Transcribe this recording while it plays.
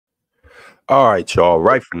All right, y'all,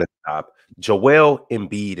 right from the top. Joel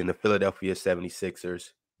Embiid and the Philadelphia 76ers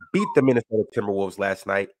beat the Minnesota Timberwolves last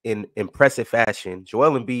night in impressive fashion.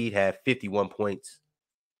 Joel Embiid had 51 points,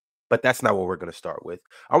 but that's not what we're going to start with.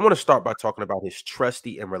 I want to start by talking about his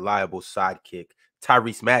trusty and reliable sidekick,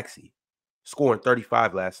 Tyrese Maxey, scoring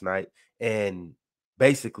 35 last night and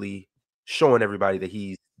basically showing everybody that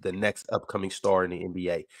he's the next upcoming star in the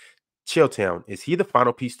NBA. Chilltown, is he the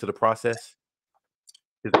final piece to the process?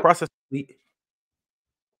 Is the process complete?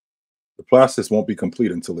 The process won't be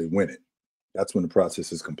complete until they win it. That's when the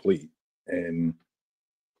process is complete. And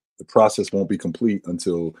the process won't be complete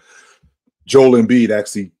until Joel Embiid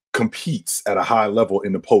actually competes at a high level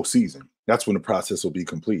in the postseason. That's when the process will be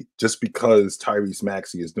complete. Just because Tyrese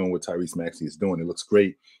Maxey is doing what Tyrese Maxey is doing, it looks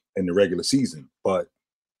great in the regular season. But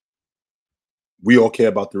we all care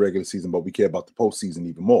about the regular season, but we care about the postseason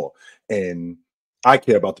even more. And I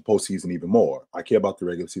care about the postseason even more. I care about the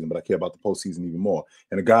regular season, but I care about the postseason even more.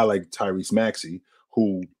 And a guy like Tyrese Maxey,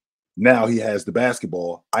 who now he has the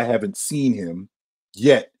basketball, I haven't seen him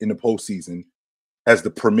yet in the postseason as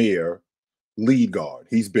the premier lead guard.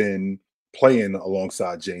 He's been playing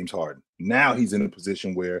alongside James Harden. Now he's in a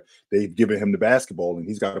position where they've given him the basketball and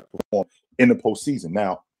he's got to perform in the postseason.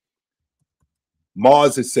 Now,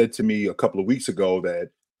 Mars has said to me a couple of weeks ago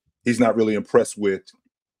that he's not really impressed with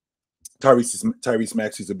Tyrese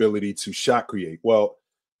Maxey's ability to shot create. Well,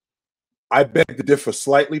 I beg to differ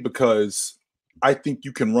slightly because I think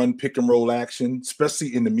you can run pick and roll action,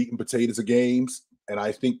 especially in the meat and potatoes of games. And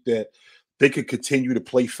I think that they could continue to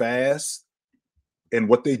play fast. And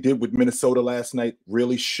what they did with Minnesota last night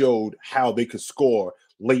really showed how they could score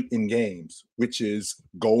late in games, which is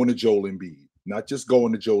going to Joel Embiid, not just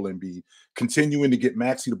going to Joel Embiid, continuing to get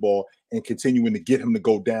Maxey the ball and continuing to get him to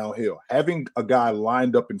go downhill. Having a guy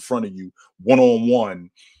lined up in front of you one-on-one,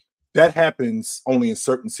 that happens only in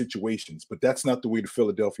certain situations, but that's not the way the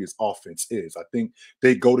Philadelphia's offense is. I think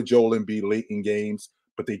they go to Joel Embiid late in games,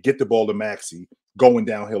 but they get the ball to Maxey going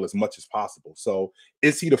downhill as much as possible. So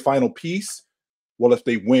is he the final piece? Well, if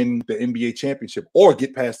they win the NBA championship or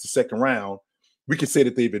get past the second round, we can say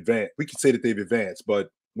that they've advanced. We can say that they've advanced, but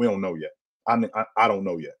we don't know yet. I don't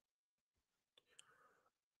know yet.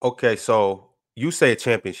 Okay, so you say a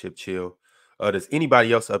championship, Chill. Does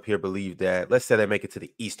anybody else up here believe that, let's say they make it to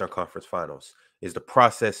the Eastern Conference Finals, is the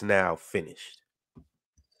process now finished?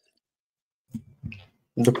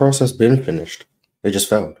 The process been finished. It just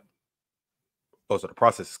failed. Oh, so the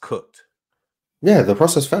process is cooked. Yeah, the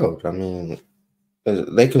process failed. I mean,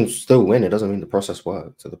 they can still win. It doesn't mean the process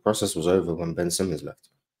worked. So the process was over when Ben Simmons left.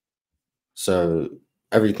 So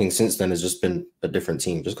everything since then has just been a different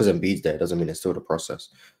team. Just because Embiid's there doesn't mean it's still the process.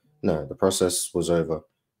 No, the process was over.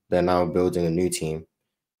 They're now building a new team.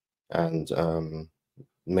 And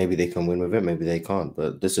maybe they can win with it, maybe they can't.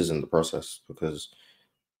 But this isn't the process because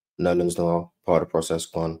Nerlens Noel, part of the process,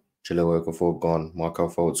 gone. Jahlil Okafor, gone. Markel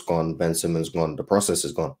Fultz, gone. Ben Simmons, gone. The process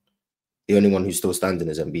is gone. The only one who's still standing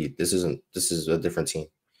is Embiid. This is a different team.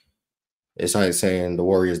 It's like saying the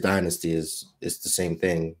Warriors dynasty is the same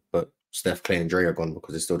thing, but Steph, Clay, and Dre are gone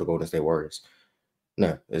because it's still the Golden State Warriors.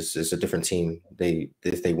 No, it's a different team.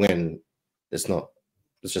 If they win, it's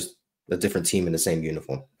just a different team in the same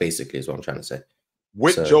uniform, basically, is what I'm trying to say.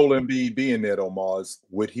 With Joel Embiid being there, though, Mars,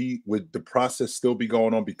 would the process still be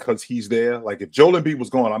going on because he's there? Like, if Joel Embiid was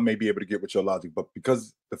gone, I may be able to get with your logic, but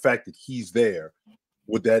because the fact that he's there,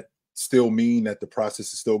 would that still mean that the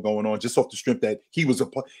process is still going on? Just off the strength that he was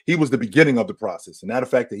the beginning of the process, and now the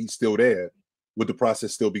fact that he's still there, would the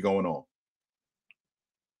process still be going on?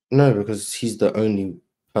 No, because he's the only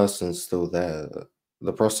person still there.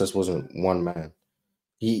 The process wasn't one man.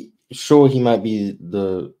 He might be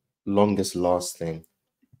the longest lasting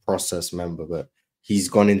process member, but he's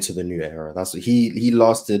gone into the new era. That's what he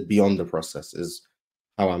lasted beyond the process, is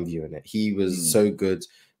how I'm viewing it. He was so good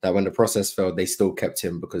that when the process failed, they still kept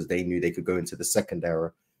him because they knew they could go into the second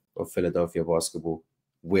era of Philadelphia basketball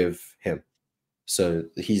with him. So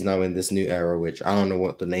he's now in this new era, which I don't know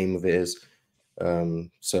what the name of it is.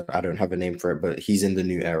 So I don't have a name for it, but he's in the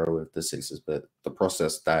new era with the Sixers. But the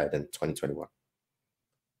process died in 2021.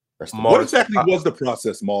 What exactly was the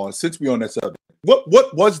process, Mars? Since we're on that subject, what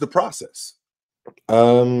was the process?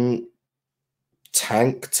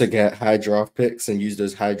 Tank to get high draft picks and use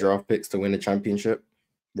those high draft picks to win a championship.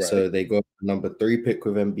 Right. So they got number 3 pick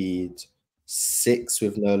with Embiid, 6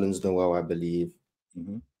 with Nerlens Noel, I believe,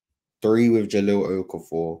 3 with Jahlil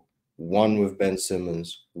Okafor, 1 with Ben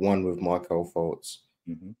Simmons, 1 with Markel Fultz.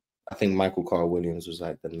 I think Michael Carl Williams was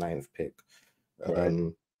like the 9th pick.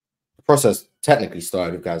 Right. The process technically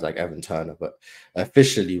started with guys like Evan Turner, but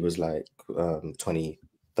officially was like 2013,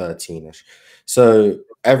 13-ish. So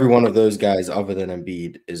every one of those guys other than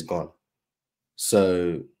Embiid is gone.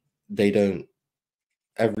 So they don't,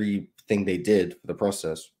 everything they did for the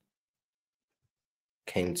process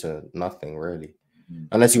came to nothing, really.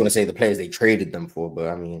 Unless you want to say the players they traded them for. But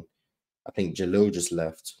I mean, I think Jalil just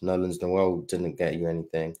left. Nerlens Noel didn't get you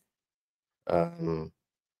anything.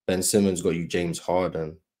 Ben Simmons got you James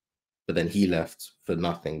Harden, but then he left for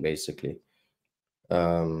nothing, basically.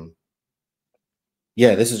 Yeah,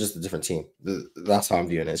 this is just a different team. That's how I'm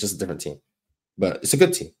viewing it. It's just a different team. But it's a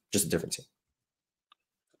good team, just a different team.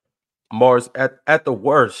 Mars, at the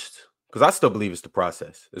worst, because I still believe it's the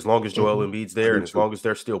process. As long as Joel Embiid's there and as long as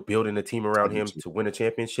they're still building a team around him to win a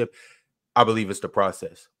championship, I believe it's the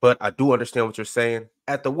process. But I do understand what you're saying.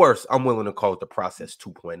 At the worst, I'm willing to call it the process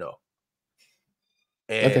 2.0.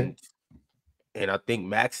 And I think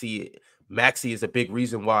Maxey is a big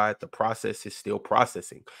reason why the process is still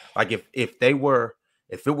processing. Like if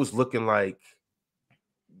it was looking like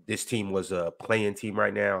this team was a playing team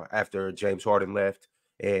right now after James Harden left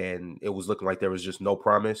and it was looking like there was just no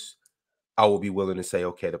promise, I will be willing to say,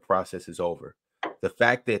 okay, the process is over. The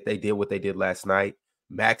fact that they did what they did last night,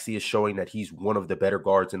 Maxey is showing that he's one of the better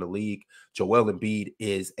guards in the league. Joel Embiid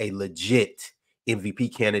is a legit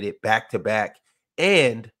MVP candidate back-to-back.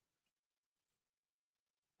 And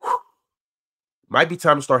might be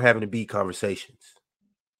time to start having Embiid conversations.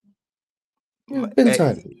 It's been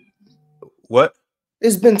time. What?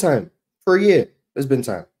 It's been time. For a year. It's been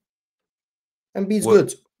time. Embiid's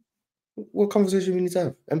good. What conversation we need to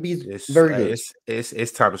have? Embiid's very good.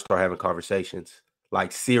 It's time to start having conversations.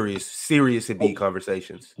 Like serious Embiid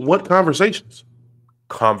conversations. What conversations?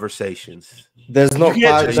 There's not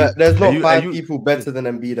five people better than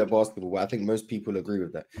Embiid at basketball. I think most people agree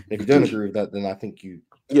with that. And if you don't agree with that, then I think you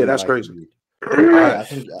that's crazy.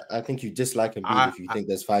 I think you dislike Embiid if you think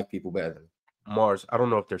there's 5 people better than him. Mars, I don't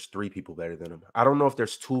know if there's 3 people better than him. I don't know if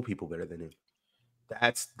there's 2 people better than him.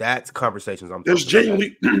 That's conversations I'm there's talking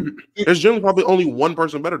about. There's generally probably only one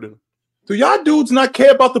person better than him. Do y'all dudes not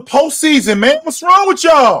care about the postseason, man? What's wrong with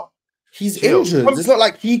y'all? He's injured. It's not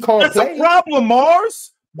like he can't play. That's a problem,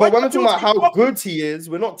 Mars. But when we're talking about how good he is,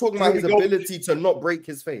 we're not talking about his ability to not break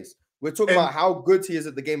his face. We're talking about how good he is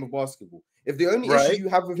at the game of basketball. If the only issue you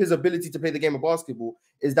have with his ability to play the game of basketball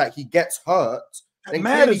is that he gets hurt, then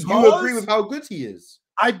clearly you agree with how good he is.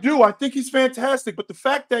 I do. I think he's fantastic. But the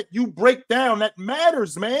fact that you break down, that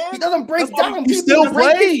matters, man. He doesn't break down. He still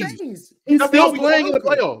plays. He's still playing in the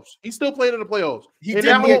playoffs. He's still playing in the playoffs. He did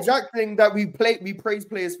the exact thing that we praise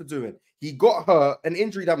players for doing. He got hurt, an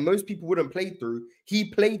injury that most people wouldn't play through. He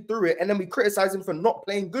played through it, and then we criticize him for not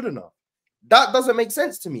playing good enough. That doesn't make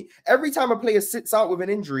sense to me. Every time a player sits out with an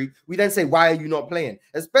injury, we then say, why are you not playing?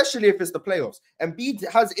 Especially if it's the playoffs. Embiid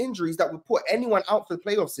has injuries that would put anyone out for the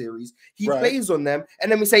playoff series. He plays on them,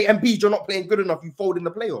 and then we say, Embiid, you're not playing good enough. You fold in the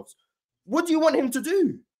playoffs. What do you want him to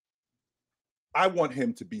do? I want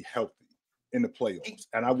him to be healthy in the playoffs,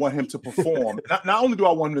 and I want him to perform. not only do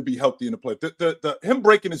I want him to be healthy in the playoffs, him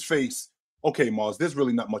breaking his face, okay, Mars, there's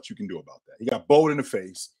really not much you can do about that. He got bowled in the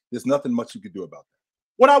face. There's nothing much you can do about that.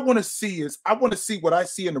 What I want to see is I want to see what I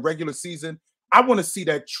see in the regular season. I want to see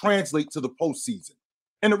that translate to the postseason.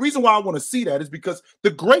 And the reason why I want to see that is because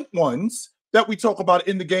the great ones that we talk about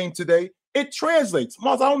in the game today, it translates.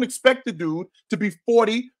 Mars, I don't expect the dude to be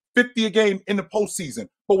 40, 50 a game in the postseason.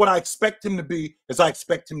 But what I expect him to be is I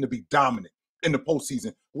expect him to be dominant in the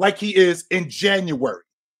postseason like he is in January.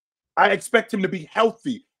 I expect him to be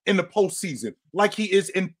healthy in the postseason like he is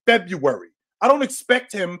in February. I don't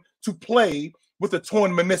expect him to play with a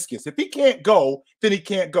torn meniscus. If he can't go, then he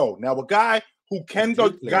can't go. Now, a guy who can go,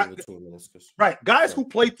 guys who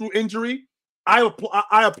play through injury, I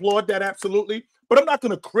applaud that absolutely. But I'm not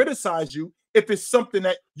going to criticize you if it's something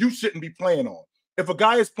that you shouldn't be playing on. If a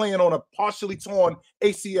guy is playing on a partially torn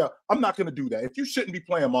ACL, I'm not going to do that. If you shouldn't be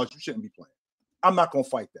playing, Mars, you shouldn't be playing. I'm not going to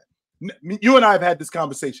fight that. You and I have had this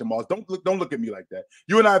conversation, Mars. Don't look at me like that.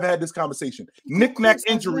 You and I have had this conversation. Knick-knack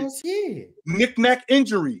injuries.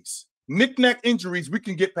 Knick-knack injuries, we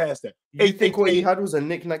can get past that. You think what he had was a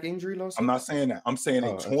knick-knack injury last year? I'm not saying that. I'm saying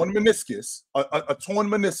a torn meniscus. A torn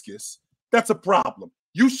meniscus, that's a problem.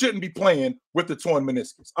 You shouldn't be playing with the torn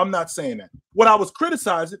meniscus. I'm not saying that. What I was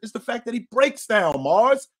criticizing is the fact that he breaks down,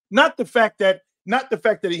 Mars. Not the fact that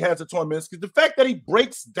he has a torn meniscus. The fact that he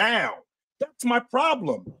breaks down. That's my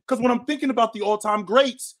problem. Because when I'm thinking about the all-time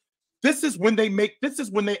greats, this is when they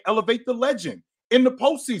elevate the legend in the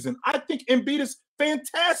postseason. I think Embiid is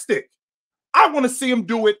fantastic. I want to see him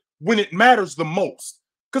do it when it matters the most,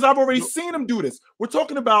 because I've already seen him do this. We're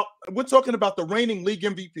talking about the reigning league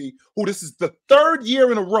MVP, who this is the 3rd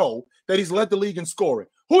year in a row that he's led the league in scoring,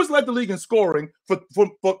 Who's led the league in scoring for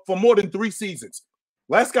more than 3 seasons?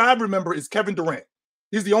 Last guy I remember is Kevin Durant.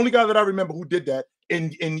 He's the only guy that I remember who did that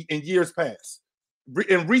in years past.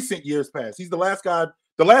 In recent years past, he's the last guy,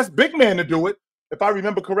 the last big man to do it, if I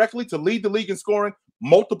remember correctly, to lead the league in scoring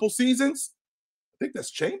multiple seasons. I think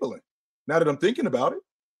that's Chamberlain. Now that I'm thinking about it,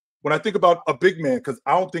 when I think about a big man, because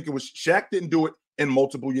I don't think it was Shaq didn't do it in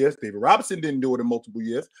multiple years. David Robinson didn't do it in multiple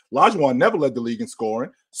years. Olajuwon never led the league in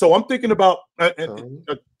scoring. So I'm thinking about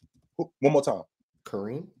one more time.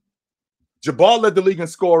 Kareem. Jabbar led the league in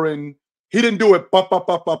scoring. He didn't do it.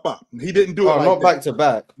 He didn't do it. Not back to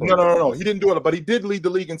back. No. He didn't do it, but he did lead the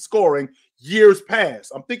league in scoring years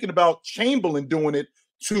past. I'm thinking about Chamberlain doing it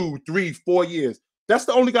 2, 3, 4 years. That's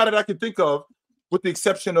the only guy that I can think of, with the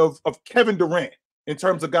exception of Kevin Durant, in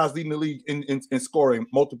terms of guys leading the league in scoring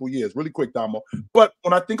multiple years. Really quick, Damo. But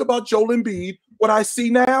when I think about Joel Embiid, what I see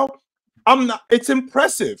now, it's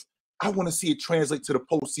impressive. I want to see it translate to the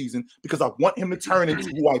postseason because I want him to turn into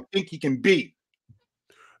who I think he can be.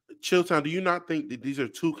 Chilltown, do you not think that these are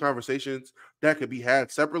two conversations that could be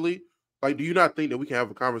had separately? Like, do you not think that we can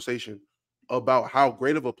have a conversation about how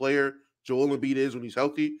great of a player Joel Embiid is when he's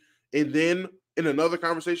healthy, and then in another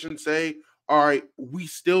conversation say, all right, we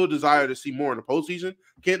still desire to see more in the postseason?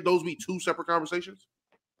 Can't those be two separate conversations?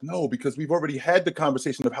 No, because we've already had the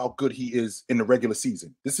conversation of how good he is in the regular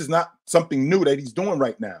season. This is not something new that he's doing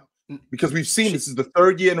right now, because we've seen this is the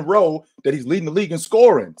 3rd year in a row that he's leading the league in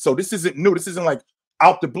scoring. So this isn't new. This isn't like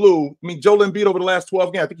out the blue. I mean, Joel Embiid over the last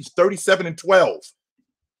 12 games, I think he's 37-12.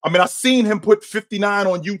 I mean, I've seen him put 59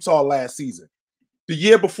 on Utah last season. The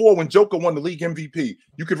year before, when Joker won the league MVP,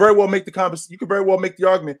 you could very well make the conversation. You could very well make the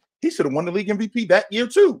argument he should have won the league MVP that year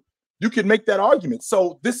too. You could make that argument.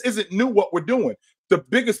 So this isn't new what we're doing.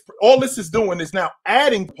 All this is doing is now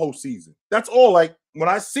adding postseason. That's all. Like, when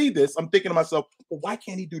I see this, I'm thinking to myself, well, why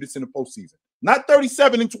can't he do this in the postseason? Not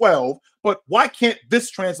 37-12, but why can't this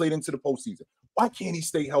translate into the postseason? Why can't he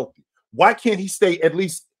stay healthy? Why can't he stay at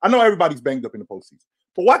least? I know everybody's banged up in the postseason,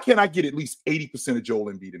 but why can't I get at least 80% of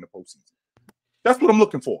Joel Embiid in the postseason? That's what I'm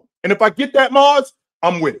looking for. And if I get that, Mars,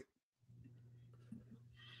 I'm with it.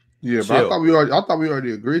 Yeah, but I thought we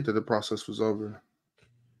already agreed that the process was over.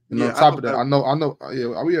 And on top of that, I know.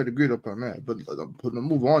 Yeah, we had agreed up on that. But to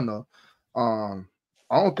move on though,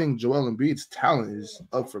 I don't think Joel Embiid's talent is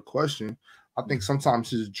up for question. I think sometimes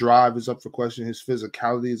his drive is up for question. His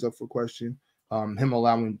physicality is up for question. Him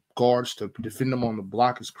allowing guards to defend him on the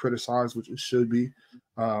block is criticized, which it should be.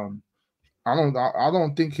 I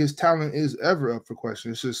don't think his talent is ever up for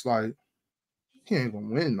question. It's just like, he ain't gonna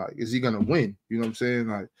win. Like, is he gonna win? You know what I'm saying?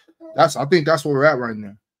 Like, I think that's where we're at right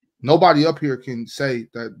now. Nobody up here can say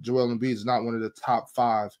that Joel Embiid is not one of the top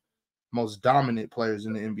 5 most dominant players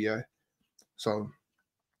in the NBA. So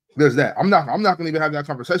there's that. I'm not gonna even have that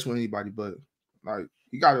conversation with anybody, but like,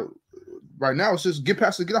 you gotta right now, it's just get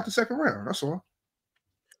out the second round. That's all.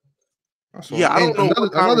 Yeah, I don't know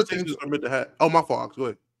what conversations are meant to have. Oh, my fault. Go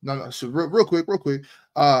ahead. No. So real quick.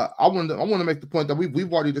 I want to make the point that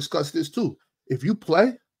we've already discussed this too. If you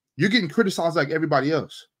play, you're getting criticized like everybody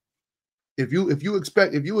else. If you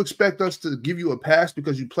expect us to give you a pass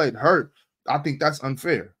because you played hurt, I think that's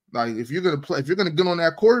unfair. Like, if you're gonna get on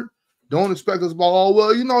that court, don't expect us about, oh,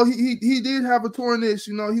 well, you know, he did have a torn this,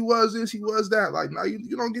 you know, he was this, he was that. Like, no,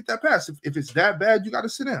 you don't get that pass. If it's that bad, you got to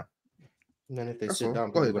sit down. And then if they that's sit all.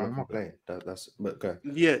 down, go ahead, I'm not playing. Okay.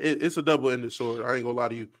 Yeah, it's a double-ended sword. I ain't gonna lie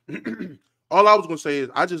to you. All I was gonna say is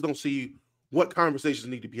I just don't see what conversations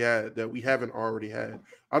need to be had that we haven't already had.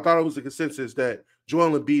 I thought it was a consensus that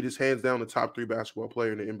Joel Embiid is hands down the top 3 basketball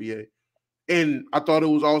player in the NBA. And I thought it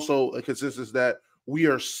was also a consensus that we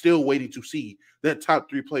are still waiting to see that top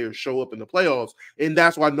 3 players show up in the playoffs. And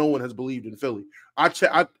that's why no one has believed in Philly. I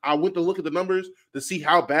went to look at the numbers to see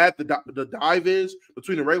how bad the dive is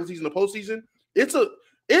between the regular season and the postseason.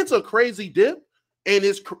 It's a crazy dip. And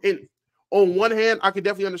on one hand, I can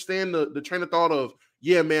definitely understand the train of thought of,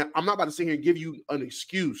 yeah, man, I'm not about to sit here and give you an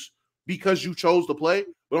excuse because you chose to play.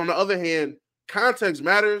 But on the other hand, context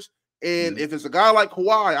matters. And if it's a guy like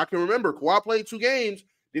Kawhi, I can remember Kawhi played 2 games,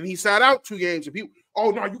 then he sat out 2 games. And people, oh,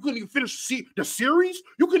 no, you couldn't even finish the series?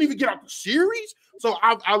 You couldn't even get out the series? So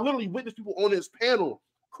I literally witnessed people on this panel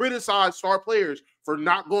criticize star players for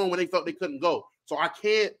not going when they felt they couldn't go. So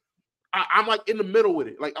I'm like in the middle with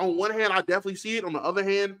it. Like, on one hand, I definitely see it. On the other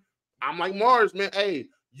hand, I'm like, Mars, man, hey,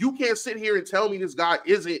 you can't sit here and tell me this guy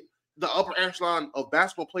isn't the upper echelon of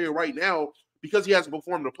basketball player right now because he hasn't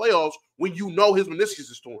performed in the playoffs when you know his meniscus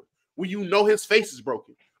is torn, when you know his face is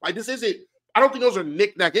broken. Like, this isn't – I don't think those are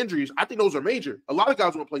knick-knack injuries. I think those are major. A lot of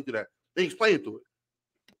guys won't play through that. And he's playing through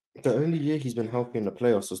it. The only year he's been healthy in the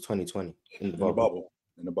playoffs was 2020 in the bubble.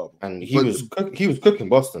 in the bubble. And he was cooking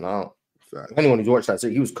Boston out. Anyone who's watched that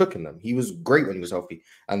series, he was cooking them. He was great when he was healthy.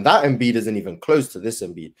 And that Embiid isn't even close to this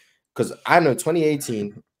Embiid. Because I know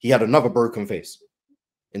 2018, he had another broken face.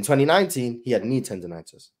 In 2019, he had knee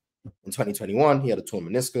tendonitis. In 2021, he had a torn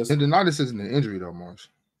meniscus. Tendonitis isn't an injury though, Mars.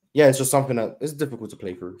 Yeah, it's just something that is difficult to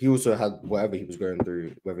play through. He also had whatever he was going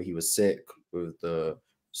through, whether he was sick with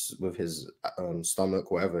his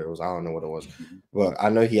stomach, whatever it was. I don't know what it was. But I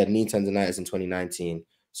know he had knee tendonitis in 2019.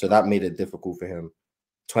 So that made it difficult for him.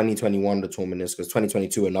 2021, the torn meniscus.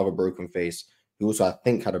 2022, another broken face. He also, I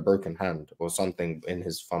think, had a broken hand or something in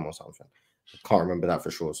his thumb or something. I can't remember that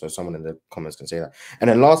for sure. So someone in the comments can say that. And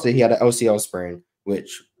then lastly, he had an LCL sprain,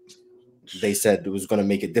 which they said it was going to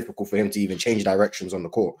make it difficult for him to even change directions on the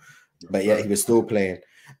court. But yet he was still playing.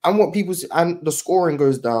 And what people say, and the scoring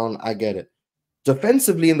goes down, I get it.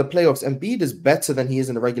 Defensively in the playoffs, Embiid is better than he is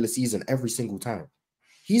in the regular season every single time.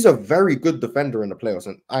 He's a very good defender in the playoffs.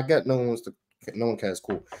 And I get no one cares,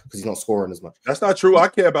 cool, because he's not scoring as much. That's not true. I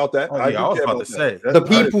care about that. I was about to say the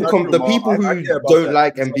people who don't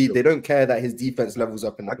like Embiid, they don't care that his defense levels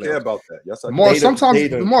up in the playoffs. I care about that. Yes, I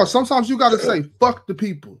do. Sometimes you got to say fuck the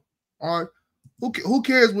people. All right, who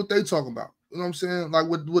cares what they talking about? You know what I'm saying? Like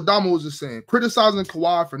what Damo was just saying, criticizing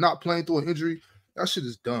Kawhi for not playing through an injury, that shit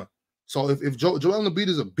is done. So if Joel Embiid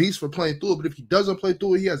is a beast for playing through it, but if he doesn't play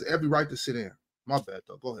through it, he has every right to sit in. My bad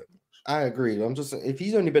though. Go ahead. I agree. I'm just saying, if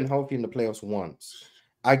he's only been healthy in the playoffs once,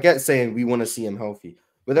 I get saying we want to see him healthy.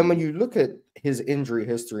 But then when you look at his injury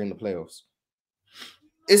history in the playoffs,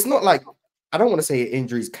 it's not like, I don't want to say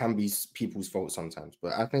injuries can be people's fault sometimes,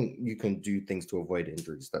 but I think you can do things to avoid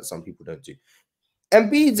injuries that some people don't do.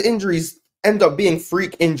 Embiid's injuries end up being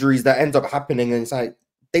freak injuries that end up happening, and it's like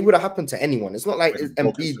they would have happened to anyone. It's not like it's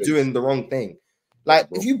Embiid doing the wrong thing. Like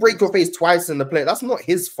if you break your face twice in the play, that's not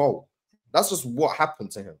his fault. That's just what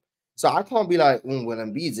happened to him. So I can't be like, well,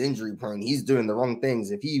 Embiid's injury prone, he's doing the wrong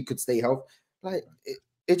things. If he could stay healthy, like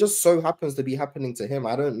it just so happens to be happening to him.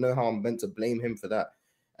 I don't know how I'm meant to blame him for that.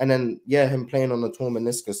 And then, yeah, him playing on the torn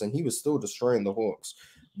meniscus, and he was still destroying the Hawks.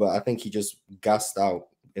 But I think he just gassed out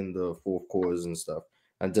in the fourth quarters and stuff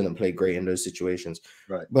and didn't play great in those situations.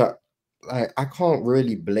 Right. But like, I can't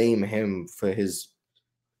really blame him for his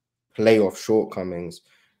playoff shortcomings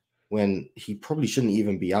when he probably shouldn't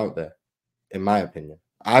even be out there, in my opinion.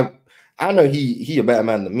 I know he a better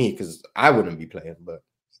man than me because I wouldn't be playing, but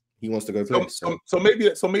he wants to go play. So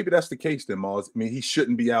maybe that's the case then, Mars. I mean, he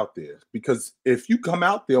shouldn't be out there because if you come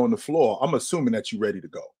out there on the floor, I'm assuming that you're ready to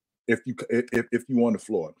go. If you on the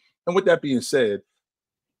floor, and with that being said,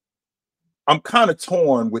 I'm kind of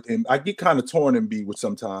torn with him. I get kind of torn in B with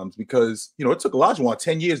sometimes because it took Olajuwon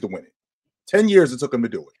 10 years to win it. 10 years it took him to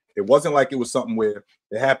do it. It wasn't like it was something where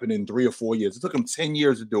it happened in 3 or 4 years. It took him 10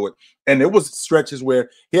 years to do it. And there was stretches where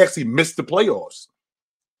he actually missed the playoffs.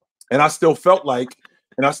 And I still felt like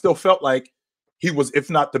he was, if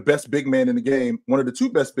not the best big man in the game, one of the 2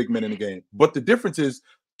 best big men in the game. But the difference is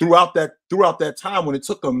throughout that time when it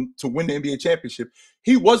took him to win the NBA championship,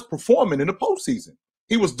 he was performing in the postseason.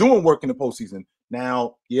 He was doing work in the postseason.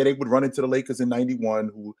 Now, yeah, they would run into the Lakers in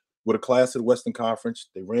 91, who with a class of the Western Conference.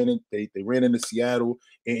 They ran into Seattle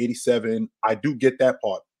in 87. I do get that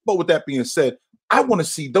part. But with that being said, I want to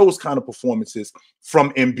see those kind of performances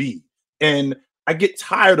from Embiid. And I get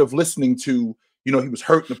tired of listening to, he was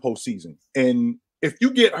hurt in the postseason. And if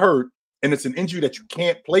you get hurt and it's an injury that you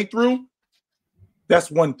can't play through,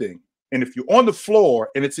 that's one thing. And if you're on the floor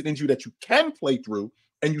and it's an injury that you can play through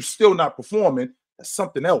and you're still not performing, that's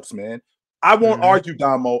something else, man. I won't argue,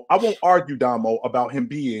 Damo. I won't argue, Damo, about him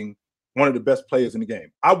being one of the best players in the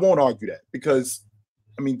game. I won't argue that because,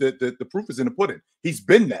 I mean, the proof is in the pudding. He's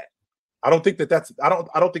been that. I don't think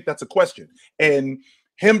that's a question. And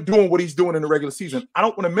him doing what he's doing in the regular season, I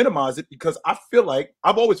don't want to minimize it because I've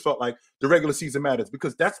always felt like the regular season matters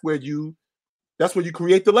because that's where you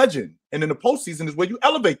create the legend. And in the postseason is where you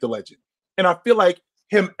elevate the legend. And I feel like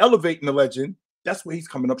him elevating the legend, that's where he's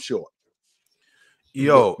coming up short.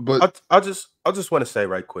 Yo, but I just want to say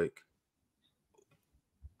right quick.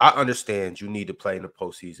 I understand you need to play in the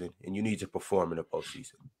postseason and you need to perform in the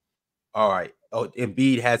postseason. All right. Oh,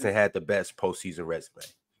 Embiid hasn't had the best postseason resume.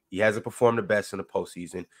 He hasn't performed the best in the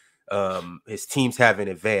postseason. His teams haven't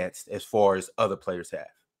advanced as far as other players have.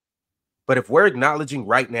 But if we're acknowledging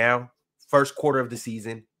right now, first quarter of the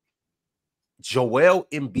season, Joel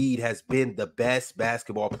Embiid has been the best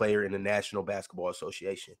basketball player in the National Basketball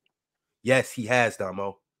Association. Yes, he has,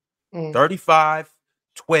 Damo. 35,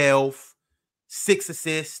 12, 6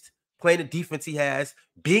 assists, playing the defense he has,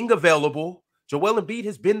 being available. Joel Embiid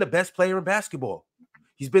has been the best player in basketball.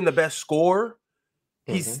 He's been the best scorer.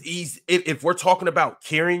 If we're talking about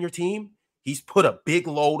carrying your team, He's put a big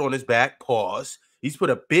load on his back. Pause. He's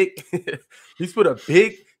put a big he's put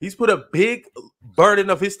a big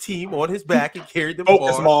burden of his team on his back and carried them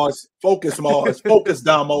Focus, far. Mars. Focus, Mars. Focus,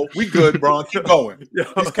 Damo. We good, bro. Keep going.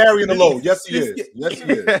 He's carrying the load. Yes, he is. Yes,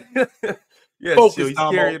 he is. Yes, Focus, he's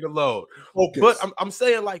Damo. carrying the load. Focus. But I'm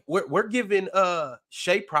saying, like, we're giving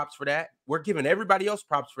Shea props for that. We're giving everybody else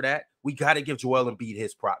props for that. We got to give Joel Embiid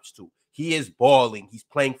his props too. He is balling. He's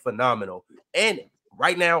playing phenomenal. And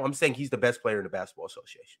right now, I'm saying he's the best player in the Basketball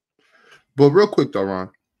Association. But real quick though, Ron,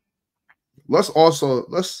 let's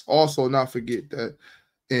also not forget that,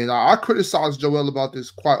 and I criticize Joel about this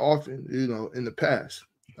quite often, you know, in the past.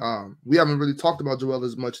 We haven't really talked about Joel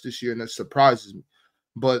as much this year, and that surprises me.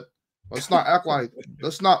 But let's not act like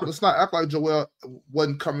Joel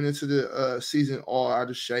wasn't coming into the season all out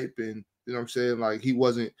of shape, and you know what I'm saying, like he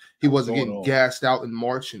wasn't getting gassed out in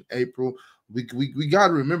March and April. We got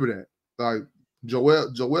to remember that, like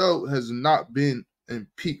Joel has not been in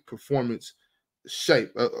peak performance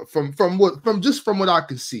shape from what I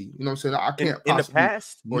can see. You know what I'm saying? I can't in the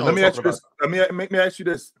past. Let me ask you this. Let me ask you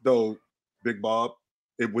this though, Big Bob.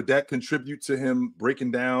 Would that contribute to him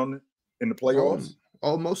breaking down in the playoffs?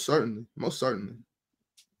 Oh, most certainly.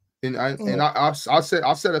 And I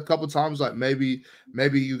said a couple times, like maybe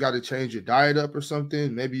you got to change your diet up or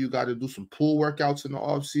something. Maybe you got to do some pool workouts in the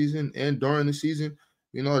off season and during the season.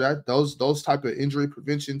 You know, that those type of injury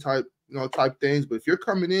prevention type things. But if you're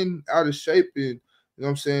coming in out of shape and, you know what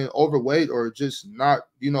I'm saying, overweight or just not,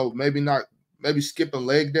 you know, maybe skipping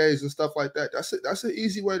leg days and stuff like that, that's an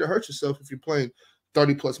easy way to hurt yourself if you're playing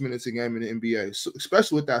 30 plus minutes a game in the NBA, so,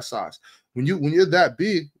 especially with that size. When you're that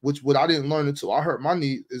big, which what I didn't learn until I hurt my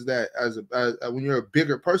knee, is that as when you're a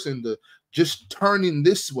bigger person, just turning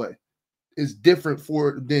this way is different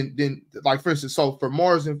than like, for instance, so for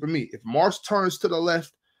Mars and for me, if Mars turns to the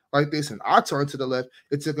left like this and I turn to the left,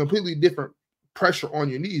 it's a completely different pressure on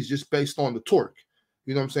your knees just based on the torque.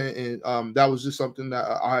 You know what I'm saying? And that was just something that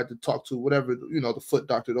I had to talk to whatever, you know, the foot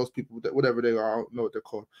doctor, those people, whatever they are, I don't know what they're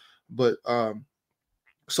called. But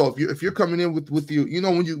so if you're coming in with you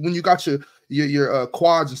know, when you got your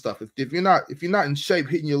quads and stuff, if you're not in shape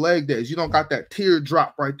hitting your leg days, you don't got that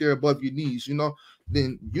teardrop right there above your knees, you know,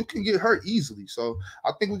 then you can get hurt easily. So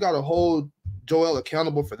I think we got to hold Joel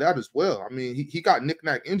accountable for that as well. I mean, he got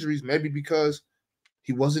knick-knack injuries maybe because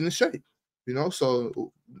he wasn't in shape, you know.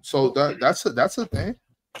 So that's a thing.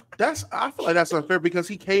 I feel like that's unfair because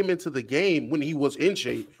he came into the game when he was in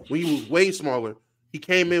shape, when he was way smaller. He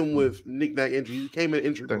came in with knick-knack injuries. He came in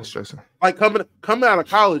injured. That's stressing. Like coming out of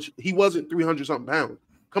college, he wasn't 300-something pounds.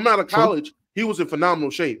 Coming out of college, he was in phenomenal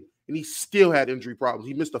shape, and he still had injury problems.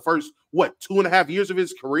 He missed the first, 2.5 years of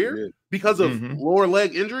his career because of lower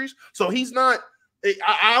leg injuries. So he's not –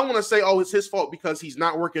 I don't want to say, oh, it's his fault because he's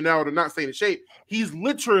not working out or not staying in shape. He's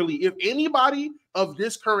literally – if anybody of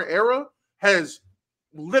this current era has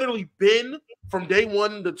literally been from day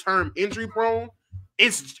one the term injury-prone,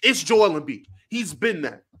 it's Joel Embiid. He's been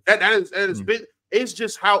that. That has been. It's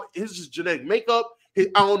just how his genetic makeup. I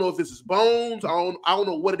don't know if this is bones. I don't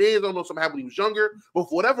know what it is. I don't know if something happened when he was younger. But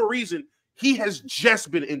for whatever reason, he has just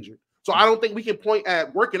been injured. So I don't think we can point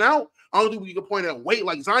at working out. I don't think we can point at weight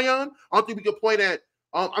like Zion. I don't think we can point at.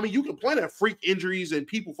 I mean, you can point at freak injuries and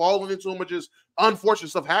people falling into them or just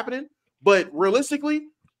unfortunate stuff happening. But realistically,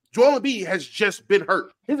 Joel Embiid has just been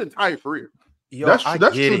hurt his entire career. Yo, that's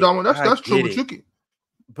true, Damo. That's true. But you can.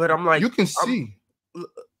 But I'm like, you can see.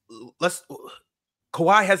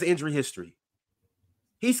 Kawhi has an injury history.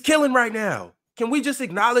 He's killing right now. Can we just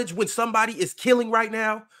acknowledge when somebody is killing right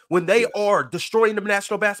now, when they are destroying the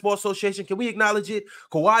National Basketball Association? Can we acknowledge it?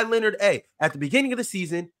 Kawhi Leonard, at the beginning of the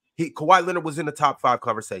season, Kawhi Leonard was in the top 5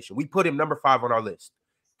 conversation. We put him number 5 on our list.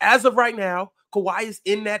 As of right now, Kawhi is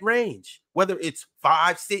in that range. Whether it's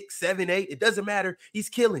 5, 6, 7, 8, it doesn't matter. He's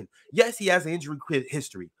killing. Yes, he has an injury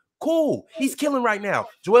history. Cool. He's killing right now.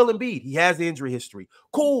 Joel Embiid, he has the injury history.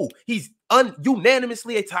 Cool. He's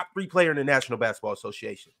unanimously a top 3 player in the National Basketball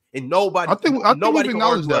Association. And nobody. I think we've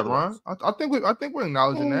acknowledged that, Ron. I think we're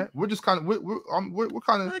acknowledging that. We're just kind of we're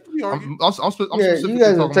kind of. You guys are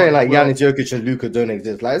saying like Giannis, Jokic, and Luka don't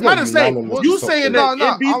exist. Like, it's not saying you saying that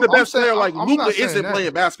Embiid's the best player. Like Luka isn't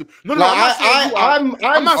playing basketball. No,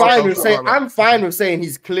 I'm fine with saying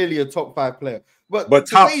he's clearly a top 5 player. But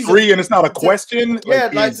top 3 and it's not a question. Yeah,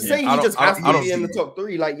 like to say he just has to be in the top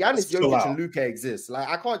 3. Like Giannis, Jokic, and Luka exist. Like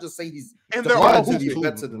I can't just say he's and they're all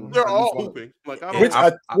hooping. They're all hooping. Like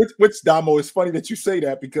which Damo, it's funny that you say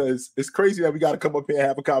that because it's crazy that we got to come up here and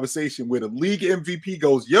have a conversation where the league MVP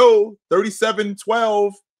goes, yo,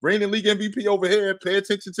 37-12, reigning league MVP over here. Pay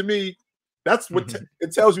attention to me. That's what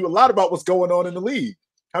it tells you a lot about what's going on in the league.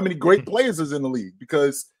 How many great players is in the league?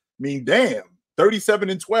 Because mean, damn,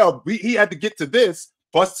 37-12. He had to get to this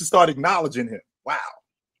for us to start acknowledging him. Wow.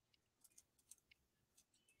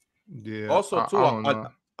 Yeah. Also, too,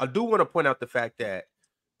 I do want to point out the fact that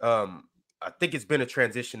I think it's been a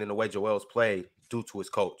transition in the way Joel's played due to his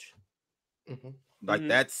coach. Like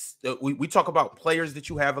that's we talk about players that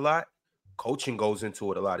you have a lot. Coaching goes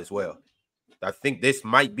into it a lot as well. I think this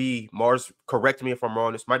might be, Mars, correct me if I'm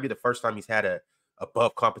wrong, this might be the first time he's had a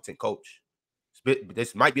above competent coach.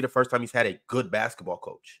 This might be the first time he's had a good basketball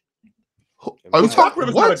coach. Are you Doc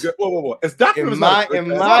Rivers not a good? Whoa! Is Doc Rivers not a good?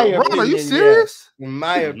 In my opinion, are you serious? Yes. In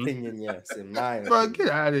my opinion, yes. In my opinion. Bro, get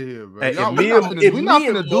out of here, bro. Hey, We're not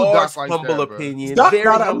gonna do Doc like humble that, opinion. Doc, Very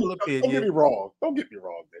humble opinion. Don't get me wrong. Don't get me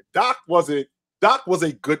wrong. Man. Doc was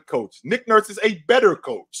a good coach. Nick Nurse is a better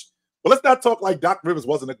coach. But let's not talk like Doc Rivers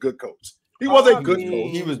wasn't a good coach. He was a good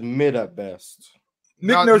coach. He was mid at best.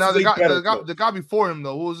 Nick Nurse is the guy before him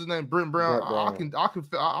though, what was his name? Brent Brown.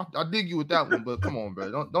 I dig you with that one, but come on,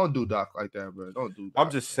 bro. Don't do Doc like that, bro. Don't do Doc. I'm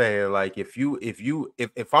just saying, like, if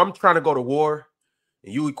I'm trying to go to war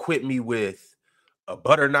and you equip me with a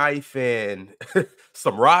butter knife and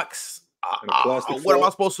some rocks, what am I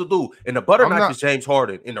supposed to do? And the butter knife is James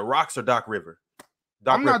Harden, and the rocks are Doc Rivers.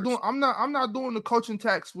 I'm not doing the coaching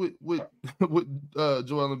tax with Joel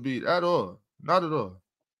Embiid at all. Not at all.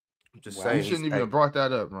 I'm just saying, you shouldn't even have brought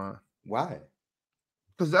that up, man. Why?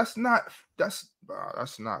 Because that's not fair.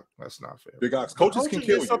 Big Ox, coaches can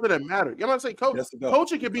kill you. Something that matters. You know what I'm saying?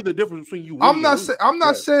 Coaching can be the difference between you. I'm not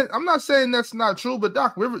saying that's not true, but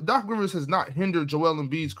Doc Rivers has not hindered Joel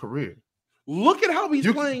Embiid's career. Look at how he's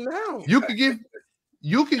playing now.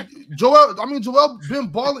 Joel been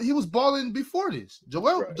balling. He was balling before this.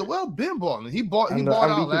 Joel been balling. He bought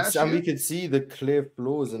out last year. And we could see the clear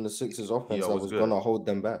flaws in the Sixers offense that was gonna hold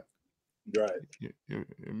them back. Right. You're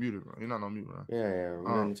muted, bro. You're not on mute, bro. Yeah. We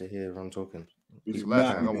don't need to hear I'm talking. We do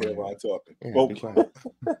not want to hear I'm talking. Yeah,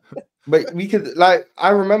 but we could, like, I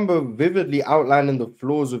remember vividly outlining the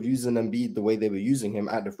flaws of using Embiid the way they were using him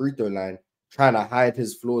at the free throw line, trying to hide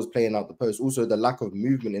his flaws playing out the post. Also, the lack of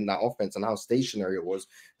movement in that offense and how stationary it was,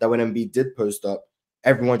 that when Embiid did post up,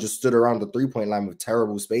 everyone just stood around the three-point line with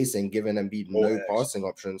terrible spacing, giving Embiid no passing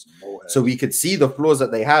options. So we could see the flaws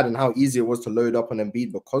that they had and how easy it was to load up on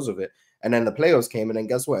Embiid because of it. And then the playoffs came, and then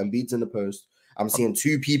guess what? Embiid's in the post. I'm seeing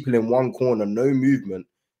two people in one corner, no movement.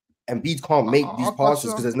 Embiid can't make these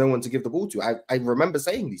passes because there's no one to give the ball to. I remember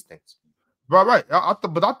saying these things. Right.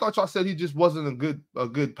 But I thought y'all said he just wasn't a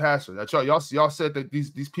good passer. That y'all said that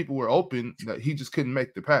these people were open, that he just couldn't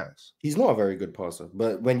make the pass. He's not a very good passer,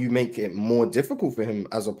 but when you make it more difficult for him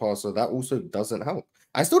as a passer, that also doesn't help.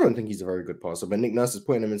 I still don't think he's a very good passer, but Nick Nurse is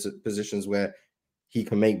putting him into positions where he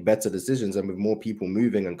can make better decisions, and with more people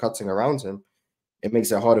moving and cutting around him, it makes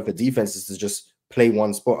it harder for defenses to just play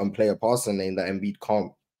one spot and play a passing lane that Embiid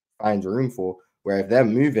can't find room for. Where if they're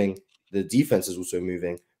moving, the defense is also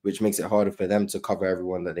moving, which makes it harder for them to cover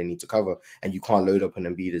everyone that they need to cover, and you can't load up on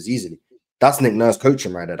Embiid as easily. That's Nick Nurse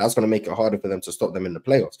coaching right there. That's going to make it harder for them to stop them in the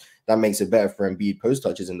playoffs. That makes it better for Embiid post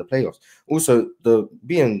touches in the playoffs. Also, the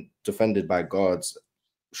being defended by guards,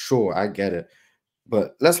 sure, I get it.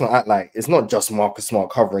 But let's not act like it's not just Marcus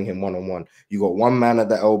Smart covering him one-on-one. You got one man at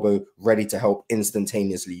the elbow ready to help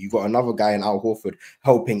instantaneously. You got another guy in Al Horford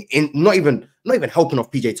helping not even helping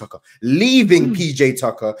off PJ Tucker, leaving PJ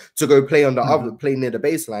Tucker to go play on the other play near the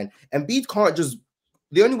baseline. And Embiid can't just,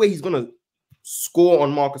 the only way he's gonna score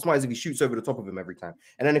on Marcus Smart is if he shoots over the top of him every time.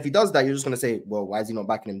 And then if he does that, you're just gonna say, well, why is he not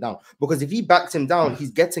backing him down? Because if he backs him down,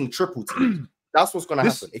 he's getting triple teamed. That's what's going to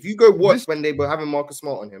happen. If you go watch when they were having Marcus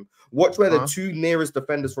Smart on him, watch where the two nearest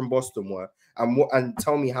defenders from Boston were, and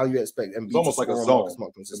tell me how you expect Embiid almost to like a score zone.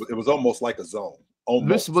 It was almost like a zone.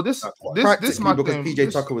 Almost. This my because thing.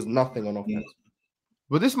 PJ Tucker was nothing on offense.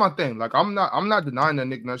 But this is my thing. Like, I'm not denying that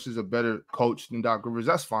Nick Nurse is a better coach than Doc Rivers.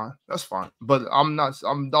 That's fine. But I'm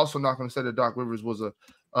also not going to say that Doc Rivers was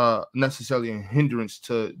a necessarily a hindrance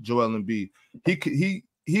to Joel Embiid.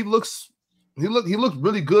 He looked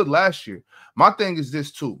really good last year. My thing is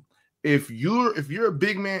this too. If you're a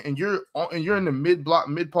big man and you're in the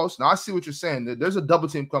mid post, now I see what you're saying. There's a double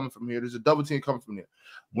team coming from here. There's a double team coming from there.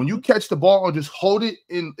 When you catch the ball or just hold it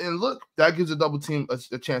and look, that gives a double team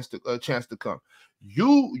a chance to come.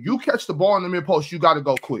 You catch the ball in the mid post, you got to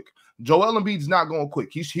go quick. Joel Embiid's not going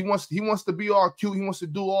quick. He wants to be all cute. He wants to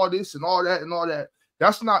do all this and all that and all that.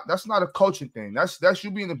 That's not a coaching thing. That's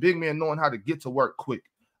you being a big man knowing how to get to work quick.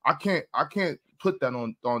 I can't put that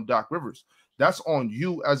on Doc Rivers. That's on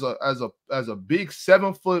you as a big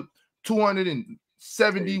 7 foot,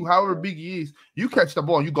 270, however big he is. You catch the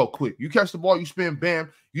ball and you go quick. You catch the ball, you spin,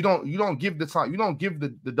 bam. You don't give the time. You don't give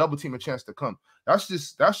the double team a chance to come. That's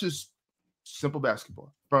just Simple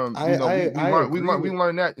basketball. From we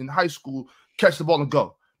learned that in high school. Catch the ball and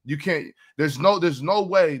go. You can't. There's no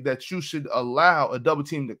way that you should allow a double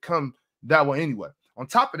team to come that way anyway. On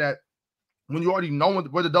top of that, when you already know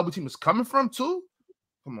where the double team is coming from too,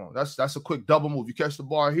 come on, that's a quick double move. You catch the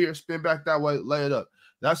ball here, spin back that way, lay it up.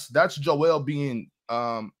 That's Joel being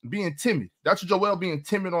timid. That's Joel being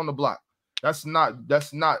timid on the block. That's not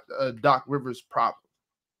Doc Rivers' problem.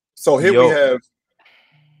 So here we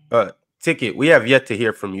have Ticket. We have yet to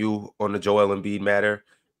hear from you on the Joel Embiid matter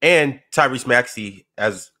and Tyrese Maxey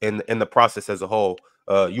as in the process as a whole.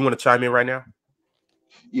 You want to chime in right now?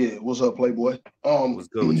 Yeah, what's up, Playboy? What's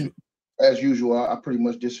good with you? As usual, I pretty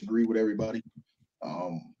much disagree with everybody.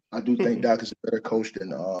 I do think Doc is a better coach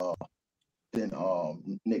than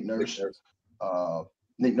Nick Nurse.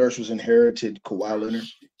 Nick Nurse was inherited Kawhi Leonard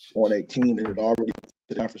on a team that had already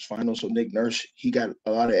the conference final. So Nick Nurse, he got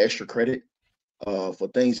a lot of extra credit for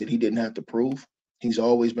things that he didn't have to prove. He's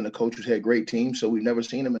always been a coach who's had great teams. So we've never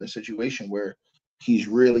seen him in a situation where he's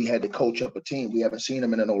really had to coach up a team. We haven't seen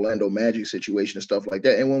him in an Orlando Magic situation and stuff like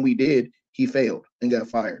that. And when we did, he failed and got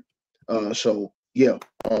fired.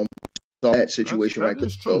 That situation right there.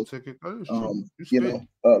 So,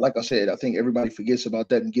 like I said, I think everybody forgets about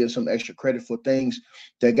that and gives him extra credit for things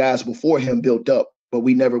that guys before him built up, but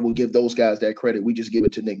we never will give those guys that credit. We just give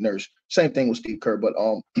it to Nick Nurse. Same thing with Steve Kerr, but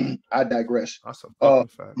I digress.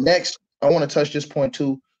 Next, I want to touch this point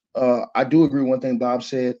too. I do agree with one thing Bob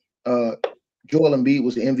said. Joel Embiid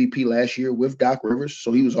was the MVP last year with Doc Rivers,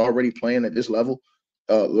 so he was already playing at this level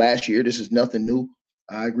last year. This is nothing new.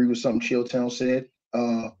 I agree with something Chilltown said.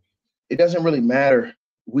 It doesn't really matter.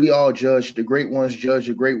 We all judge the great ones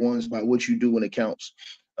by what you do when it counts.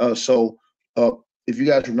 So if you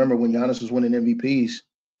guys remember when Giannis was winning MVPs,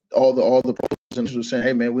 all the pros were saying,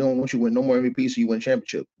 "Hey man, we don't want you to win no more MVPs, so you win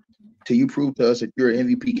championship. Till you prove to us that you're an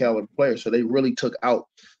MVP caliber player." So they really took out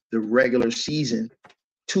the regular season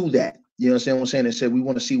to that. You know what I'm saying? They said we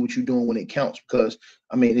want to see what you're doing when it counts, because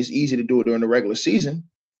I mean it's easy to do it during the regular season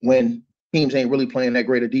when teams ain't really playing that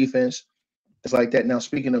great of defense. It's like that. Now,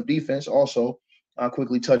 speaking of defense, also, I'll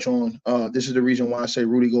quickly touch on this is the reason why I say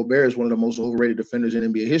Rudy Gobert is one of the most overrated defenders in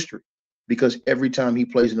NBA history, because every time he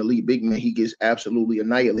plays an elite big man, he gets absolutely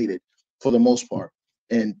annihilated for the most part.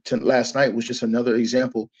 And last night was just another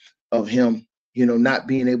example of him, not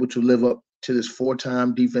being able to live up to this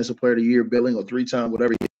 4-time Defensive Player of the Year billing, or 3-time,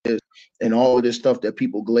 whatever it is, and all of this stuff that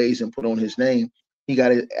people glaze and put on his name. He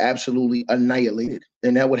got it absolutely annihilated.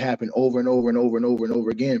 And that would happen over and over and over and over and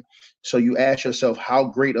over again. So you ask yourself, how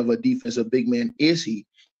great of a defensive big man is he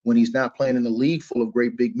when he's not playing in a league full of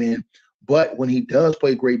great big men? But when he does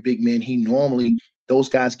play great big men, those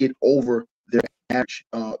guys get over their average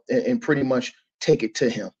and pretty much take it to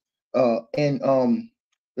him.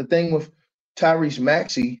 The thing with Tyrese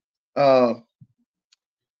Maxey, you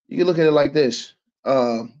can look at it like this.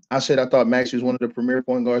 I said I thought Maxey was one of the premier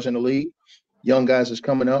point guards in the league. Young guys is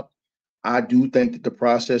coming up. I do think that the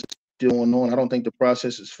process is still going on. I don't think the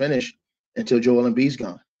process is finished until Joel Embiid's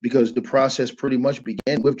gone, because the process pretty much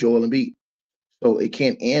began with Joel Embiid. So it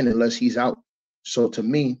can't end unless he's out. So to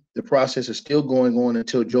me, the process is still going on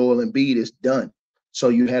until Joel Embiid is done. So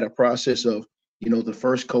you had a process of, the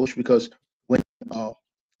first coach, because when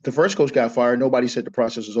the first coach got fired, nobody said the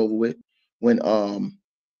process was over with. When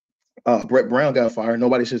Brett Brown got fired,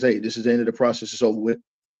 nobody says, "Hey, this is the end of the process, it's over with."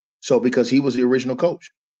 So because he was the original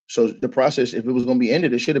coach. So the process, if it was going to be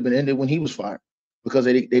ended, it should have been ended when he was fired, because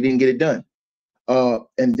they didn't get it done.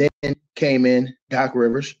 And then came in Doc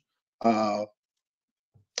Rivers.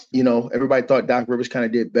 Everybody thought Doc Rivers kind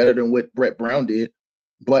of did better than what Brett Brown did,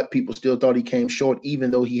 but people still thought he came short,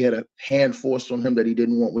 even though he had a hand forced on him that he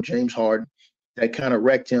didn't want with James Harden. That kind of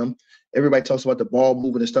wrecked him. Everybody talks about the ball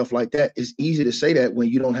moving and stuff like that. It's easy to say that when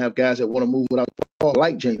you don't have guys that want to move without the ball,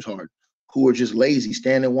 like James Harden, who are just lazy,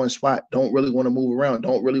 stand in one spot, don't really want to move around,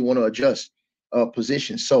 don't really want to adjust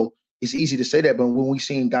positions. So it's easy to say that, but when we've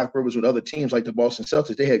seen Doc Rivers with other teams like the Boston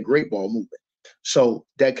Celtics, they had great ball movement. So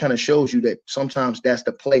that kind of shows you that sometimes that's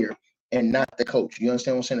the player and not the coach. You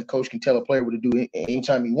understand what I'm saying? The coach can tell a player what to do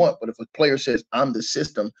anytime he wants, but if a player says, "I'm the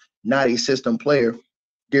system, not a system player,"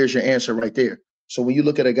 there's your answer right there. So when you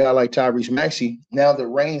look at a guy like Tyrese Maxey, now the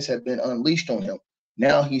reins have been unleashed on him.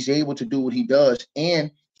 Now he's able to do what he does,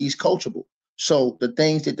 and he's coachable. So the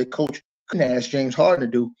things that the coach couldn't ask James Harden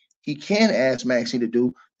to do, he can ask Maxey to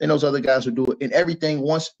do, and those other guys will do it. And everything,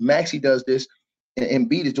 once Maxey does this, and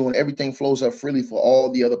Embiid is doing, everything flows up freely for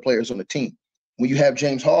all the other players on the team. When you have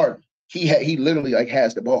James Harden, he literally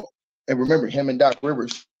has the ball. And remember, him and Doc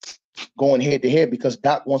Rivers going head to head, because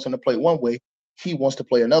Doc wants him to play one way, he wants to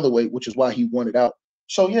play another way, which is why he won it out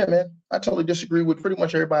So yeah, man, I totally disagree with pretty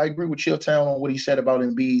much everybody. I agree with Chilltown on what he said about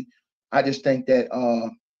Embiid. I just think that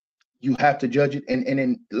you have to judge it. And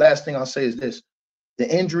then the last thing I'll say is this: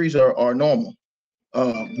 the injuries are normal.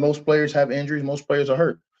 Most players have injuries. Most players are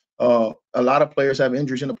hurt. A lot of players have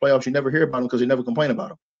injuries in the playoffs. You never hear about them because they never complain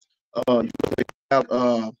about them.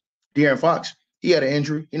 De'Aaron Fox, he had an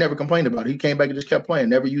injury. He never complained about it. He came back and just kept playing.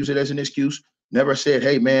 Never used it as an excuse. Never said,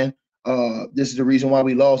 "Hey, man, this is the reason why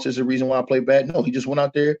we lost. This is the reason why I played bad." No, he just went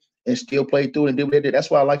out there and still played through it and did what they did. That's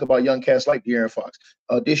what I like about young cats like De'Aaron Fox.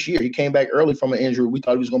 This year, he came back early from an injury. We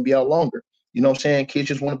thought he was going to be out longer. You know what I'm saying? Kids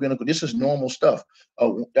just want to be in the – this is normal stuff.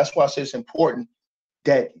 That's why I say it's important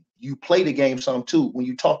that you play the game some too when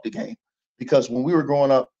you talk the game. Because when we were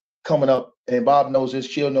coming up, and Bob knows this,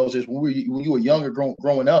 Chill knows this, when you were younger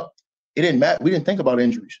growing up, it didn't matter. We didn't think about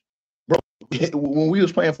injuries. Bro, when we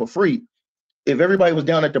was playing for free, if everybody was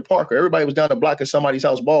down at the park or everybody was down the block at somebody's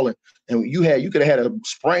house balling, and you could have had a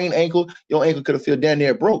sprained ankle, your ankle could have felt down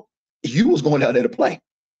there broke. You was going down there to play.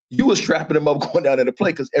 You was strapping them up going down there to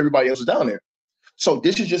play because everybody else was down there. So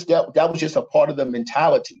this is just that was just a part of the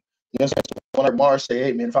mentality. You know what I'm saying? When Mars say,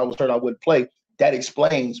 "Hey man, if I was hurt, I wouldn't play," that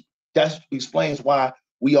explains why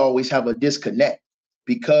we always have a disconnect,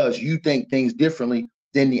 because you think things differently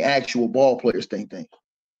than the actual ball players think things.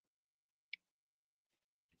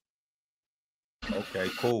 Okay,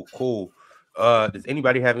 cool. Does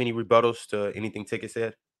anybody have any rebuttals to anything Ticket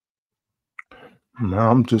said? No,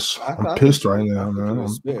 I'm pissed right now, man. I'm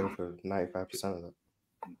spitting for 95% of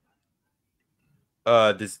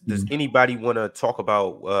that. Does anybody want to talk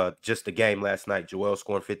about just the game last night? Joel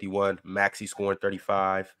scoring 51, Maxey scoring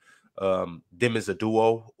 35. Them as a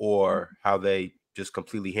duo, or how they just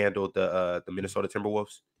completely handled the Minnesota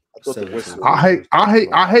Timberwolves? I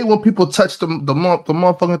hate when people touch the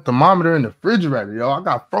motherfucking thermometer in the refrigerator, yo. I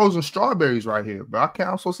got frozen strawberries right here, but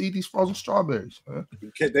I'm supposed to eat these frozen strawberries. Man.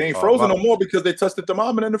 They ain't frozen no more because they touched the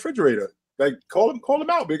thermometer in the refrigerator. Like call them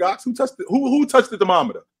out, Big Ox. Who touched the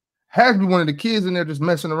thermometer? Has to be one of the kids in there just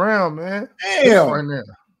messing around, man. Damn. Right now.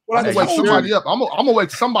 Well, I'm gonna wake somebody up. I'm gonna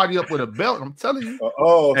wake somebody up with a belt. I'm telling you.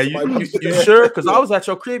 Hey, you sure? Because I was at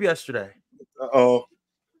your crib yesterday. Are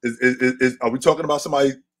we talking about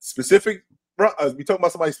somebody specific? Are we talking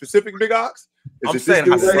about somebody specific, Big Ox? I'm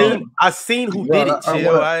saying I seen who did it.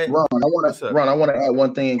 Ron, I want to add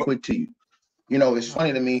one thing quick to you. You know, it's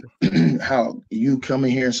funny to me how you come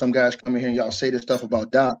in here and some guys come in here and y'all say this stuff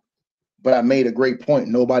about Doc, but I made a great point.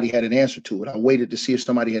 Nobody had an answer to it. I waited to see if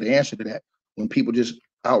somebody had an answer to that. When people just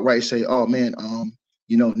outright say, "Oh man,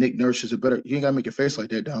 you know, Nick Nurse is a better," you ain't gotta make your face like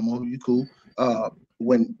that, Damo. You cool?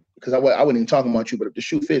 Because I wasn't even talking about you, but if the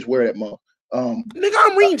shoe fits, wear that mug. Nigga,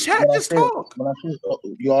 I'm reading chat. Just talk.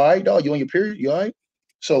 You all right, dog? You on your period? You all right?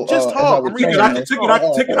 So just talk. I'm reading. I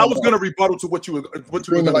was gonna rebuttal to what you were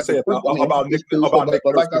gonna say about Nick.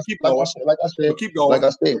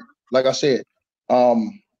 Like I said,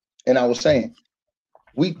 and I was saying,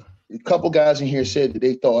 a couple guys in here said that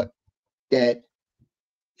they thought that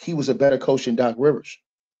he was a better coach than Doc Rivers.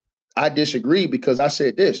 I disagree, because I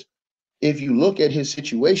said this: if you look at his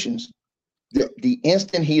situations, the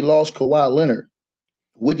instant he lost Kawhi Leonard,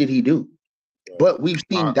 what did he do? But we've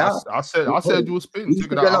seen Doc. I said you were spitting.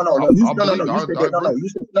 No. I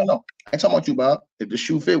ain't talking about you, Bob. If the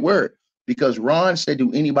shoe fit, word. Because Ron said,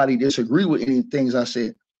 "Do anybody disagree with any things I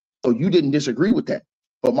said?" So you didn't disagree with that.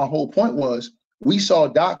 But my whole point was, we saw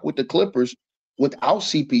Doc with the Clippers without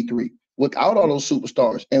CP3, without all those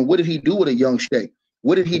superstars. And what did he do with a young Shea?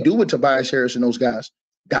 What did he do with Tobias Harris and those guys?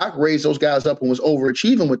 Doc raised those guys up and was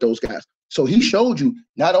overachieving with those guys. So he showed you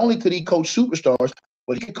not only could he coach superstars,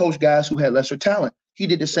 but he could coach guys who had lesser talent. He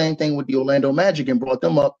did the same thing with the Orlando Magic and brought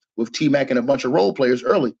them up with T-Mac and a bunch of role players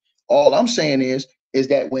early. All I'm saying is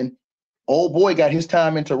that when old boy got his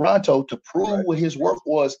time in Toronto to prove what his work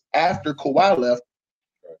was after Kawhi left,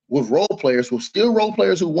 with role players, with still role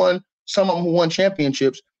players who won, some of them who won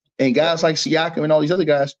championships, and guys like Siakam and all these other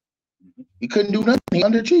guys, he couldn't do nothing. He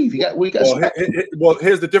underachieved.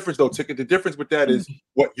 Here's the difference, though, Ticket. The difference with that is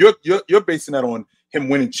what you're basing that on him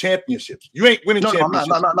winning championships. You ain't winning championships.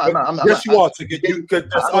 No, yes, you are, Ticket.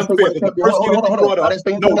 That's unfair. The first thing that you brought up.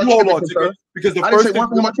 No, hold on, Ticket. Because the first thing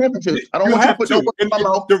about championships. I don't want you to put no in my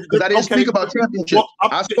mouth because I didn't speak about championships.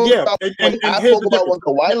 I spoke about when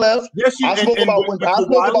Kawhi left. I spoke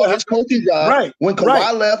about his coaching job when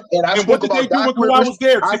Kawhi left, and I spoke about Doc Rivers.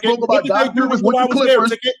 I spoke about Doc Rivers with the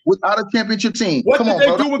Clippers without a championship team. What did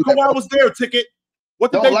they do when Kawhi was there, Ticket?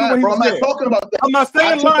 What did they do when he was there? I'm not talking about that. I'm not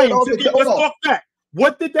saying lying, Ticket. Let's talk back.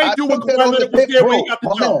 What did they do when Kawhi was there when he got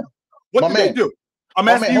the job? What did they do? I'm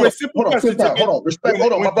asking you a simple question. Hold on, respect.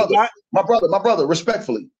 Hold on, my brother,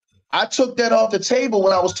 respectfully. I took that off the table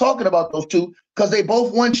when I was talking about those two because they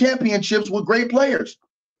both won championships with great players.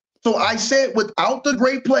 So I said, without the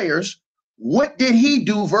great players, what did he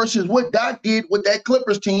do versus what Doc did with that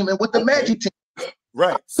Clippers team and with the Magic team?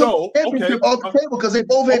 Right. So championship off the table because they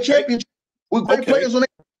both had championships with great players on it.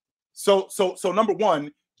 So number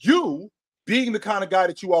one, you being the kind of guy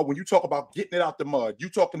that you are, when you talk about getting it out the mud, you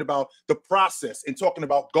talking about the process and talking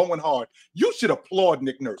about going hard, you should applaud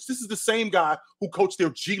Nick Nurse. This is the same guy who coached their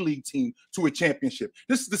G League team to a championship.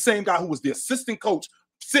 This is the same guy who was the assistant coach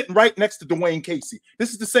sitting right next to Dwayne Casey.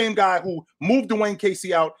 This is the same guy who moved Dwayne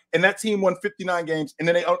Casey out, and that team won 59 games, and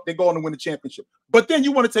then they go on to win the championship. But then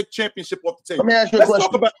you want to take championship off the table. Let me ask you a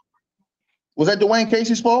question. Was that Dwayne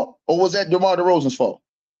Casey's fault, or was that DeMar DeRozan's fault?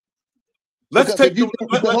 Wait 1 second.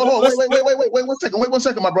 Wait 1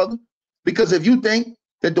 second, my brother. Because if you think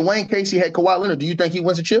that Dwayne Casey had Kawhi Leonard, do you think he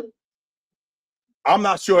wins a chip? I'm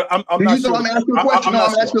not sure. I'm not sure. I'm asking a question. I'm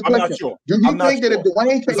asking a question. Sure. Do you think that if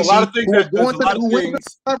Dwayne Casey was going to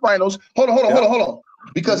the finals, hold on.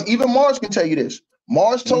 Because even Mars can tell you this.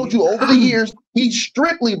 Mars told you over the years he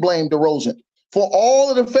strictly blamed DeRozan for all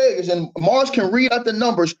of the failures, and Mars can read out the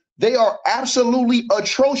numbers. They are absolutely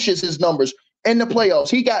atrocious. His numbers in the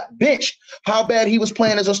playoffs. He got benched. How bad he was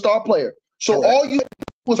playing as a star player. So all you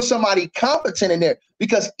was somebody competent in there.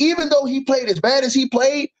 Because even though he played as bad as he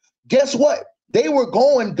played, guess what? They were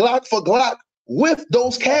going Glock for Glock with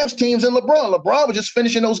those Cavs teams and LeBron. LeBron was just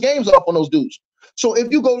finishing those games off on those dudes. So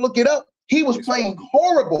if you go look it up, he was playing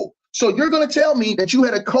horrible. So you're going to tell me that you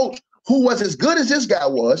had a coach who was as good as this guy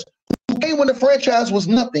was, who came when the franchise was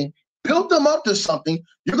nothing, built them up to something.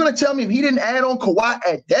 You're going to tell me if he didn't add on Kawhi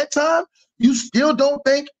at that time, you still don't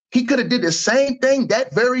think he could have did the same thing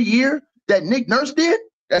that very year that Nick Nurse did?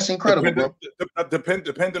 That's incredible, bro.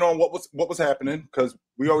 Depending on what was happening, because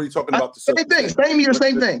we already talking about the same thing. Same year,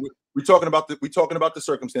 same thing. We're talking about the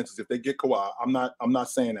circumstances. If they get Kawhi, I'm not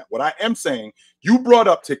saying that. What I am saying, you brought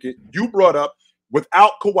up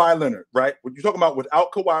without Kawhi Leonard, right? What you're talking about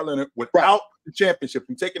without Kawhi Leonard, without the championship,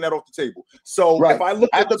 I'm taking that off the table. So if I look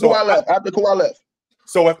after Kawhi left.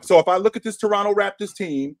 So if I look at this Toronto Raptors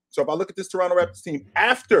team,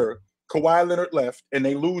 after Kawhi Leonard left and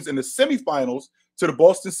they lose in the semifinals to the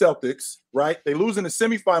Boston Celtics, right? They lose in the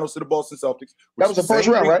semifinals to the Boston Celtics. That was the first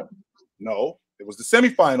round, right? No, it was the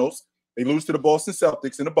semifinals. They lose to the Boston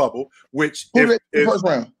Celtics in the bubble, which the first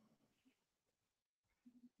round?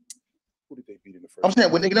 Who did they beat in the first? I'm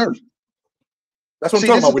saying with Nick Nurse. That's what I'm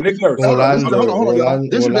talking about with Nick Nurse. Hold on.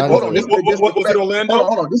 This was it Orlando?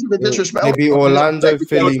 Hold on. This is the disrespect. Maybe Orlando,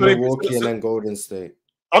 Philly, Milwaukee, and then Golden State.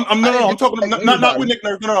 I'm talking not with Nick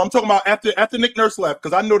Nurse. No, I'm talking about after Nick Nurse left,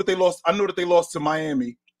 because I know that they lost to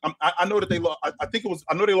Miami. I know that they lost.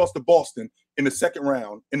 I know they lost to Boston in the second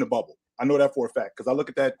round in the bubble. I know that for a fact because I look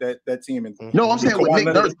at that team and no, I'm saying with Nick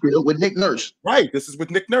Nurse. With Nick Nurse, right? This is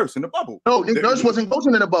with Nick Nurse in the bubble. No, Nick Nurse wasn't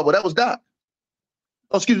coaching in the bubble. That was Doc.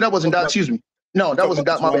 Oh, excuse me, that wasn't Doc. Excuse me. No, that wasn't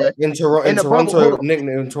Doc. My bad. In Toronto,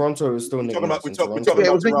 it was still Nick Nurse. It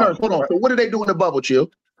was Nick Nurse. Hold on. So what did they do in the bubble, Chill?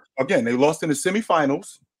 Again, they lost in the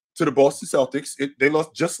semifinals to the Boston Celtics. They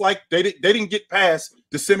lost just like they didn't get past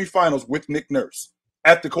the semifinals with Nick Nurse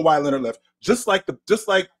after Kawhi Leonard left. Just like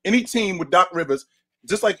any team with Doc Rivers,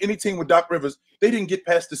 they didn't get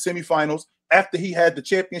past the semifinals after he had the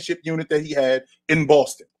championship unit that he had in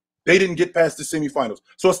Boston. They didn't get past the semifinals.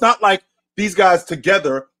 So it's not like these guys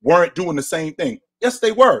together weren't doing the same thing. Yes,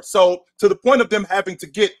 they were. So to the point of them having to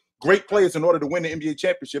get great players in order to win the NBA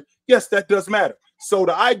championship, yes, that does matter. So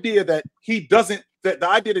the idea that he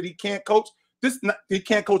can't coach, he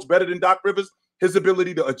can't coach better than Doc Rivers, his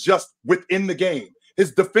ability to adjust within the game.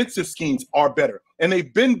 His defensive schemes are better, and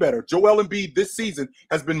they've been better. Joel Embiid this season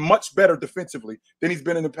has been much better defensively than he's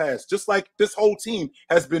been in the past, just like this whole team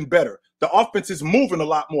has been better. The offense is moving a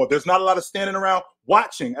lot more. There's not a lot of standing around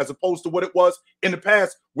watching as opposed to what it was in the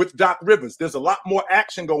past with Doc Rivers. There's a lot more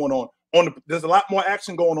action going on. There's a lot more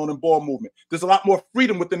action going on in ball movement. There's a lot more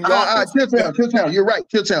freedom within the offense. Chilltown, you're right.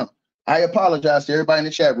 Chilltown. I apologize to everybody in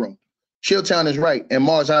the chat room. Chilltown is right. And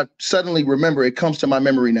Mars, I suddenly remember, it comes to my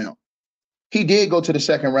memory now. He did go to the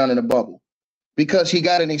second round in the bubble because he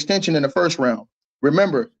got an extension in the first round.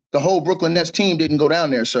 Remember, the whole Brooklyn Nets team didn't go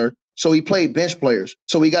down there, sir. So he played bench players.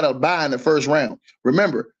 So he got a bye in the first round.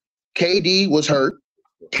 Remember, KD was hurt.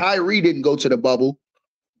 Kyrie didn't go to the bubble.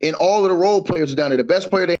 And all of the role players are down there. The best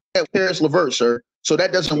player they had was Karis LeVert, sir. So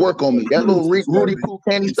that doesn't work on me. That little Rudy Poo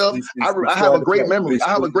Candy stuff, I have a great memory.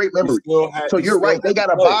 So you're right. They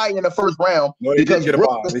got a bye in the first round because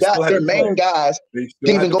Brooklyn got their main guys didn't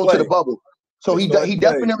even go to the bubble. So he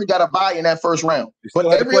definitely got a bye in that first round. But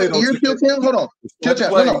every other year,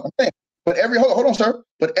 hold on, sir.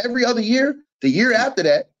 But every other year, the year after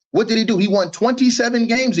that, What did he do? He won 27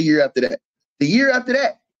 games a year after that. The year after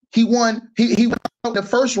that, he won. He won the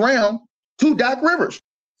first round to Doc Rivers.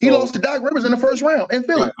 He lost to Doc Rivers in the first round in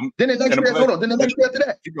Philly. Then the next year, hold on. Then the next year after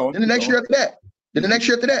that. Then the next year after that. Then the next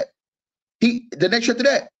year after that.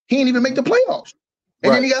 He didn't even make the playoffs.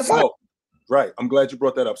 And then he got fired. Right. I'm glad you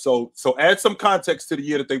brought that up. So add some context to the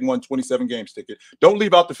year that they won 27 games, Ticket. Don't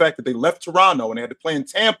leave out the fact that they left Toronto and they had to play in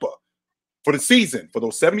Tampa for the season. For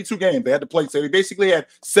those 72 games, they had to play. So they basically had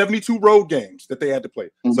 72 road games that they had to play.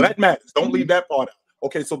 So that matters. Don't leave that part out.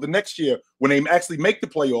 Okay, so the next year, when they actually make the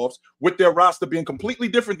playoffs, with their roster being completely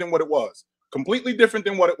different than what it was,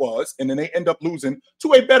 and then they end up losing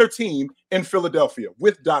to a better team in Philadelphia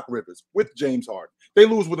with Doc Rivers, with James Harden. They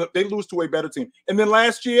lose to a better team. And then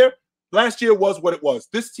last year was what it was.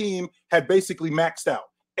 This team had basically maxed out.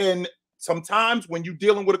 And sometimes when you're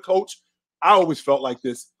dealing with a coach, I always felt like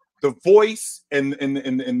this: the voice and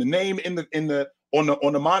the name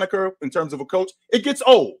on the moniker in terms of a coach, it gets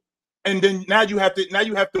old. And then now you have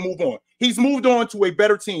to move on. He's moved on to a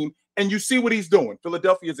better team, and you see what he's doing.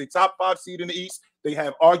 Philadelphia is a top 5 seed in the East. They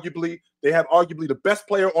have arguably the best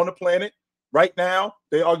player on the planet right now.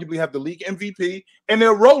 They arguably have the league MVP, and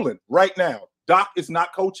they're rolling right now. Doc is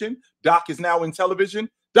not coaching. Doc is now in television.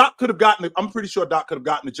 I'm pretty sure Doc could have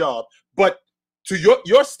gotten the job. But to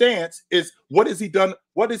your stance is, what has he done?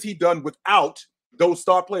 What has he done without those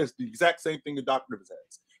star players? The exact same thing that Doc Rivers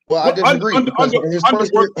has. Well, I disagree. Because his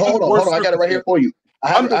first year, hold on, I got it right here for you. I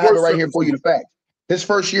have it right here for you. The fact, his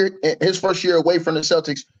first year away from the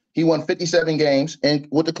Celtics, he won 57 games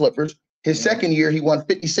with the Clippers. His second year, he won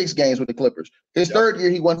 56 games with the Clippers. His third year,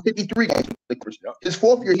 he won 53 games with the Clippers. His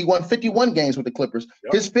fourth year, he won 51 games with the Clippers.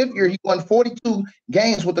 His fifth year, he won 42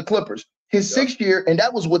 games with the Clippers. His sixth year, and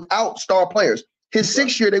that was without star players. His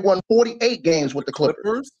sixth year, they won 48 games with the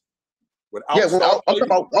Clippers. I'm talking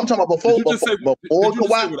about before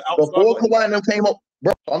Kawhi and them came up,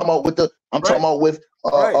 bro. I'm talking about with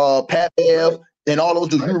Pat Bev and all those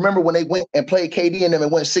dudes. You remember when they went and played KD and them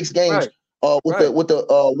and went 6 games with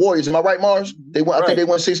the Warriors? Am I right, Mars? They went. I think they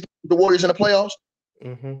won 6 with the Warriors in the playoffs.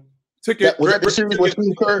 Mm-hmm. Was that the series with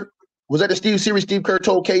Steve Kerr? Was that the series Steve Kerr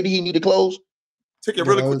told KD he needed to close?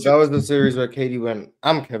 That was the series where KD went,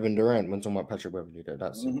 I'm Kevin Durant, when talking about Patrick Beverley.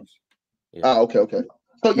 That series. Okay.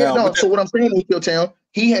 So what I'm saying is, Town,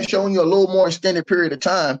 he has shown you a little more extended period of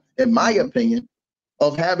time, in my opinion,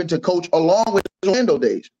 of having to coach along with his Orlando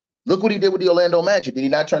days. Look what he did with the Orlando Magic. Did he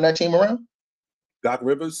not turn that team around? Doc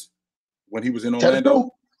Rivers, when he was in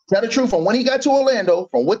Orlando? Tell the truth. From when he got to Orlando,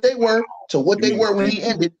 from what they were to what they were when he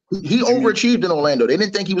ended, he overachieved in Orlando. They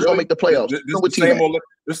didn't think he was going to make the playoffs.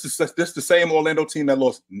 This is the same Orlando team that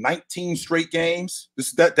lost 19 straight games. This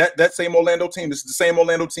is that same Orlando team. This is the same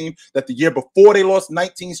Orlando team that the year before they lost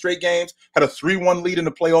 19 straight games, had a 3-1 lead in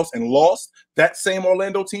the playoffs and lost. That same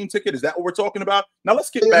Orlando team, Ticket. Is that what we're talking about? Now let's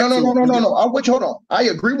get back. No. Hold on. I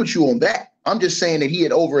agree with you on that. I'm just saying that he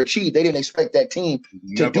had overachieved. They didn't expect that team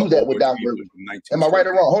to do that with Doc Rivers. Am I right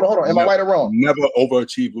or wrong? Hold on. Am I right or wrong? Never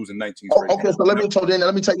overachieved losing 19 straight games. So let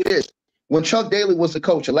me tell you this. When Chuck Daly was the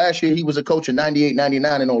coach, last year he was a coach in 98,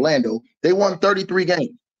 99 in Orlando. They won 33 games,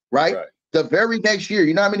 right? The very next year,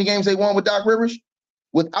 you know how many games they won with Doc Rivers?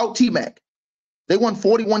 Without T-Mac. They won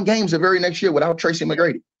 41 games the very next year without Tracy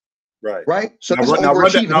McGrady. Right? So that's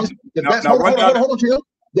overachieving. Hold on, Jill.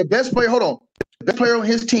 The best player on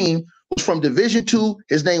his team was from Division II.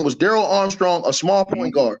 His name was Daryl Armstrong, a small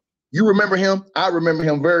point guard. You remember him? I remember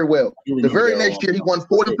him very well. The very next year, he won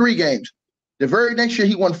 43 games. The very next year,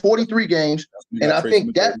 he won 43 games. And I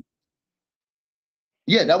think that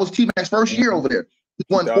was T-Mac's first year over there. He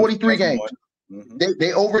won 43 games.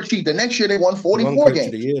 They overachieved. The next year, they won 44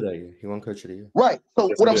 games. He won Coach of the Year. Right. So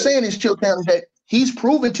what I'm saying is, Chilltown, is that he's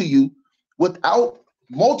proven to you, without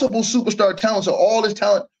multiple superstar talents or all his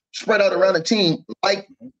talent spread out around the team, like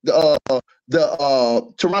the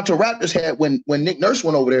Toronto Raptors had when Nick Nurse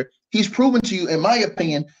went over there, he's proven to you, in my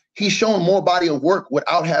opinion, he's shown more body of work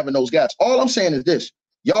without having those guys. All I'm saying is this.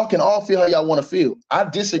 Y'all can all feel how y'all want to feel. I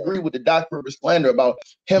disagree with the Doc Rivers slander about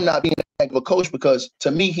him not being a heck of a coach, because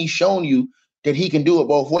to me, he's shown you that he can do it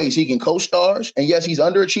both ways. He can coach stars, and yes, he's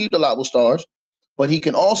underachieved a lot with stars, but he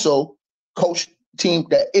can also coach a team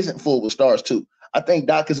that isn't full with stars too. I think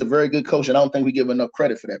Doc is a very good coach, and I don't think we give him enough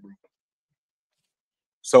credit for that, bro.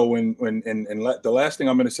 So when the last thing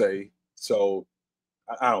I'm going to say, so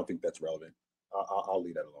I don't think that's relevant. I'll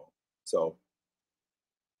leave that alone. So,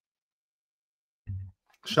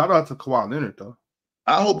 shout out to Kawhi Leonard, though.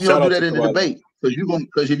 I hope you don't do that in the debate,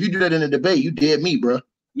 because if you do that in the debate, you dead meat, bro.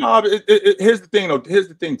 No, here's the thing, though. Here's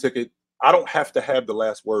the thing, Ticket. I don't have to have the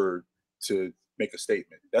last word to make a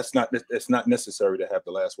statement. It's not necessary to have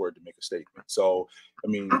the last word to make a statement. So, I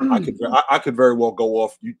mean, I could very well go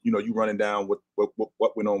off, you running down what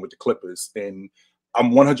went on with the Clippers. And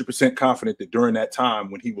I'm 100% confident that during that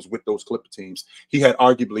time when he was with those Clipper teams, he had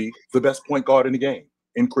arguably the best point guard in the game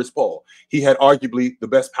in Chris Paul. He had arguably the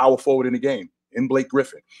best power forward in the game in Blake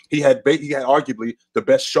Griffin. He had arguably the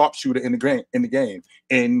best sharpshooter in the game, and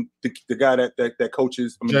the guy that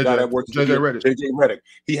coaches, the guy that works JJ Redick.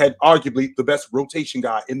 He had arguably the best rotation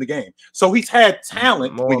guy in the game. So he's had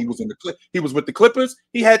talent when he was with the Clippers.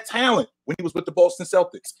 He had talent when he was with the Boston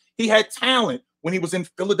Celtics. He had talent when he was in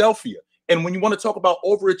Philadelphia. And when you want to talk about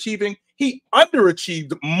overachieving, he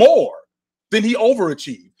underachieved more than he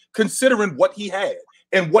overachieved, considering what he had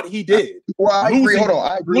and what he did. Well, I agree. Hold on,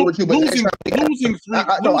 I agree with you. But I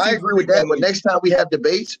agree with that. But next time we have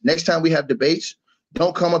debates,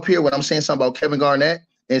 don't come up here when I'm saying something about Kevin Garnett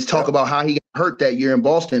and talk about how he got hurt that year in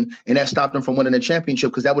Boston and that stopped him from winning the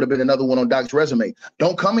championship, because that would have been another one on Doc's resume.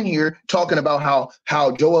 Don't come in here talking about how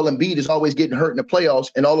Joel Embiid is always getting hurt in the playoffs,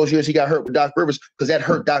 and all those years he got hurt with Doc Rivers, because that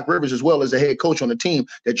hurt Doc Rivers as well as the head coach on the team,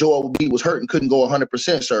 that Joel Embiid was hurt and couldn't go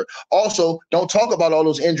 100%, sir. Also, don't talk about all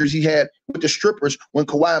those injuries he had with the strippers when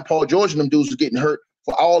Kawhi and Paul George and them dudes was getting hurt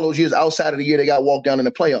for all those years outside of the year they got walked down in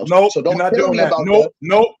the playoffs. No, so don't you're not doing that.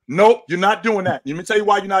 No, you're not doing that. Let me tell you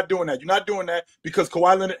why you're not doing that. You're not doing that because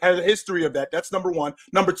Kawhi Leonard has a history of that. That's number one.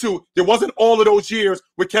 Number two, there wasn't all of those years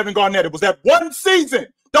with Kevin Garnett. It was that one season.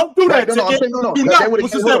 Don't do that. No. It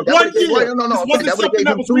was just that 1 year. This wasn't something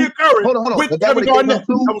that was reoccurring with Kevin Garnett.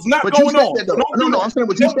 That was not going on. No, I'm saying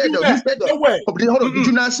what you said though. You said no way. Hold on. Did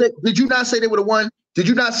you not say they would have won? Did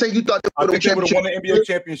you not say you thought they would have won the NBA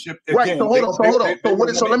championship? Right. So hold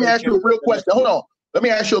on. So let me ask you a real question. Hold on. Let me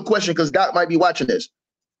ask you a question, because Doc might be watching this.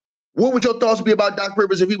 What would your thoughts be about Doc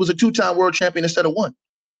Rivers if he was a 2-time world champion instead of 1?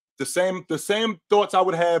 The same thoughts I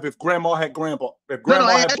would have if Grandma had balls. What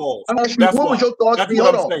would your thoughts be?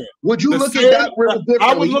 Hold on. Would you look at Doc Rivers differently?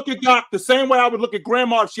 I would look at Doc the same way I would look at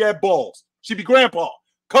Grandma if she had balls. She'd be Grandpa.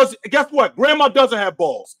 Because guess what? Grandma doesn't have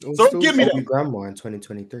balls. So don't give me that. Grandma in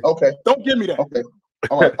 2023. Okay. Don't give me that. Okay.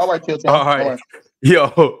 All right, Tilton. All right.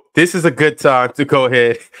 Yo, this is a good time to go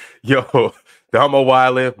ahead. Yo, Damo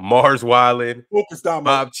Wildin, Mars Wildin, Focus, Damo.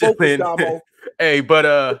 Bob chilling. Hey,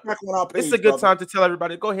 but this is a good time to tell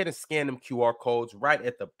everybody, go ahead and scan them QR codes right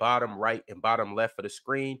at the bottom right and bottom left of the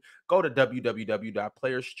screen. Go to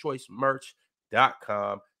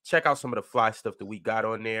www.playerschoicemerch.com. Check out some of the fly stuff that we got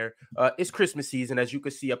on there. It's Christmas season, as you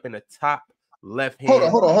can see up in the top left hand.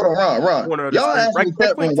 Hold on, Ron. Y'all asked me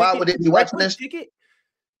why would they be watching this?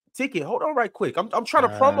 Ticket, hold on right quick. I'm trying to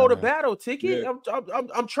promo the battle, Ticket. Yeah.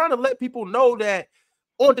 I'm trying to let people know that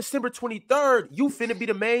on December 23rd, you finna be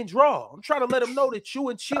the main draw. I'm trying to let them know that you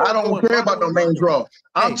and Chill. I don't care about no main draw.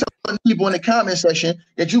 I'm telling people in the comment section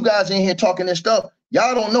that you guys in here talking this stuff.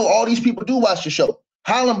 Y'all don't know all these people do watch the show.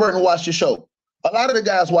 Halliburton watch the show. A lot of the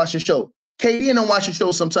guys watch the show. KD don't watch the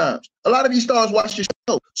show sometimes. A lot of these stars watch the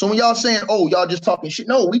show. So when y'all saying, oh, y'all just talking shit,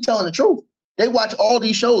 no, we telling the truth. They watch all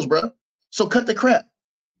these shows, bro. So cut the crap.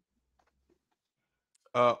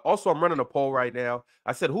 Also, I'm running a poll right now.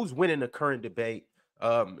 I said, who's winning the current debate?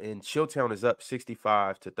 And Chilltown is up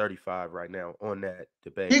 65-35 right now on that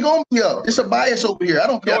debate. He gonna be up. It's a bias over here. I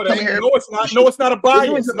don't care. No, it's not. No, it's not a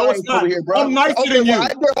bias. No, it's not. Here, bro. I'm nicer than you. I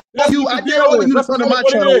dare all of you to come to my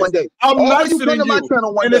channel one day. I'm nicer than you. And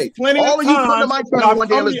there's plenty of time. All of you come to my channel one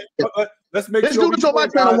day. Let's make let's do this on my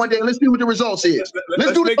channel one day and let's see what the results is.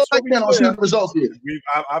 Let's do this on my channel and see what the results is.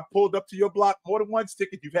 I've pulled up to your block more than once,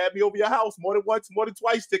 Ticket. You've had me over your house more than once, more than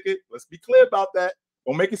twice, Ticket. Let's be clear about that.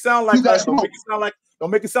 Don't make it sound like that. Don't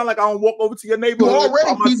make it sound like I don't walk over to your neighborhood.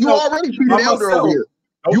 You already cheated elder over here.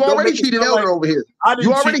 You already cheated elder over here.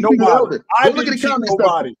 You already cheated elder. Go look at the comments. Go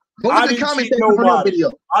look at the comments from that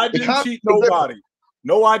video. I didn't cheat nobody.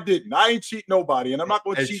 No, I didn't. I ain't cheat nobody, and I'm not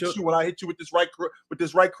going to cheat you when I hit you with this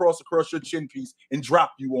right cross across your chin piece and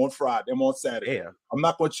drop you on Friday. I'm on Saturday. Damn. I'm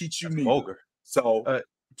not going to cheat you neither. Vulgar. So,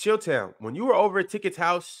 Chilltown, when you were over at Ticket's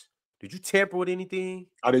house, did you tamper with anything?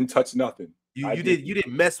 I didn't touch nothing. You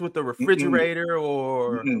didn't mess with the refrigerator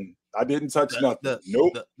or I didn't touch nothing.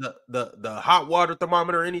 Nope. The hot water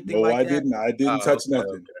thermometer or anything like that? No, I didn't. I didn't touch nothing.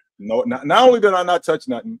 Okay. No, not only did I not touch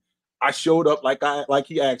nothing, I showed up like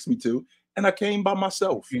he asked me to. And I came by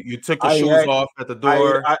myself. You took the shoes off at the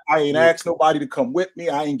door. I ain't asked nobody to come with me.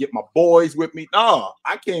 I ain't get my boys with me. No,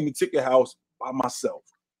 I came to Ticket House by myself.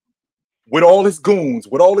 With all his goons,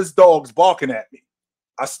 with all his dogs barking at me.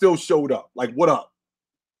 I still showed up. Like, what up?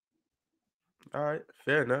 All right.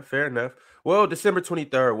 Fair enough. Well, December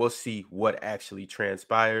 23rd, we'll see what actually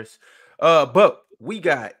transpires. But we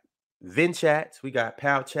got Vin chats, we got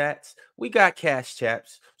Pal chats, we got cash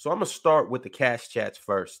chats. So I'm gonna start with the cash chats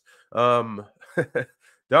first. Damo,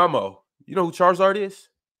 you know who Charizard is?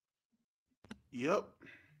 Yep.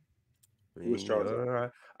 Who is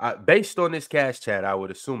Charizard? Based on this cash chat, I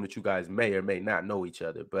would assume that you guys may or may not know each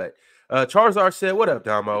other. But Charizard said, "What up,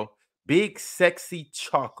 Damo? Big sexy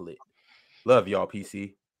chocolate. Love y'all,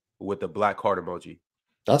 PC." With the black heart emoji.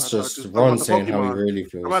 That's just Ron saying how he really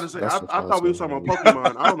feels. I'm about to say, I thought we were talking about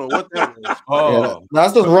Pokemon. I don't know what that is. Oh, yeah,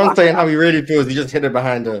 that's just Ron saying how he really feels. He just hit it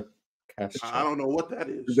behind the cash. I don't know what that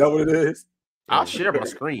is. Is that what it is? I'll share my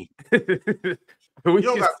screen. You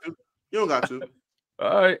don't got to. You don't got to.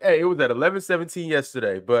 All right. Hey, it was at 11:17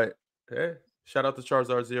 yesterday, but hey, shout out to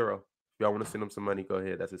Charizard Zero. If y'all want to send him some money, go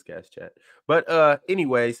ahead. That's his cash chat. But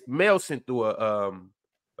anyways, Mel sent through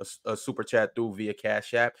a super chat through via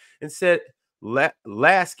Cash App and said,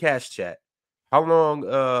 last cash chat, how long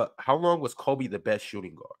was Kobe the best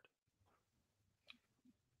shooting guard?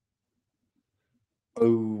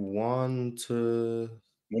 01 to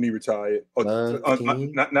when he retired. Oh,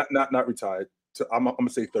 not retired. So I'm gonna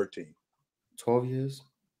say 13. 12 years.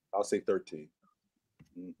 I'll say 13.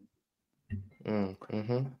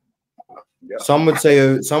 Mm-hmm. Yeah. Some would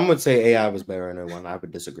say AI was better in 01. I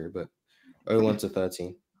would disagree, but 01 to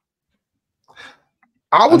 13.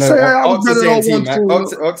 I would say I was better than 01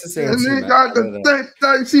 too.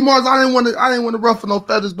 See, Mars, I didn't want to ruffle no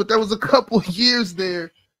feathers, but there was a couple of years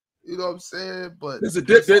there. You know what I'm saying? But there's a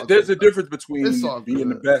difference between being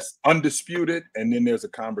the best, undisputed, and then there's a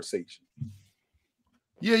conversation.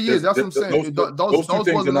 Yeah, that's what I'm saying. Those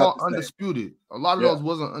wasn't all undisputed. A lot of those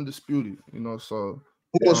wasn't undisputed. You know, so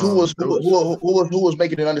who was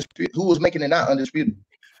making it undisputed? Who was making it not undisputed?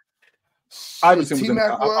 Iverson was in.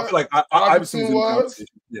 I feel like Iverson was in the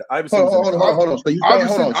conversation. Yeah, Iverson. Hold on. So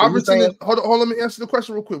Iverson. Hold on. Let me answer the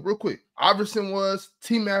question real quick. Iverson was.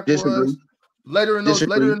 T-Mac was. Later in those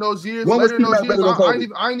years. I ain't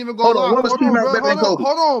even going to lie. Hold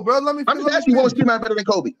on, bro. Let me. I'm just asking you, what was T-Mac better than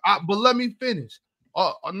Kobe? But let me finish.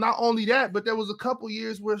 Not only that, but there was a couple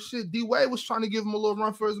years where D-Wade was trying to give him a little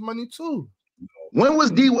run for his money too. When was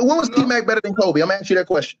T-Mac better than Kobe? I'm asking you that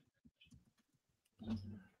question.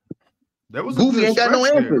 There was Goofy ain't got no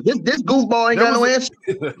answer. This goofball ain't got no answer.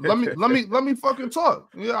 let me fucking talk.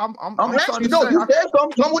 Yeah, I'm asking you. No, you said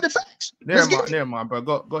something. Come with the facts. Never mind, bro.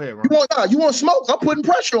 Go ahead, Ron. You want smoke? I'm putting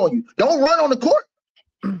pressure on you. Don't run on the court.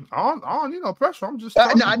 I don't need no pressure. I'm just.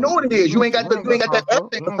 I know what it is. You ain't got that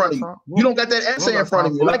essay in front of you. You don't got that essay in front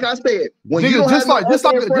of you. Like I said, when you just like a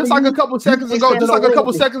couple seconds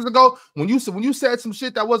ago, when you said some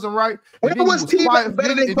shit that wasn't right, when was T-Mac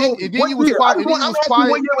better than Kobe? And then you was quiet. When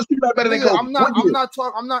year was T-Mac better than Kobe? I'm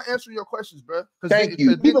not answering your questions, bro. Thank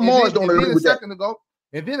you. Even Mars don't agree with that.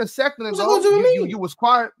 And then a second ago, you was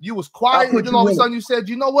quiet. You was quiet, and then all of a sudden you said,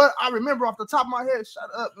 "You know what? I remember off the top of my head. Shut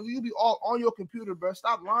up. You be all on your computer, bro.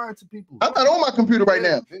 Stop lying to people." I'm not on my computer right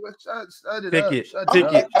now. Shut it.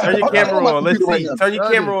 Turn your camera on. Let's see. Turn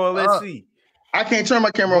your camera on. Let's see. I can't turn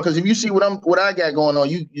my camera on because if you see what I got going on,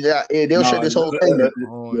 they'll shut this whole thing up. We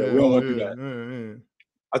don't want to do that.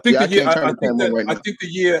 I think the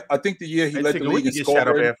year he led the league in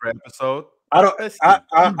scoring. I'm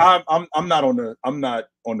not on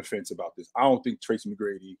the fence about this. I don't think Tracy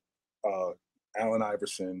McGrady, Allen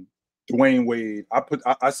Iverson, Dwayne Wade.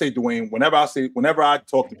 I say Dwayne whenever I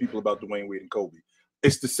talk to people about Dwayne Wade and Kobe,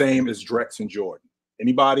 it's the same as Drex and Jordan.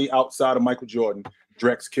 Anybody outside of Michael Jordan,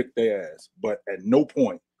 Drex kicked their ass, but at no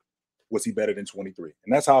point was he better than 23.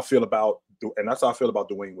 And that's how I feel about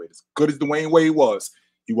Dwayne Wade. As good as Dwayne Wade was,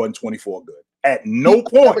 he wasn't 24 good. At no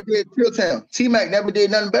point. T-Mac never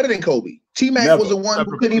did nothing better than Kobe. T-Mac was the one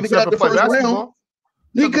who couldn't even get out the first round.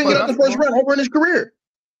 He couldn't get out the first round ever in his career.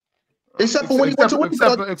 Except for when he went to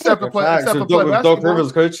except for Doc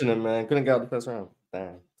Rivers coaching him, man. Couldn't get out the first round.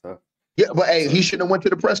 Damn. Yeah, but hey, he shouldn't have went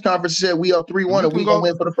to the press conference and said we are 3-1 and we gonna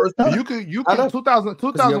win for the first time. You can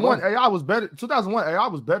 2001 AI was better. 2001 AI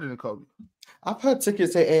was better than Kobe. I've heard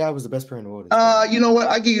tickets say AI was the best player in the world. You know what?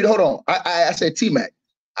 I give you. Hold on. I said T-Mac.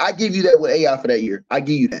 I give you that with AI for that year. I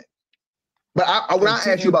give you that. But when I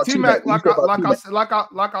asked you about T-Mac, like I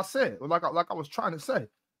was trying to say,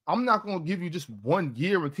 I'm not gonna give you just 1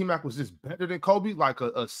 year when T-Mac was just better than Kobe, like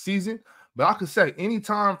a season. But I could say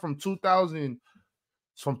anytime from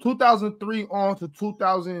 2003 on to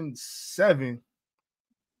 2007,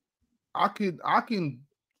 I can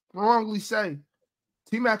strongly say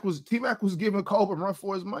T-Mac was giving Kobe a run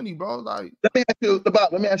for his money, bro. Like, let me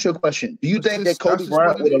ask you a question. Do you think that Kobe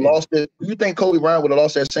Bryant would have lost it? Do you think Kobe Bryant would have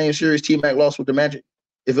lost that same series T-Mac lost with the Magic?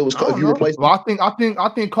 If it was if you replaced him? Well, I think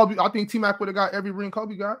T-Mac would have got every ring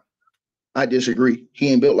Kobe got. I disagree. He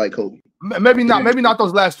ain't built like Kobe. Maybe not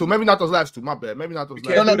those last two. Maybe not those last two. My bad. Maybe not those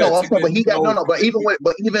last two. No. I'm saying, but he got no. But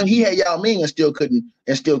even he had Yao Ming and still couldn't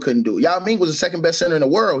do it. Yao Ming was the second best center in the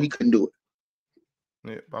world. He couldn't do it.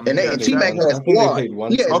 Yeah, I mean, and T-Mac had squad.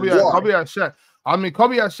 Kobe had Shaq. I mean,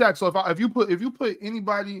 Kobe had Shaq. So if you put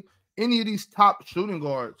any of these top shooting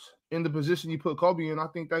guards in the position you put Kobe in, I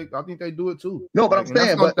think they do it too. No, but I'm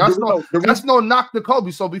saying, that's no knock to Kobe.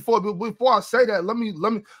 So before I say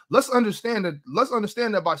that, let's understand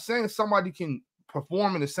that by saying somebody can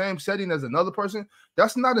perform in the same setting as another person,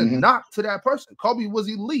 that's not a knock to that person. Kobe was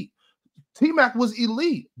elite. T-Mac was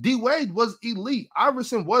elite. D-Wade was elite.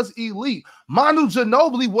 Iverson was elite. Manu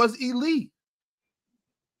Ginobili was elite.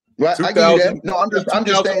 Right, I give you that. No, I'm just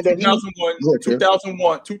saying that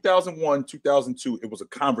 2001, 2002, it was a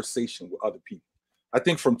conversation with other people. I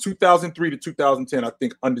think from 2003 to 2010, I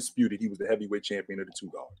think undisputed, he was the heavyweight champion of the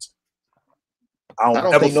two guards.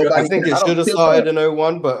 I think it should have started in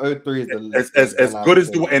 01, but 03 is as good as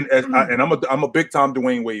Dwayne. And I'm a big time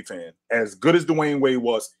Dwayne Wade fan. As good as Dwayne Wade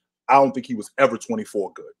was, I don't think he was ever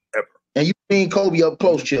 24 good ever. And you seen Kobe up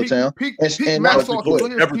close, Chilltown. And I don't think he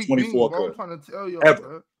was ever 24 good. I'm trying to tell you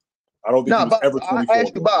ever. I don't think he was ever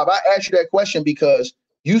 24. I asked you that question because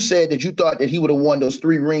you said that you thought that he would have won those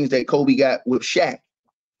 3 rings that Kobe got with Shaq.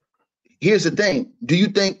 Here's the thing. Do you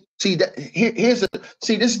think? This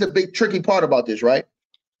is the big tricky part about this, right?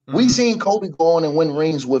 We seen Kobe go on and win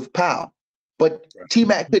rings with Powell, but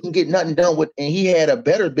T-Mac couldn't get nothing done with, and he had a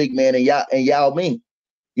better big man in Yao Ming.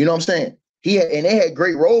 You know what I'm saying? They had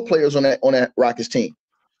great role players on that Rockets team.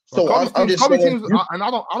 So Kobe's I'm just saying, teams, and I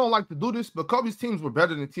don't like to do this, but Kobe's teams were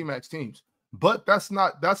better than T-Mac's teams. But that's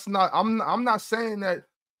not. I'm not saying that.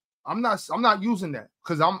 I'm not using that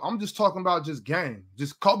because I'm just talking about just game,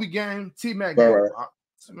 just Kobe game, T-Mac game. Right.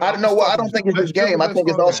 I don't know what. I don't think it's just game. I think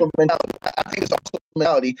it's also mentality. I think it's also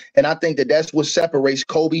mentality, and I think that's what separates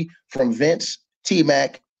Kobe from Vince,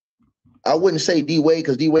 T-Mac. I wouldn't say D-Wade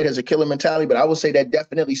because D-Wade has a killer mentality, but I would say that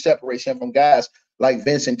definitely separates him from guys like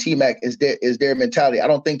Vince and T-Mac is their mentality. I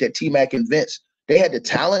don't think that T-Mac and Vince, they had the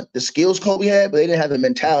talent, the skills Kobe had, but they didn't have the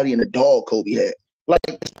mentality and the dog Kobe had. Like,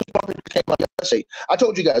 came out yesterday. I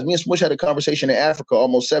told you guys, me and Smush had a conversation in Africa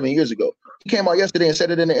almost 7 years ago. He came out yesterday and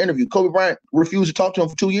said it in the interview. Kobe Bryant refused to talk to him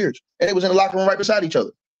for 2 years, and they was in the locker room right beside each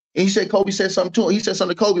other. And he said Kobe said something to him. He said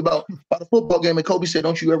something to Kobe about the football game, and Kobe said,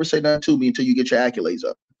 "Don't you ever say nothing to me until you get your accolades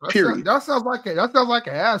up." Period. That sounds like an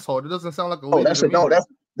asshole. It doesn't sound like a leader.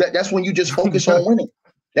 That's when you just focus on winning.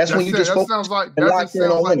 That's when you just focus. Sounds like a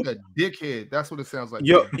dickhead. That's what it sounds like.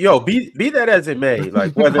 Yo, be that as it may,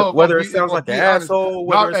 like whether it sounds like an asshole,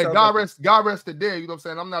 God rest the dead. You know what I'm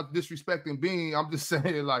saying? I'm not disrespecting Bean. I'm just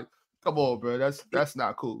saying, like, come on, bro. That's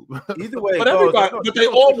not cool. Either way, but they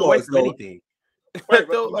all was anything. Right.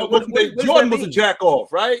 Jordan was a jack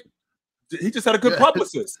off, right? He just had a good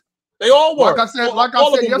publicist. They all were. Like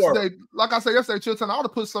I said yesterday, Chilton, I would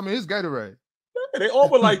have put some in his Gatorade. Yeah, they all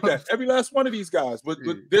were like that. Every last one of these guys. But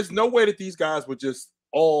there's no way that these guys were just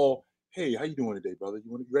all, hey, how you doing today, brother?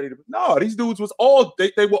 You want to be ready to? No, these dudes was all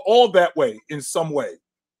they were all that way in some way.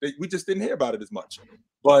 We just didn't hear about it as much.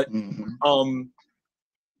 But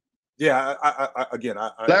yeah,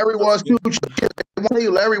 Larry was too. I tell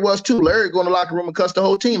you, Larry was too. Larry go in the locker room and cuss the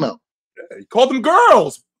whole team out. Yeah, he called them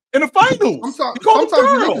girls in the finals. Sometimes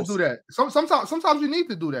you need to do that. Sometimes you need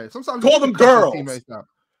to do that. Sometimes call them girls.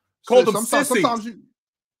 Call them sissies. Sometimes you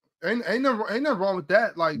ain't nothing wrong with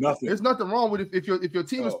that. Like there's nothing wrong with if your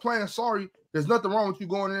team is playing sorry. There's nothing wrong with you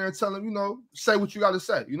going in there and telling them, say what you got to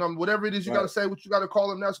say. Whatever it is you got to say, what you got to call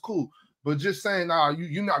them. That's cool. But just saying,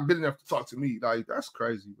 you're not good enough to talk to me. Like that's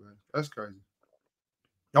crazy, man. That's crazy.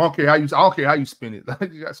 I don't care how you spin it.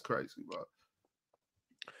 That's crazy, bro.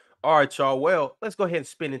 All right, y'all. Well, let's go ahead and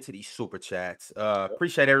spin into these super chats.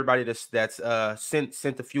 Appreciate everybody that's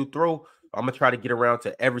sent a few through. I'm gonna try to get around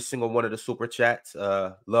to every single one of the super chats.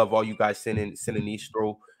 Love all you guys sending these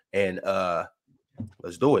through, and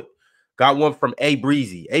let's do it. Got one from A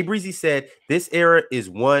Breezy. A Breezy said this era is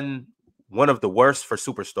one of the worst for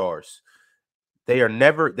superstars. They are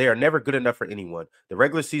never good enough for anyone. The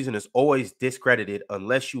regular season is always discredited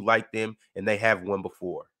unless you like them and they have won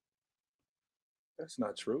before. That's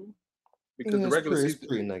not true. Because the regular season is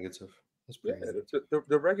pretty negative.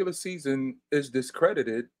 The regular season is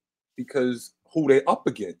discredited because who they up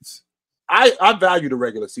against. I value the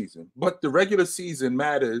regular season, but the regular season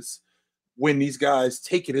matters when these guys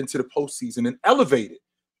take it into the postseason and elevate it.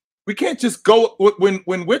 We can't just go when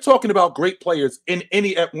we're talking about great players in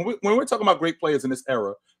any when we're talking about great players in this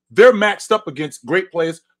era, they're matched up against great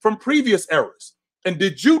players from previous eras. And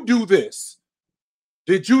did you do this?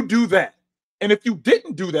 Did you do that? And if you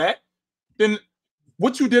didn't do that, then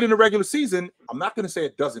what you did in the regular season, I'm not going to say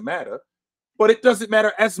it doesn't matter, but it doesn't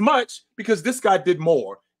matter as much because this guy did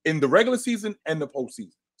more in the regular season and the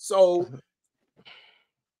postseason. So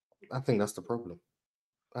I think that's the problem.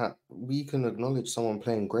 We can acknowledge someone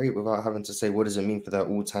playing great without having to say, what does it mean for their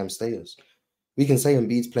all-time status? We can say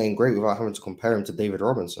Embiid's playing great without having to compare him to David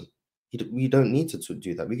Robinson. We don't need to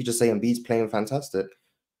do that. We could just say Embiid's playing fantastic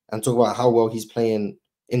and talk about how well he's playing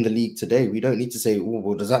in the league today. We don't need to say, oh,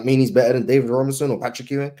 well, does that mean he's better than David Robinson or Patrick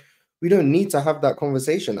Ewing? We don't need to have that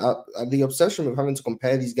conversation. The obsession with having to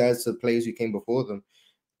compare these guys to players who came before them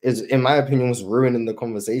is, in my opinion, was ruining the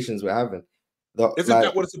conversations we're having. Isn't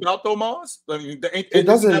that what it's about, though, Mars? I mean, it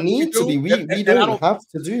doesn't need to be. We don't have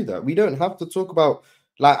to do that. We don't have to talk about,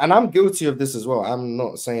 like, and I'm guilty of this as well. I'm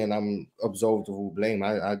not saying I'm absolved of all blame.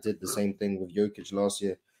 I did the same thing with Jokic last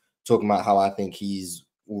year, talking about how I think he's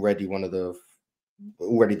already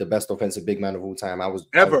the best offensive big man of all time. I was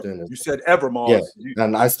doing this. You said ever, Mars. Yeah,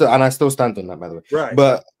 and I still stand on that, by the way. Right.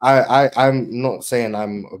 But I'm not saying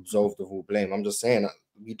I'm absolved of all blame. I'm just saying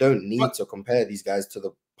we don't need to compare these guys to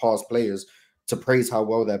the past players to praise how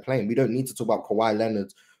well they're playing. We don't need to talk about Kawhi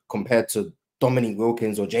Leonard compared to Dominique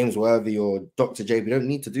Wilkins or James Worthy or Dr. J. We don't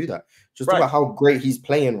need to do that. Just talk about how great he's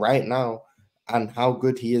playing right now and how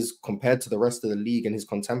good he is compared to the rest of the league and his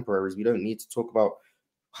contemporaries. We don't need to talk about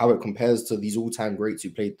how it compares to these all-time greats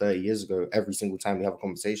who played 30 years ago every single time we have a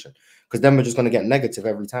conversation. Because then we're just going to get negative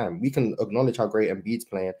every time. We can acknowledge how great Embiid's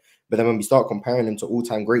playing, but then when we start comparing him to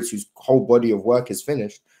all-time greats whose whole body of work is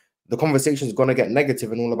finished, the conversation is going to get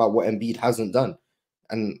negative and all about what Embiid hasn't done.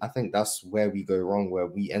 And I think that's where we go wrong, where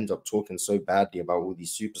we end up talking so badly about all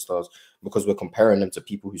these superstars because we're comparing them to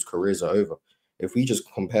people whose careers are over. If we just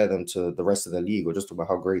compare them to the rest of the league or just about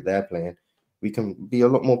how great they're playing, we can be a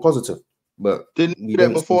lot more positive. But didn't we do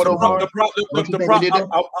that before though?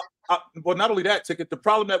 Well, not only that, Ticket. The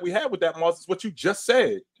problem that we have with that, Moss, is what you just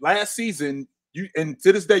said. Last season, and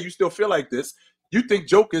to this day, you still feel like this. You think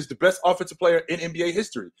Joker is the best offensive player in NBA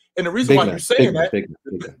history, and the reason why you're saying that,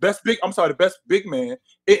 the best big man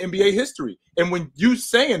in NBA history. And when you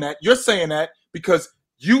saying that, you're saying that because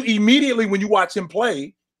you immediately, when you watch him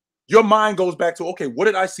play, your mind goes back to, okay, what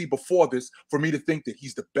did I see before this for me to think that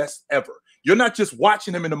he's the best ever? You're not just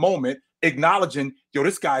watching him in the moment, acknowledging, yo,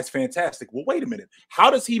 this guy's fantastic. Well, wait a minute. How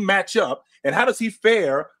does he match up and how does he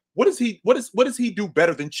fare? What does he do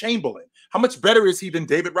better than Chamberlain? How much better is he than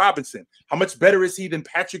David Robinson? How much better is he than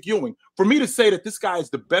Patrick Ewing? For me to say that this guy is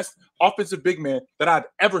the best offensive big man that I've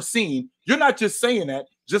ever seen, you're not just saying that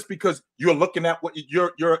just because you're looking at what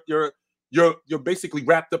you're basically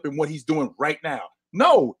wrapped up in what he's doing right now.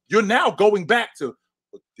 No, you're now going back to,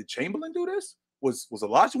 did Chamberlain do this? Was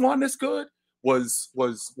Olajuwon this good? Was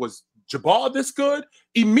Jabbar this good?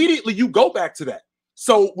 Immediately you go back to that.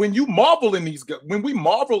 So when we marvel in these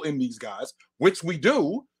guys, which we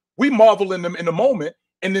do, we marvel in them in the moment,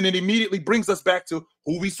 and then it immediately brings us back to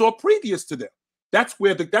who we saw previous to them. That's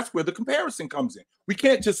where the comparison comes in. We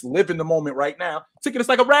can't just live in the moment right now. It's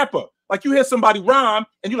like a rapper. Like you hear somebody rhyme,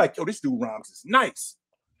 and you're like, yo, this dude rhymes is nice.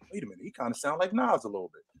 Wait a minute, he kind of sound like Nas a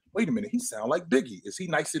little bit. Wait a minute, he sound like Biggie. Is he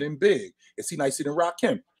nicer than Big? Is he nicer than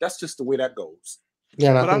Rakim? That's just the way that goes. Yeah,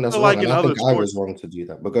 and I think that's wrong. And I think I was wrong to do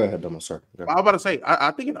that. But go ahead, Dom. Sorry. I was about to say,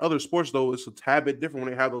 I think in other sports, though, it's a tad bit different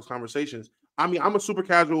when they have those conversations. I mean, I'm a super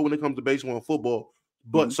casual when it comes to baseball and football.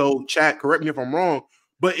 But so, chat, correct me if I'm wrong.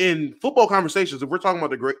 But in football conversations, if we're talking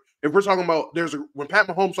about when Pat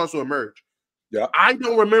Mahomes starts to emerge, I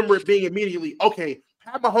don't remember it being immediately, okay,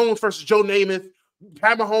 Pat Mahomes versus Joe Namath,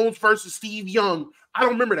 Pat Mahomes versus Steve Young. I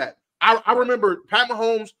don't remember that. I remember Pat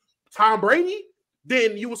Mahomes, Tom Brady.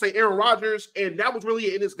 Then you would say Aaron Rodgers, and that was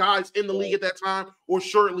really in his guys in the league at that time, or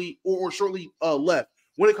shortly left.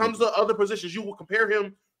 When it comes to other positions, you will compare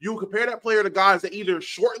that player to guys that either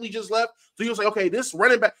shortly just left. So you'll say, okay, this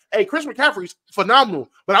running back, hey, Chris McCaffrey's phenomenal,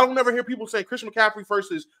 but I don't never hear people say Chris McCaffrey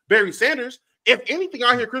versus Barry Sanders. If anything,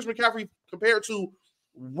 I hear Chris McCaffrey compared to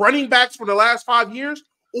running backs for the last 5 years,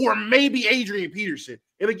 or maybe Adrian Peterson.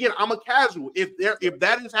 And again, I'm a casual. If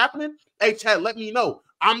that is happening, hey, Chad, let me know.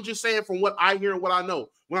 I'm just saying from what I hear and what I know.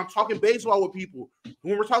 When I'm talking baseball with people,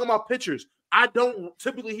 when we're talking about pitchers, I don't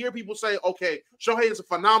typically hear people say, okay, Shohei is a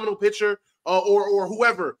phenomenal pitcher, or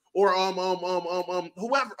whoever, or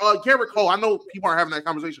whoever, Garrett Cole. I know people aren't having that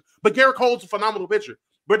conversation, but Garrett Cole's a phenomenal pitcher.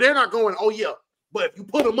 But they're not going, oh yeah, but if you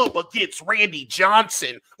put him up against Randy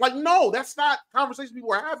Johnson, like, no, that's not conversation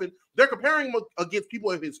people are having. They're comparing him against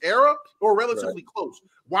people of his era or relatively close.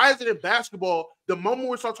 Why is it in basketball, the moment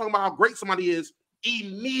we start talking about how great somebody is,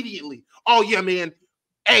 immediately, oh yeah, man,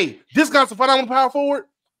 hey, this guy's a phenomenal power forward,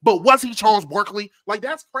 but was he Charles Barkley? Like,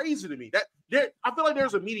 that's crazy to me. I feel like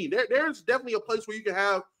there's a meeting. There's definitely a place where you can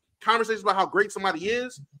have conversations about how great somebody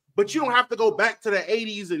is, but you don't have to go back to the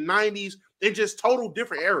 80s and 90s and just total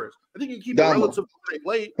different eras. I think you can keep it relative to what they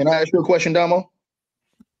played. Can I ask you a question, Damo?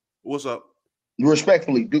 What's up?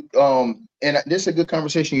 Respectfully, and this is a good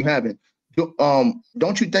conversation you're having.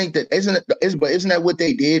 Don't you think that isn't that what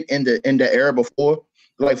they did in the era before?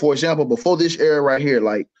 Like, for example, before this era right here,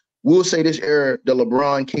 like we'll say this era, the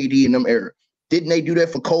LeBron, KD, and them era. Didn't they do that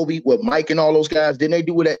for Kobe with Mike and all those guys? Didn't they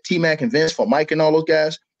do it at T-Mac and Vince for Mike and all those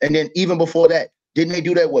guys? And then even before that, didn't they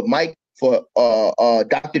do that with Mike for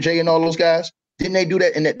Dr. J and all those guys? Didn't they do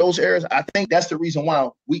that in those eras? I think that's the reason why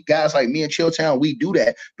we guys like me and Chilltown, we do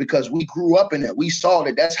that because we grew up in it. We saw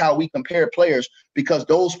that that's how we compare players because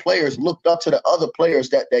those players looked up to the other players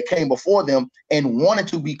that came before them and wanted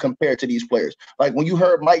to be compared to these players. Like when you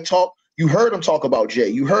heard Mike talk, you heard him talk about Jay.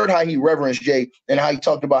 You heard how he reverenced Jay and how he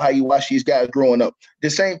talked about how he watched these guys growing up. The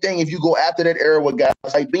same thing if you go after that era with guys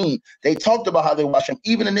like Bean, they talked about how they watch him.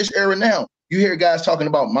 Even in this era now, you hear guys talking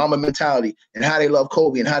about mama mentality and how they love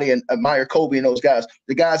Kobe and how they admire Kobe and those guys,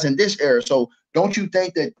 the guys in this era. So don't you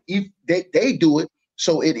think that if they do it,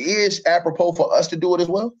 so it is apropos for us to do it as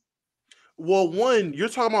well? Well, one, you're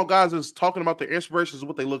talking about guys that's talking about their inspirations and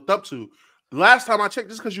what they looked up to. Last time I checked,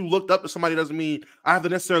 just because you looked up to somebody doesn't mean I have to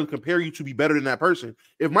necessarily compare you to be better than that person.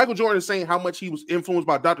 If Michael Jordan is saying how much he was influenced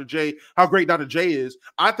by Dr. J, how great Dr. J is,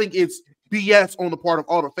 I think it's BS on the part of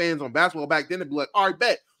all the fans on basketball back then to be like, all right,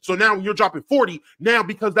 bet. So now you're dropping 40 now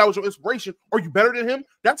because that was your inspiration. Are you better than him?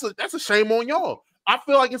 That's a shame on y'all. I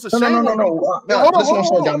feel like it's a shame. No.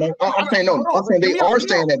 I'm saying they are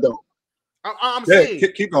saying that though. I'm saying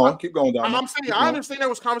keep going, Dom. I'm saying I understand there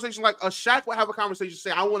was conversation like a Shaq would have a conversation say,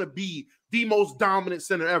 I want to be the most dominant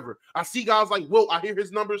center ever. I see guys like Wilt, I hear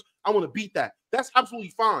his numbers, I want to beat that. That's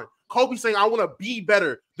absolutely fine. Kobe saying, I want to be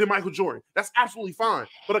better than Michael Jordan. That's absolutely fine.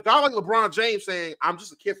 But a guy like LeBron James saying, I'm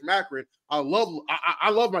just a kid from Akron, I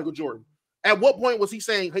love Michael Jordan. At what point was he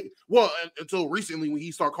saying, hey, well, until recently when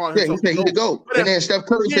he started calling himself the GOAT. And then Steph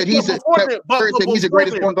Curry said he's the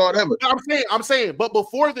greatest point guard ever. I'm saying, but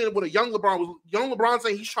before then, with a young LeBron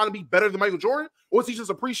saying he's trying to be better than Michael Jordan, or was he just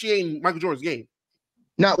appreciating Michael Jordan's game?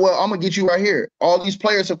 Not well, I'm gonna get you right here. All these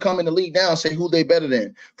players have come in the league now and say who they better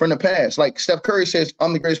than from the past. Like Steph Curry says,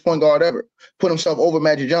 I'm the greatest point guard ever. Put himself over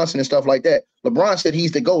Magic Johnson and stuff like that. LeBron said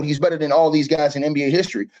he's the GOAT. He's better than all these guys in NBA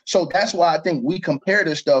history. So that's why I think we compare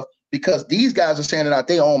this stuff because these guys are saying it out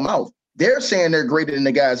their own mouth. They're saying they're greater than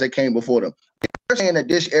the guys that came before them. They're saying that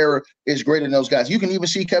this era is greater than those guys. You can even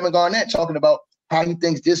see Kevin Garnett talking about how he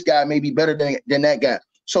thinks this guy may be better than that guy.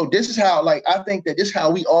 So this is how, like, I think that this is how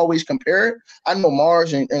we always compare it. I know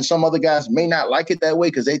Mars and some other guys may not like it that way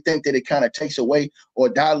because they think that it kind of takes away or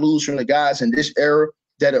dilutes from the guys in this era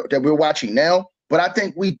that we're watching now. But I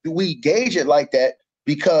think we gauge it like that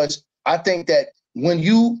because I think that when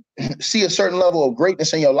you see a certain level of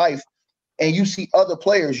greatness in your life and you see other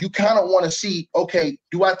players, you kind of want to see, okay,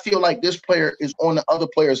 do I feel like this player is on the other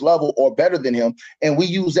player's level or better than him? And we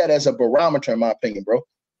use that as a barometer, in my opinion, bro.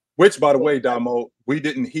 Which, by the way, Damo, we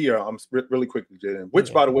didn't hear. Really quickly, Jaden.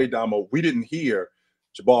 Which, by the way, Damo, we didn't hear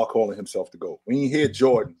Jabbar calling himself the GOAT. We didn't hear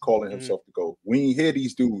Jordan calling himself the GOAT. We didn't hear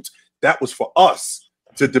these dudes. That was for us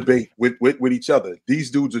to debate with each other.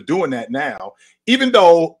 These dudes are doing that now. Even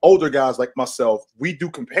though older guys like myself, we do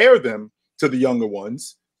compare them to the younger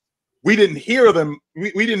ones. We didn't hear them.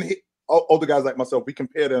 We didn't hear older guys like myself. We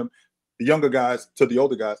compare them, the younger guys, to the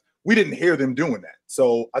older guys. We didn't hear them doing that.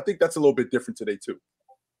 So I think that's a little bit different today too.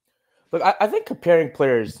 Look, I think comparing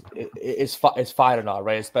players is fine and all,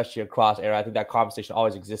 right? Especially across era. I think that conversation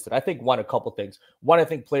always existed. I think a couple things. One, I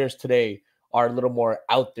think players today are a little more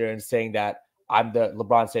out there and saying that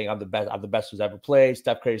LeBron saying I'm the best who's ever played.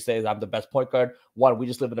 Steph Curry says I'm the best point guard. One, we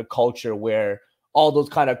just live in a culture where all those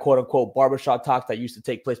kind of quote unquote barbershop talks that used to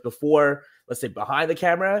take place before, let's say behind the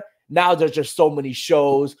camera. Now there's just so many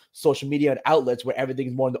shows, social media, and outlets where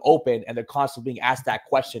everything's more in the open, and they're constantly being asked that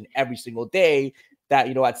question every single day. That,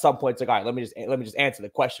 you know, at some point it's like, all right, let me just answer the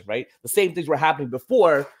question, right? The same things were happening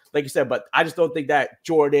before, like you said, but I just don't think that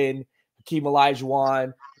Jordan, Hakeem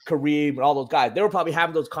Olajuwon, Kareem, and all those guys, they were probably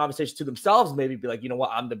having those conversations to themselves, maybe be like, you know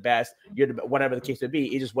what, I'm the best, you're the whatever the case may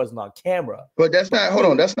be. It just wasn't on camera. But that's not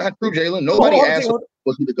true, Jalen. Nobody asked him,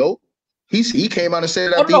 was he the GOAT? He came out and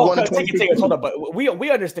said that he won in 2016. Hold on, but we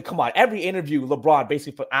understand. Come on, every interview LeBron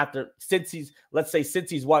basically since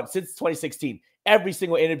 2016. Every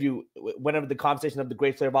single interview, whenever the conversation of the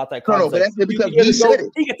great player about that, but that's because he said it.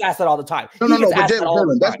 He gets asked that all the time. But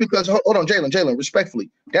Jalen, that's because hold on, Jalen, respectfully,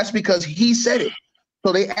 that's because he said it.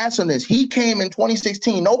 So they asked him this. He came in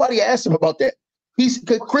 2016. Nobody asked him about that.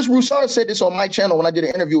 Chris Broussard said this on my channel when I did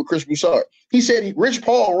an interview with Chris Broussard. He said Rich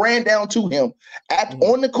Paul ran down to him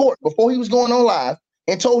on the court before he was going on live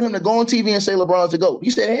and told him to go on TV and say LeBron's the GOAT. He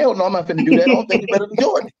said, hell no, I'm not finna do that. I don't think he's better than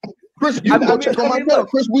Jordan. Chris, you can go check on my channel.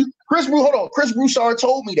 Chris Broussard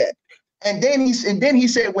told me that. And then he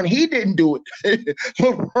said when he didn't do it,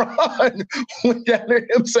 LeBron went down there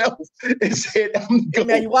himself and said, "I'm hey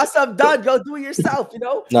man, you want something done? Go do it yourself." You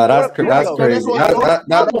know? No, that's crazy.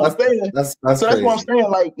 That's what I'm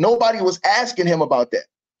saying. Like nobody was asking him about that.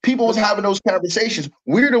 People was having those conversations.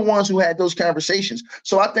 We're the ones who had those conversations.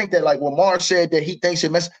 So I think that, like what Mars said, that he thinks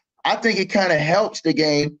it messes. I think it kind of helps the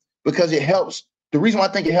game because it helps. The reason why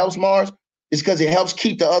I think it helps Mars is because it helps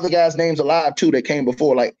keep the other guys' names alive too that came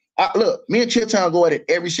before. Like. Look, me and Chilltown go at it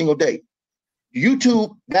every single day.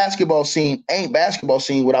 YouTube basketball scene ain't basketball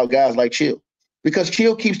scene without guys like Chill, because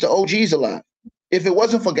Chill keeps the OGs alive. If it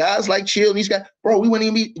wasn't for guys like Chill and these guys, bro, we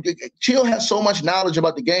wouldn't even be. Chill has so much knowledge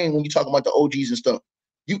about the game when you talk about the OGs and stuff.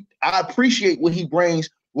 I appreciate what he brings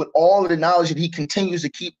with all of the knowledge that he continues to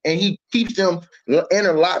keep, and he keeps them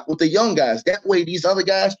interlocked with the young guys. That way, these other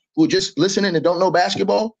guys who are just listening and don't know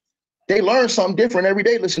basketball, they learn something different every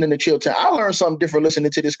day listening to Chilltown. I learn something different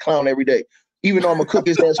listening to this clown every day, even though I'm going to cook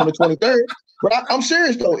his ass on the 23rd. But I'm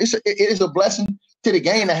serious, though. It is a blessing to the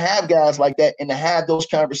game to have guys like that and to have those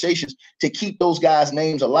conversations to keep those guys'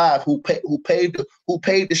 names alive who paved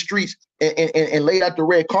the streets and laid out the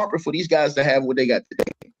red carpet for these guys to have what they got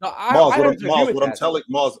today. No, what I'm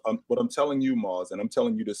telling you, Mars, and I'm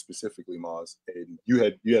telling you this specifically, Mars, and you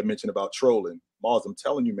had mentioned about trolling. Mars, I'm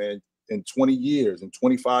telling you, man, in 20 years, in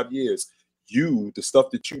 25 years, the stuff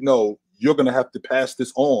that you know, you're going to have to pass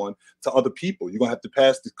this on to other people. You're going to have to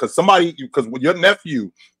pass this because your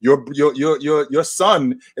nephew, your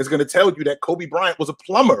son is going to tell you that Kobe Bryant was a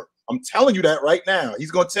plumber. I'm telling you that right now.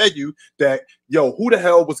 He's going to tell you that, who the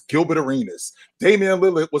hell was Gilbert Arenas? Damian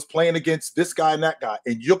Lillard was playing against this guy and that guy,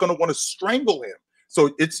 and you're going to want to strangle him. So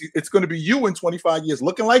it's going to be you in 25 years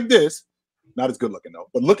looking like this. Not as good looking though,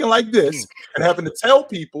 but looking like this and having to tell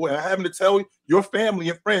people and having to tell your family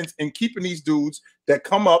and friends and keeping these dudes that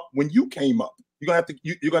come up when you came up. You're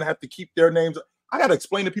gonna have to keep their names. I gotta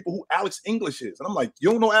explain to people who Alex English is, and I'm like,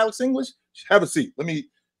 you don't know Alex English? Have a seat. Let me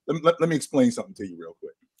explain something to you real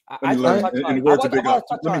quick. I want to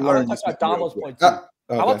touch on Damo's point too.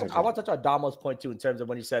 I want to touch on Damo's point too in terms of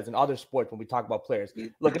when he says in other sports when we talk about players.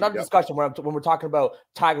 Look, another discussion when we're talking about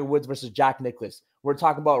Tiger Woods versus Jack Nicklaus, we're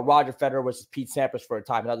talking about Roger Federer versus Pete Sampras for a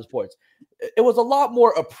time in other sports. It was a lot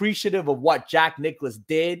more appreciative of what Jack Nicklaus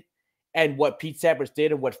did and what Pete Sampras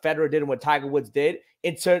did and what Federer did and what Tiger Woods did,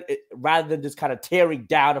 rather than just kind of tearing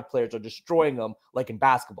down of players or destroying them like in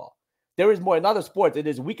basketball. There is more in other sports. It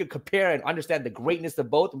is we could compare and understand the greatness of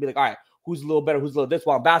both and be like, all right, who's a little better, who's a little this.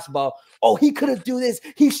 While in basketball, oh, he couldn't do this.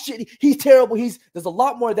 He's shitty. He's terrible. There's a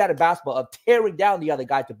lot more of that in basketball of tearing down the other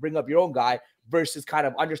guy to bring up your own guy versus kind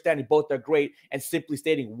of understanding both are great and simply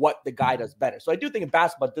stating what the guy does better. So I do think in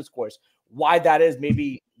basketball discourse, why that is,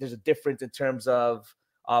 maybe there's a difference in terms of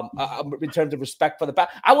respect for the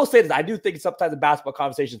past. I will say this. I do think sometimes in basketball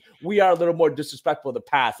conversations, we are a little more disrespectful of the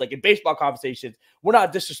past. Like in baseball conversations, we're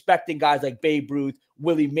not disrespecting guys like Babe Ruth,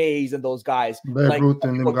 Willie Mays, and those guys. Babe Ruth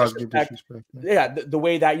and them guys get disrespected. Yeah, the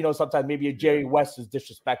way that, sometimes maybe a Jerry West is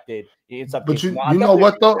disrespected in some But cases. you know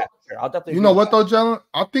what though? Jalen?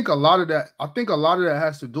 I think a lot of that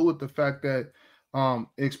has to do with the fact that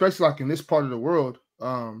especially like in this part of the world,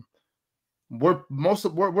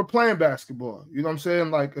 we're playing basketball. You know what I'm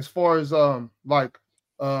saying? Like as far as like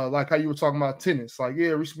how you were talking about tennis. Like,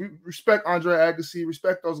 yeah, we respect Andre Agassi,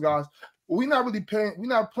 respect those guys. But we're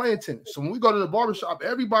not playing tennis. So when we go to the barbershop,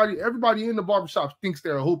 everybody in the barbershop thinks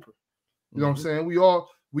they're a hooper. You know what I'm saying?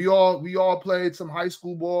 We all played some high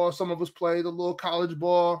school ball. Some of us played a little college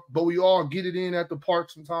ball, but we all get it in at the park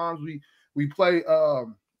sometimes. We play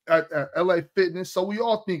at LA Fitness. So we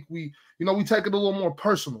all think we take it a little more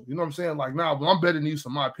personal. You know what I'm saying? Like, nah, but I'm better than you, so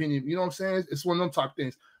my opinion. You know what I'm saying? It's one of them type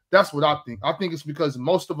things. That's what I think. I think it's because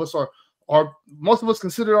most of us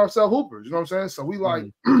consider ourselves hoopers. You know what I'm saying? So we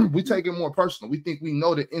we take it more personal. We think we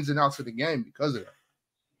know the ins and outs of the game because of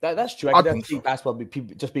that. That's true. I think basketball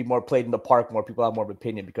be more played in the park. More people have more of an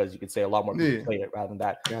opinion because you could say a lot more people play it rather than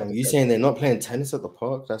that. Yeah, you saying they're not playing tennis at the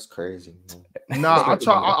park? That's crazy. Nah,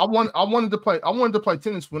 I wanted to play. I wanted to play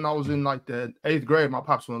tennis when I was in like the 8th grade. My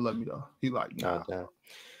pops wouldn't let me though. He like, nah.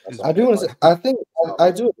 I do want to say, I think I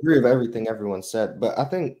do agree with everything everyone said, but I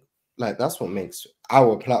think like that's what makes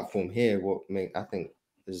our platform here. I think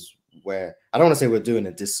is where I don't want to say we're doing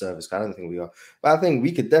a disservice. I don't think we are, but I think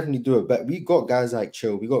we could definitely do it. But we got guys like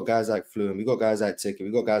Chill, we got guys like Fluent, we got guys like Ticket,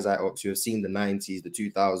 we got guys like Ops who have seen the 90s, the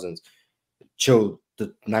 2000s, Chill,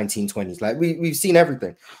 the 1920s. Like we've seen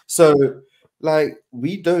everything. So like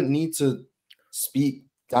we don't need to speak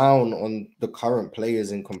down on the current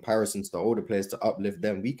players in comparison to the older players to uplift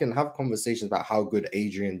them. We can have conversations about how good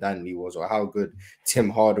Adrian Danley was, or how good Tim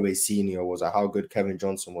Hardaway Sr. was, or how good Kevin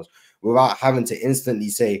Johnson was, without having to instantly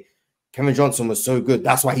say Kevin Johnson was so good,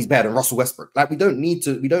 that's why he's better than Russell Westbrook. Like, we don't need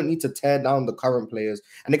to tear down the current players.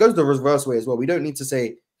 And it goes the reverse way as well. We don't need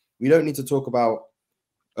to talk about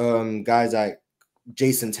guys like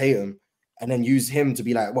Jason Tatum and then use him to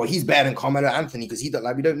be like, well, he's better than Carmelo Anthony because we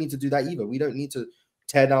don't need to do that either. We don't need to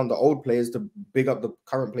tear down the old players to big up the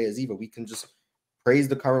current players either. We can just praise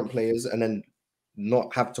the current players and then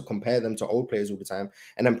not have to compare them to old players all the time,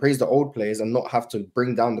 and then praise the old players and not have to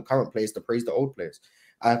bring down the current players to praise the old players.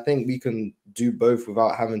 I think we can do both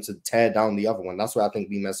without having to tear down the other one. That's where I think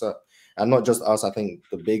we mess up. And not just us, I think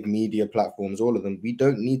the big media platforms, all of them, we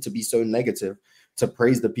don't need to be so negative to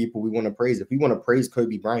praise the people we want to praise. If we want to praise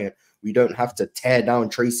Kobe Bryant, we don't have to tear down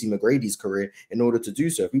Tracy McGrady's career in order to do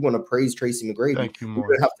so. If we want to praise Tracy McGrady, we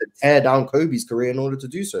don't have to tear down Kobe's career in order to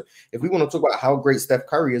do so. If we want to talk about how great Steph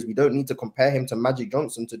Curry is, we don't need to compare him to Magic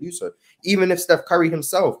Johnson to do so. Even if Steph Curry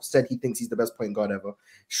himself said he thinks he's the best point guard ever,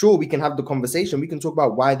 sure, we can have the conversation. We can talk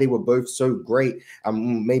about why they were both so great.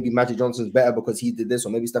 And maybe Magic Johnson's better because he did this, or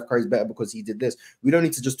maybe Steph Curry's better because he did this. We don't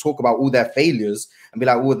need to just talk about all their failures and be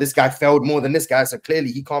like, well, this guy failed more than this guy, so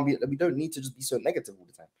clearly he can't be. We don't need to just be so negative all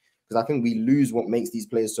the time. Because I think we lose what makes these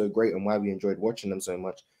players so great and why we enjoyed watching them so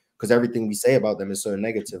much. Because everything we say about them is so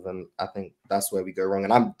negative, and I think that's where we go wrong.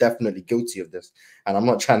 And I'm definitely guilty of this. And I'm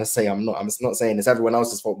not trying to say I'm not saying it's everyone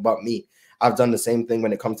else's fault but me. I've done the same thing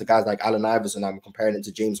when it comes to guys like Allen Iverson. I'm comparing it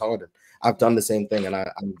to James Harden. I've done the same thing, and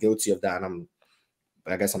I'm guilty of that. And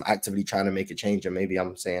I guess I'm actively trying to make a change. And maybe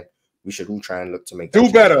I'm saying we should all try and look to make that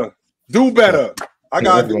change. Do better. I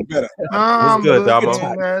gotta do better. What's good, Damo? Do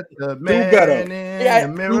better.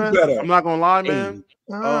 Do better. I'm not gonna lie, man.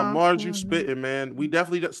 Mars, you spitting, man. We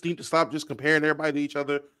definitely need to stop just comparing everybody to each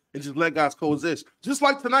other and just let guys coexist. Just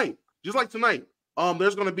like tonight. There's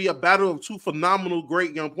gonna be a battle of two phenomenal,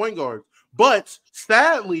 great young point guards. But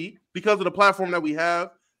sadly, because of the platform that we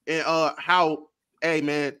have and hey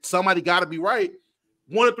man, somebody gotta be right.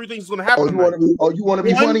 One of three things is going to happen. You want to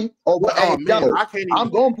be funny? Hey, man, Damo, I can't even. I'm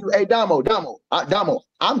going to be. Hey, Damo,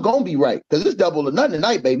 I'm going to be right because it's double or nothing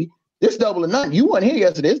tonight, baby. This double or nothing. You weren't here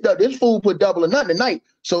yesterday. This fool put double or nothing tonight.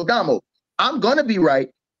 So, Damo, I'm going to be right.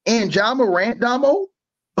 And Ja Morant, Damo,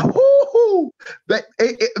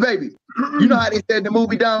 baby, you know how they said in the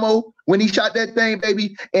movie, Damo, when he shot that thing,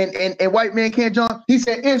 baby, and White Man Can't Jump, he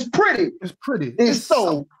said, it's pretty. It's pretty. It's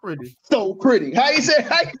so pretty. So pretty. How you said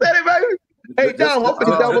it, baby? Hey, Dom, I'm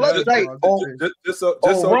finna double up tonight. Just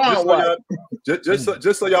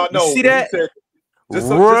so y'all know. See that?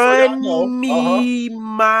 Run me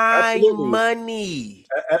my money.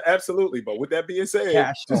 Absolutely. But with that being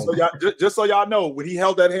said, just so y'all know, when he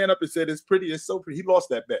held that hand up and said it's pretty, it's so pretty, he lost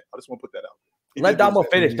that bet. I just want to put that out. Let Damo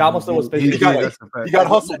finish. Damo still was finishing. He got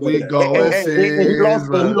hustled. He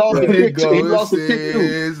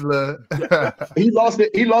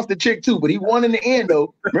lost the chick too, but he won in the end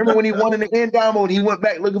though. Remember when he won in the end, Damo, and he went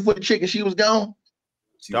back looking for the chick and she was gone?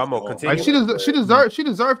 Damo, continue. Like she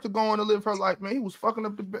deserved to go on and live her life, man. He was fucking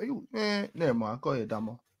up man. Never mind. Go ahead,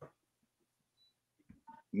 Damo.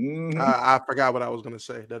 I forgot what I was gonna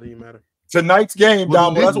say. Doesn't even matter. Tonight's game,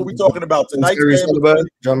 Damo, that's what we're talking about. Tonight's game between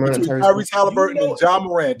Tyrese Halliburton and Ja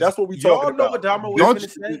Morant. That's what we're talking about. What Damo was going to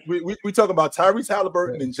say? We talking about Tyrese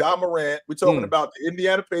Halliburton and Ja Morant. We're talking about the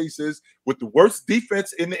Indiana Pacers with the worst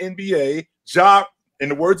defense in the NBA. Ja, in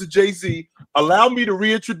the words of Jay-Z, allow me to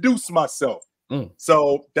reintroduce myself.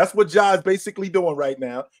 So that's what Ja is basically doing right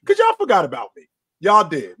now. Because y'all forgot about me. Y'all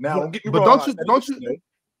did. Now, don't get me wrong.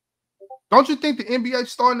 Don't you think the NBA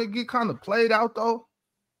is starting to get kind of played out though?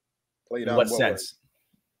 In what sense?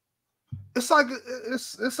 It's like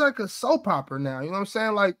a soap opera now. You know what I'm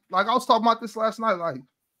saying? Like I was talking about this last night. Like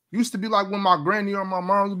used to be like when my granny or my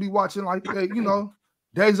mom would be watching like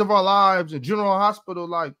Days of Our Lives and General Hospital.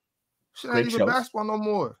 Like shit ain't even basketball no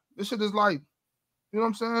more. This shit is like, you know what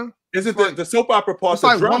I'm saying? Isn't the soap opera part it's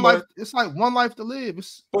like the drama? It's like one life to live.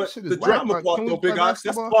 But the drama part, though, Big Ox,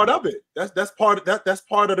 that's part of it. That's part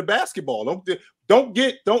of the basketball. Don't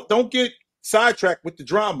get sidetracked with the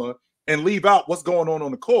drama and leave out what's going on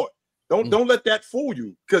the court. Don't let that fool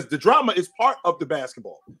you, because the drama is part of the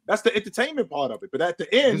basketball. That's the entertainment part of it. But at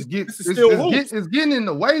the end, it's getting in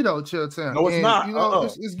the way though, Chilltown. No, it's not.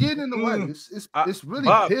 It's getting in the way. It's really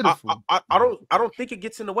pitiful. I don't think it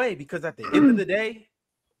gets in the way, because at the end of the day,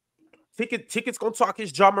 Ticket's gonna talk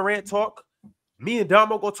his Ja Morant talk. Me and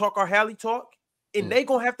Damo gonna talk our Hallie talk, and they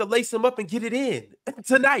gonna have to lace him up and get it in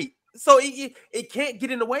tonight. So it can't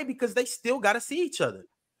get in the way, because they still got to see each other.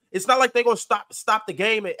 It's not like they're gonna stop the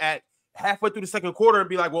game at halfway through the second quarter and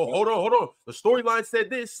be like, well, hold on. The storyline said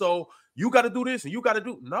this, so you got to do this and you got to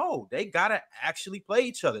do. No, they got to actually play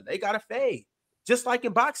each other. They got to fade. Just like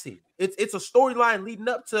in boxing. It's a storyline leading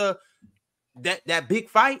up to that big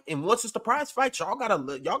fight. And once it's the prize fight, y'all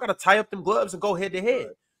gotta tie up them gloves and go head to head.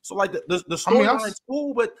 So like the storyline's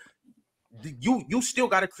cool, but you still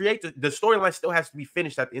got to create the storyline. Still has to be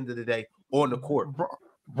finished at the end of the day on the court.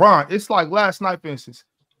 Brian, it's like last night, for instance.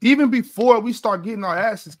 Even before we start getting our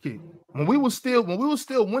asses kicked, when we was still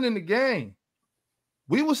winning the game,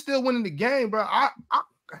 bro. I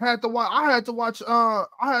had to watch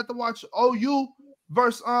OU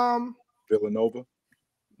versus Villanova.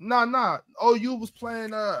 Nah. OU was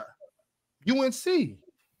playing UNC.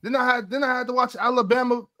 Then I had to watch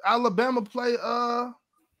Alabama play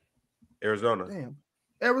Arizona. Damn,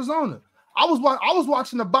 Arizona. I was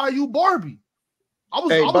watching the Bayou Barbie. I was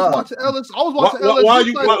watching LSU. I was watching LSU. Why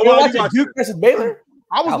you watching Duke versus Baylor?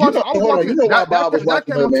 I was watching. You know why Bob was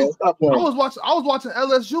watching that, man. Stop playing. I was watching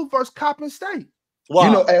LSU versus Coppin State.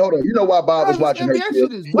 Wow. Hold on. You know why Bob was watching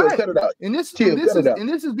that? Cut it out. And this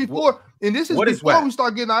is before we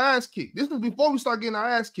start getting our ass kicked. This is before we start getting our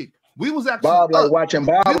ass kicked. We was actually Bob watching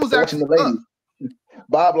the ladies.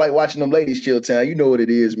 Bob like watching them ladies chill town. You know what it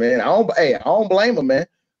is, man. I don't blame him, man.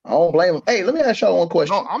 I don't blame him. Hey, let me ask y'all one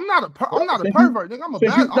question. No, I'm not a pervert. Nigga, I'm with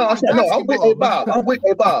Bob.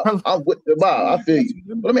 I feel you.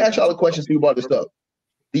 But let me ask y'all a question to you about this stuff.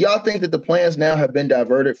 Do y'all think that the plans now have been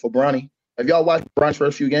diverted for Bronny? Have y'all watched Bronny's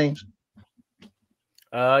first few games?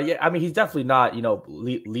 Yeah, I mean, he's definitely not,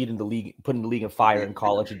 leading the league, putting the league in fire in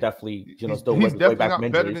college. He definitely, still he's definitely way back not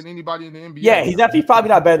from better injuries. than anybody in the NBA. Yeah, he's definitely probably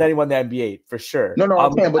not better than anyone in the NBA for sure. No,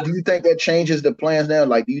 I'm saying, but do you think that changes the plans now?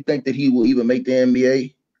 Like, do you think that he will even make the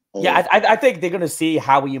NBA? Yeah, I think they're going to see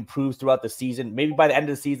how he improves throughout the season. Maybe by the end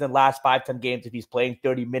of the season, last 5-10 games, if he's playing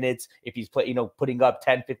 30 minutes, if he's putting up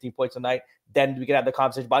 10, 15 points a night, then we can have the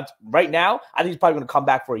conversation. But right now, I think he's probably going to come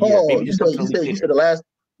back for a year. Maybe you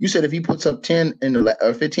said if he puts up 10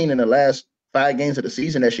 or 15 in the last 5 games of the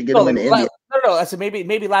season, that should get him in the NBA. No. I said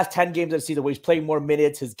maybe last 10 games of the season where he's playing more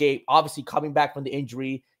minutes, his game, obviously coming back from the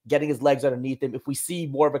injury, getting his legs underneath him. If we see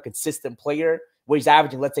more of a consistent player where he's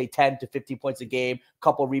averaging, let's say, 10 to 15 points a game,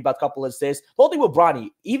 couple rebounds, couple assists. The whole thing with Bronny,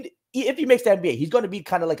 even if he makes the NBA, he's going to be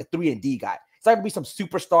kind of like a 3-and-D guy. He's not going to be some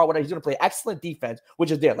superstar, whatever. He's going to play excellent defense, which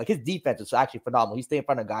is there. Like, his defense is actually phenomenal. He's staying in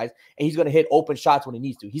front of guys, and he's going to hit open shots when he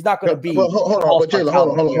needs to. He's not going to be. Hold on, Jalen,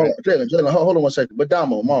 hold on 1 second. But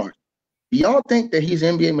Damo, Mark, y'all think that he's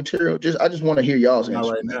NBA material? I just want to hear y'all's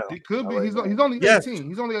answer. Right now. He could be. He's only 18.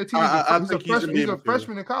 He's only 18. He's a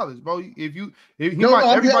freshman in college, bro. I'm answering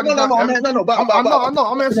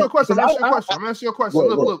your question. I'm answering your question.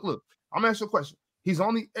 Look. I'm answering your question. He's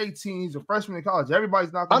only 18. He's a freshman in college.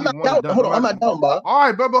 Everybody's not going to be one and done. Hold on, I'm not down, Bob. All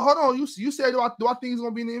right, bro, but hold on. You said, do I think he's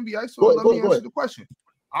going to be in the NBA? So let me answer the question.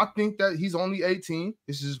 I think that he's only 18.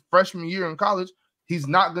 This is his freshman year in college. He's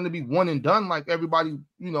not going to be one and done like everybody,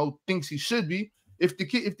 thinks he should be. If the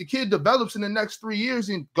kid develops in the next 3 years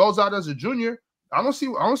and goes out as a junior, I don't see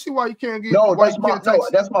why you can't get. No, that's my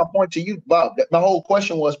point to you, Bob. My whole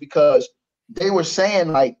question was because they were saying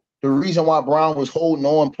like the reason why Brown was holding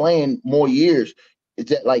on playing more years is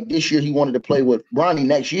that like this year he wanted to play with Bronny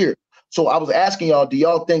next year. So I was asking y'all, do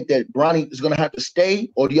y'all think that Bronny is going to have to stay,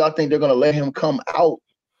 or do y'all think they're going to let him come out?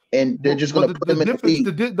 And they're just going to put him in the league.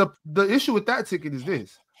 The issue with that ticket is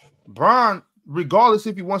this. Bron, regardless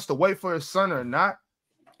if he wants to wait for his son or not,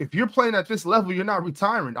 if you're playing at this level, you're not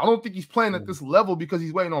retiring. I don't think he's playing at this level because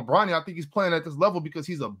he's waiting on Bronny. I think he's playing at this level because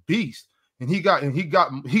he's a beast. And he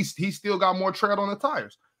still got more tread on the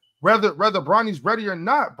tires. Whether Bronny's ready or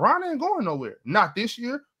not, Bron ain't going nowhere. Not this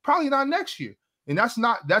year, probably not next year. And that's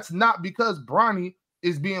not because Bronny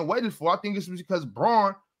is being waited for. I think it's because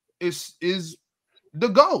Bron is the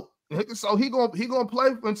GOAT. So he gonna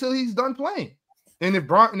play until he's done playing. And if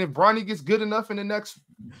Bronny gets good enough in the next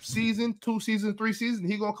season, 2 seasons, 3 seasons,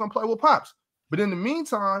 he gonna come play with Pops. But in the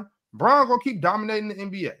meantime, Bron gonna keep dominating the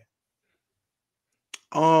NBA.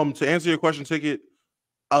 To answer your question, Ticket,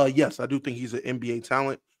 yes, I do think he's an NBA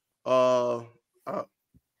talent. I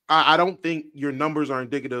don't think your numbers are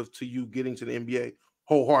indicative to you getting to the NBA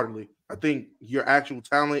wholeheartedly. I think your actual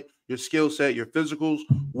talent, your skill set, your physicals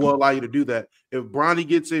will allow you to do that. If Bronny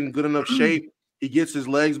gets in good enough shape, he gets his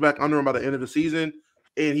legs back under him by the end of the season,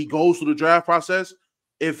 and he goes through the draft process,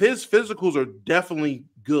 if his physicals are definitely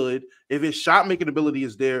good, if his shot-making ability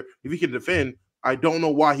is there, if he can defend, I don't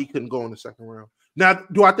know why he couldn't go in the second round. Now,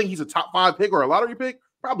 do I think he's a top 5 pick or a lottery pick?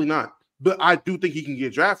 Probably not. But I do think he can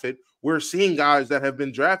get drafted. We're seeing guys that have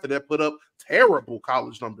been drafted that put up terrible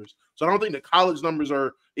college numbers. So I don't think the college numbers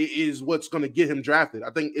is what's going to get him drafted.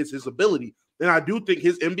 I think it's his ability And I do think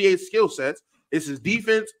his NBA skill sets is his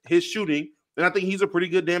defense, his shooting, and I think he's a pretty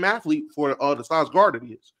good damn athlete for the size guard that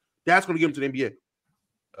he is. That's going to get him to the NBA.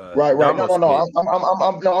 Right.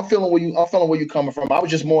 No, I'm feeling where you coming from. I was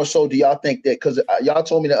just more so. Do y'all think that because y'all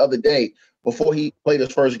told me the other day before he played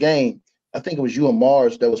his first game, I think it was you and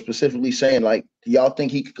Mars that was specifically saying like, do y'all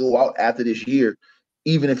think he could go out after this year,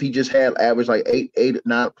 even if he just had average like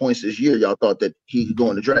 9 points this year? Y'all thought that he could go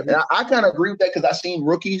in the draft, and I kind of agree with that because I seen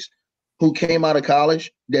rookies who came out of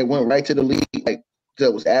college that went right to the league, like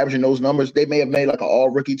that was averaging those numbers. They may have made like an all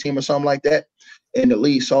rookie team or something like that. And the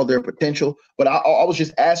league saw their potential. But I was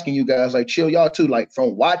just asking you guys, like, chill y'all too, like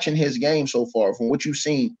from watching his game so far, from what you've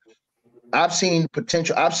seen, I've seen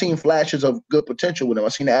potential. I've seen flashes of good potential with him.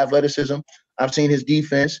 I've seen the athleticism. I've seen his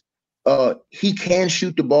defense. He can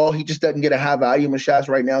shoot the ball. He just doesn't get a high volume of shots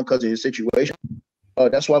right now because of his situation.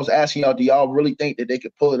 That's why I was asking y'all, do y'all really think that they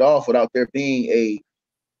could pull it off without there being a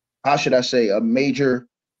major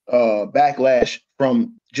backlash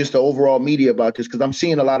from just the overall media about this? Because I'm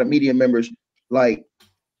seeing a lot of media members like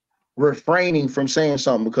refraining from saying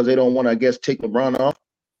something because they don't want to, I guess, take LeBron off.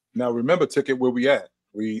 Now remember, Ticket, where we at?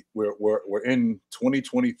 We're in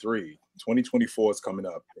 2023. 2024 is coming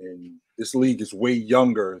up, and this league is way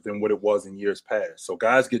younger than what it was in years past. So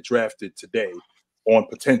guys get drafted today on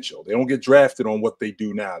potential. They don't get drafted on what they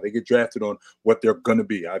do now. They get drafted on what they're going to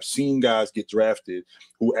be. I've seen guys get drafted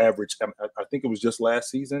who averaged, I think it was just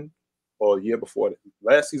last season, or the year before that,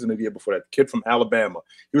 last season or the year before that, the kid from Alabama.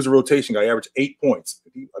 He was a rotation guy, averaged 8 points.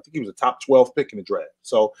 I think he was a top 12 pick in the draft.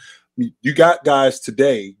 So you got guys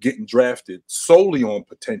today getting drafted solely on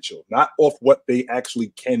potential, not off what they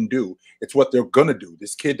actually can do. It's what they're going to do.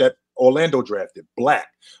 This kid that Orlando drafted, Black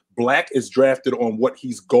is drafted on what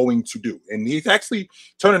he's going to do. And he's actually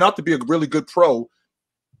turning out to be a really good pro.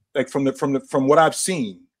 Like from what I've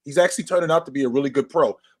seen, he's actually turning out to be a really good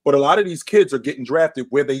pro. But a lot of these kids are getting drafted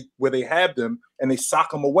where they have them and they sock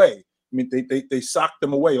them away. I mean, they sock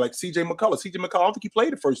them away. Like CJ McCullough. I don't think he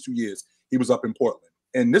played the first 2 years he was up in Portland.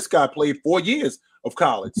 And this guy played 4 years of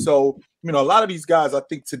college. So, a lot of these guys, I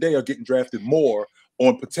think today are getting drafted more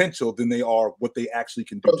on potential than they are what they actually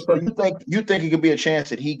can do. So you think it could be a chance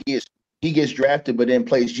that he gets drafted, but then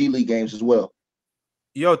plays G League games as well?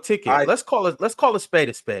 Yo, Ticket, let's call a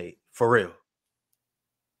spade for real.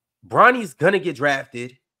 Bronny's gonna get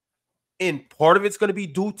drafted, and part of it's gonna be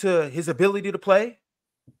due to his ability to play.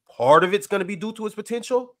 Part of it's gonna be due to his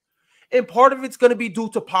potential. And part of it's going to be due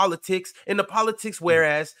to politics, and the politics,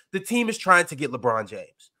 whereas the team is trying to get LeBron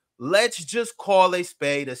James. Let's just call a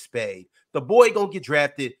spade a spade. The boy going to get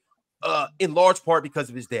drafted in large part because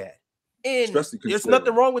of his dad. And there's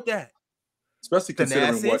nothing wrong with that. Especially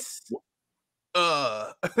considering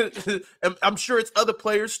I'm sure it's other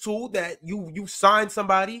players too that you sign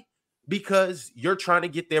somebody because you're trying to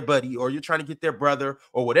get their buddy or you're trying to get their brother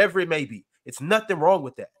or whatever it may be. It's nothing wrong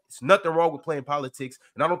with that. It's nothing wrong with playing politics,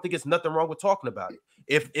 and I don't think it's nothing wrong with talking about it.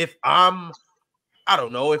 If I'm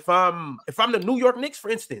the New York Knicks, for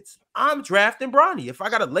instance, I'm drafting Bronny. If I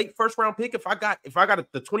got a late first round pick, if I got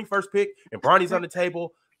the 21st pick and Bronny's on the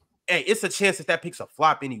table, hey, it's a chance that pick's a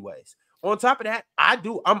flop anyways. On top of that,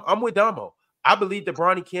 I'm with Damo. I believe that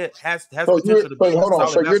Bronny has potential to be. Hold on.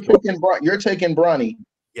 So you're taking Bronny,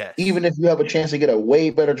 yes, even if you have a chance to get a way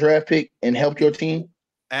better draft pick and help your team.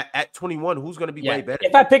 At 21, who's going to be way better?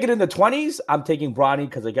 If I pick it in the 20s, I'm taking Bronny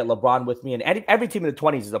because I get LeBron with me, and every team in the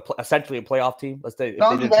 20s is essentially a playoff team. Let's say.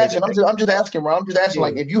 No, I'm just asking, bro. I'm just asking,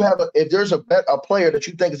 like, if there's a player that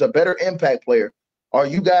you think is a better impact player, are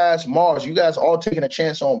you guys, Mars, you guys all taking a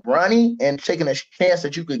chance on Bronny and taking a chance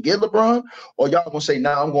that you could get LeBron, or y'all gonna say,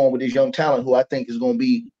 nah, I'm going with this young talent who I think is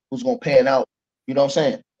gonna pan out? You know what I'm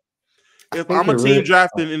saying? If I'm a team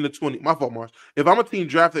drafted in the 20s, my fault, Mars. If I'm a team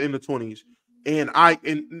drafted in the 20s. And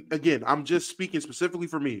again, I'm just speaking specifically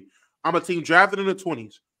for me. I'm a team drafted in the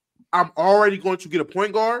 20s. I'm already going to get a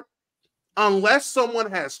point guard unless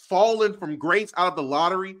someone has fallen from grace out of the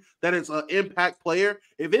lottery that is an impact player.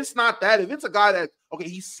 If it's not that, if it's a guy that, okay,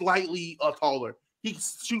 he's slightly taller, he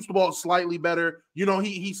shoots the ball slightly better,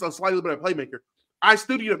 he's a slightly better playmaker. I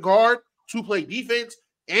still need a guard to play defense,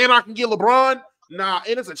 and I can get LeBron. Nah,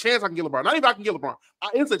 and it's a chance I can get LeBron. Not even I can get LeBron.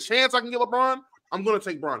 It's a chance I can get LeBron. I'm going to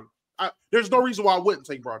take Bronny. There's no reason why I wouldn't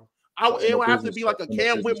take Bronny. It would have to be like a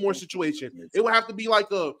Cam Whitmore situation. It would have to be like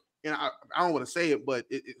I don't want to say it, but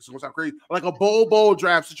it's going to sound crazy, like a bowl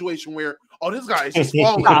draft situation where, this guy is just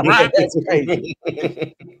falling. That's crazy.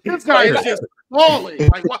 This guy is just falling.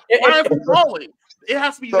 Like, why is he falling? It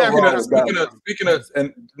has to be that. Speaking of,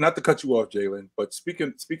 and not to cut you off, Jalen, but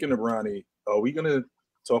speaking of Bronny, are we going to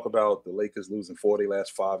talk about the Lakers losing 4 of their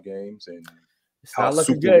last 5 games and it's not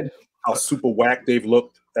looking good? How super whack they've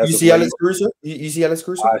looked You see Alex Caruso? You see Alex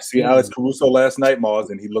Caruso? I see Alex Caruso last night,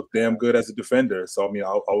 Mars, and he looked damn good as a defender. So I mean,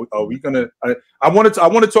 are we gonna? I want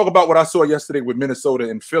to talk about what I saw yesterday with Minnesota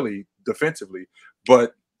and Philly defensively,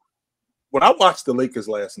 but when I watched the Lakers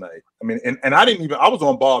last night, I mean, and I didn't even. I was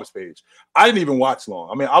on Bob's page. I didn't even watch long.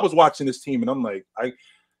 I mean, I was watching this team, and I'm like,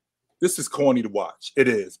 this is corny to watch. It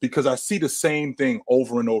is, because I see the same thing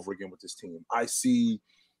over and over again with this team. I see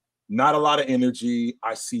not a lot of energy.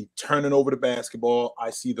 I see turning over the basketball. I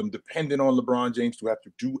see them dependent on LeBron James to have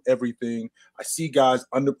to do everything. I see guys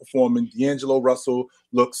underperforming. D'Angelo Russell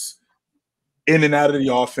looks in and out of the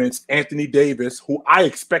offense. Anthony Davis, who I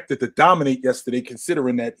expected to dominate yesterday,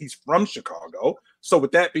 considering that he's from Chicago. So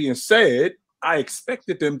with that being said, I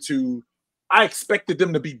expected them to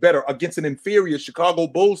be better against an inferior Chicago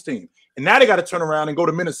Bulls team. And now they got to turn around and go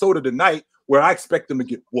to Minnesota tonight, where I expect them to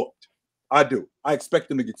get whooped. I do. I expect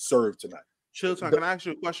them to get served tonight. Chill time. Can I ask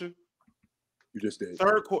you a question? You just did.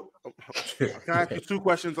 Third quarter. Can I ask you 2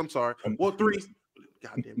 questions? I'm sorry. Well, 3.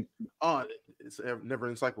 God damn it. It's a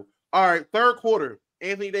never-ending cycle. All right. Third quarter.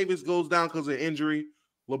 Anthony Davis goes down because of injury.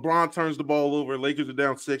 LeBron turns the ball over. Lakers are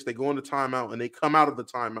down 6. They go into timeout, and they come out of the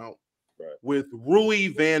timeout with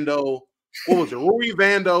Rui Vando. What was it? Rui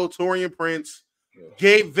Vando, Taurean Prince,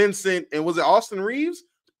 Gabe Vincent, and was it Austin Reeves?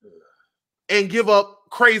 And give up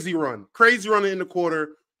crazy run in the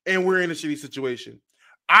quarter, and we're in a shitty situation.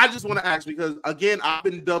 I just want to ask, because again, I've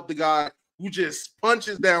been dubbed the guy who just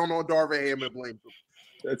punches down on Darvin Ham and blames him.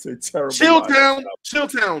 That's a terrible.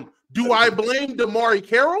 Chilltown. Do I blame Damari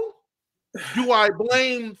Carroll? Do I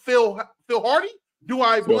blame Phil Hardy? Do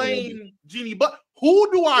I blame Jeannie Butt?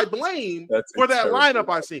 Who do I blame for that lineup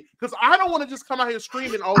I see? Because I don't want to just come out here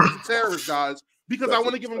screaming, "Oh, these are terrorist guys," because I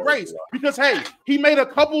want to give him grace. Because hey, he made a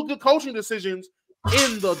couple good coaching decisions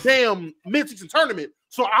in the damn mid-season tournament,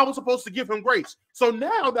 so I was supposed to give him grace. So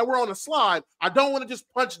now that we're on a slide, I don't want to just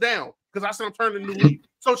punch down, because I said I'm turning the new league.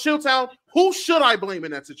 So Chilltown, who should I blame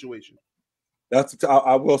in that situation?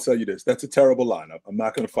 I will tell you this. That's a terrible lineup. I'm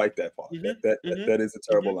not going to fight that part. That is a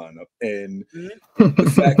terrible lineup. And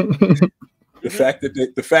the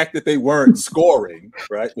fact that they weren't scoring,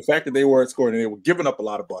 right? The fact that they weren't scoring and they were giving up a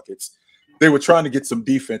lot of buckets. They were trying to get some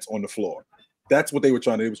defense on the floor. That's what they were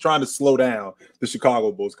trying to do. They was trying to slow down the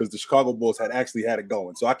Chicago Bulls, because the Chicago Bulls had actually had it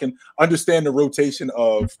going. So I can understand the rotation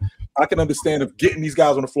of getting these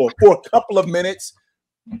guys on the floor for a couple of minutes,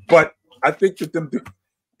 but I think that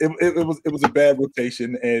it was a bad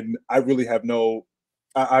rotation, and I really have no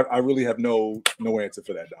answer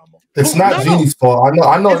for that, Damo. It's not Genie's fault.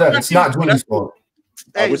 I know that it's not Genie's fault.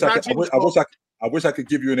 I wish I could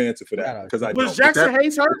give you an answer for that, because I was Jackson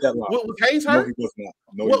Hayes hurt? Was Hayes hurt? No, he was not.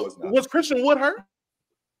 No, he was not. Was Christian Wood hurt?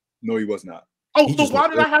 No, he was not. Oh, so why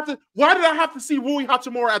did I have to see Rui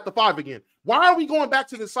Hachimura at the 5 again? Why are we going back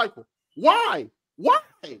to this cycle? Why?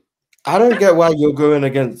 I don't get why you're going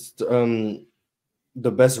against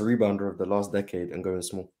the best rebounder of the last decade and going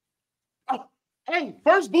small. Oh, hey,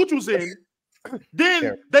 first Booch was in,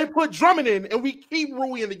 then they put Drummond in, and we keep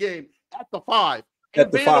Rui in the game at the 5.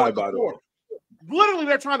 At the 5, by the way. Literally,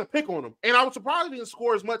 they're trying to pick on him. And I was surprised they didn't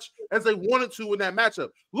score as much as they wanted to in that matchup.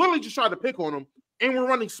 Literally just tried to pick on him. And we're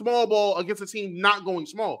running small ball against a team not going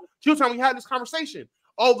small. Chilltown, we had this conversation.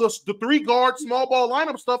 Oh, the 3-guard small ball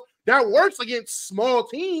lineup stuff, that works against small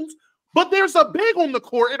teams. But there's a big on the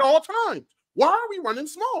court at all times. Why are we running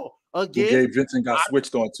small? Again, Gabe Vincent got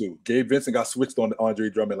switched on too. Gabe Vincent got switched on to Andre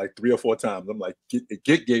Drummond like 3 or 4 times. I'm like,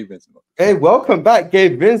 get Gabe Vincent. Hey, welcome back,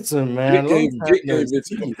 Gabe Vincent, man. Get Gabe Vincent.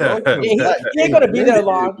 He ain't gonna be there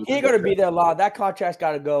long. He ain't gonna be there long. That contract's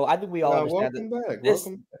got to go. I think we all understand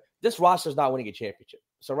that. This roster's not winning a championship.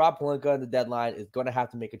 So Rob Pelinka in the deadline is going to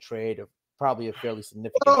have to make a trade of probably a fairly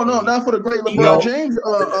significant. No, not for the great LeBron James.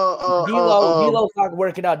 D'Lo's not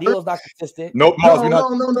working out. D'Lo's not consistent. No. You're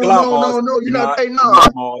not. Hey,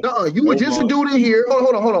 no. You were just a dude in here.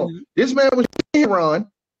 Hold on. This man was in Ron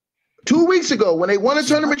 2 weeks ago when they won a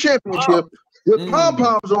tournament championship with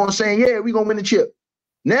pom-poms on, saying, "Yeah, we're gonna win the chip."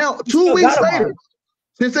 Now, 2 weeks later,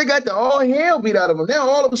 since they got the all hell beat out of them, now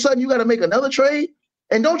all of a sudden you got to make another trade.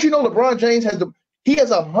 And don't you know LeBron James has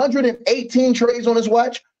 118 trades on his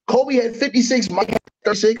watch. Kobe had 56, Mike had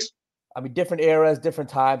 36. I mean, different eras, different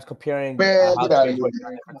times, comparing. Man, get out of here.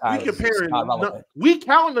 We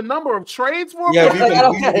counting the number of trades for him? Yeah,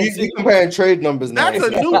 we comparing trade numbers now. That's a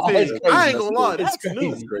new thing. I ain't gonna lie. That's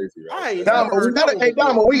new. Crazy, right?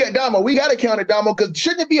 Damo, we gotta count it, Damo, because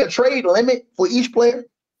shouldn't it be a trade limit for each player?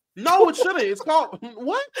 No, it shouldn't. It's called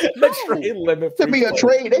what? No. Trade limit. Should be a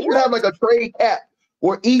trade. They should have like a trade cap.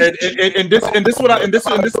 Or each and this is what I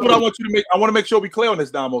want you to make. I want to make sure we clear on this,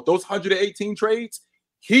 Damo. Those 118 trades,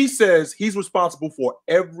 He says he's responsible for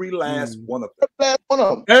every last one of them.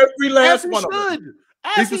 Every last Every last one of them. one of them.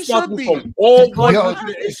 As He's he should responsible be. for all He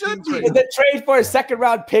 118 should be. trades. And then trade for a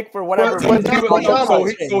second-round pick for whatever.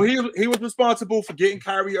 So he was responsible for getting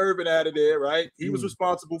Kyrie Irving out of there, right? He was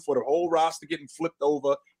responsible for the whole roster getting flipped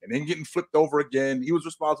over and then getting flipped over again. He was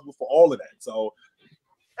responsible for all of that. So,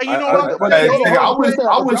 and you know what? I wish.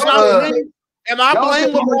 And I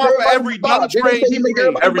blame LeBron for every dumb trade he made.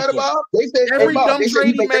 Every dumb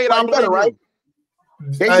trade he made, I blame him.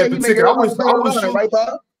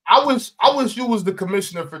 I wish you was the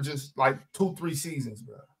commissioner for just like 2-3 seasons,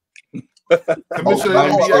 bro. Commissioner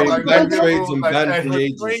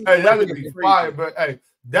that'd be fire. But hey,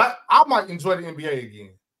 that I might enjoy the NBA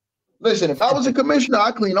again. Listen, if I was a commissioner,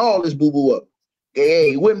 I'd clean all this boo-boo up.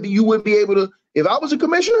 Hey, you wouldn't be able to. If I was a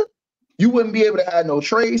commissioner, you wouldn't be able to add no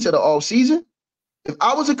trades to the off season. If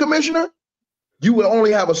I was a commissioner, you would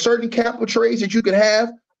only have a certain cap of trades that you could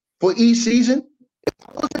have for each season. If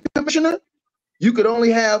I was a commissioner, you could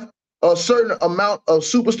only have a certain amount of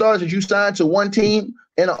superstars that you signed to one team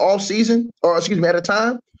in an off season, or excuse me, at a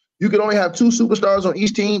time. You could only have 2 superstars on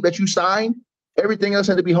each team that you signed. Everything else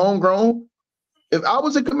had to be homegrown. If I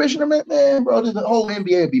was a commissioner, man, bro, the whole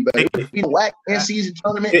NBA would be better. It would be a whack in-season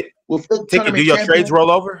tournament with tournament do your trades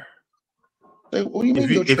roll over? Like, what do you mean?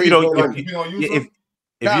 If you don't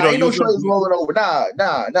use trades rolling over.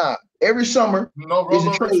 Nah. Every summer is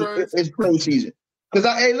a trade. It's trade season. Because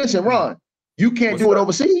hey, listen, Ron, you can't do it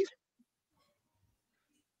overseas.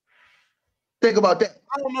 Think about that.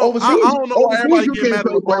 I don't know. Overseas, I don't know why everybody you get mad at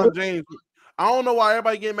can't play LeBron James. I don't know why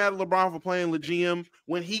everybody get mad at LeBron for playing the GM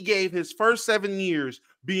when he gave his first 7 years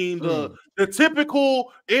being the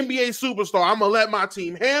typical NBA superstar. I'm gonna let my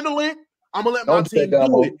team handle it. I'm gonna let my team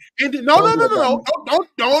do it. And no.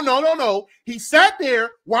 He sat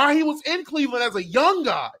there while he was in Cleveland as a young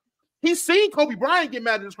guy. He's seen Kobe Bryant get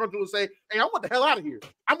mad at his country and say, "Hey, I want the hell out of here.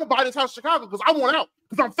 I'm gonna buy this house in Chicago because I want out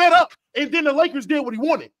because I'm fed up." And then the Lakers did what he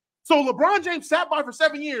wanted. So LeBron James sat by for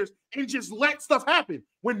 7 years and just let stuff happen.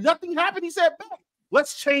 When nothing happened, he said,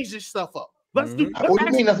 "Let's change this stuff up. Let's do. I'm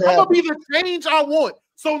gonna be the change I want."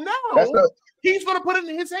 So now he's gonna put it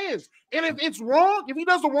in his hands. And if it's wrong, if he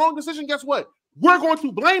does the wrong decision, guess what? We're going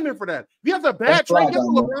to blame him for that. If he has a bad trade, guess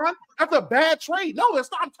what, LeBron? That's a bad trade. No, that's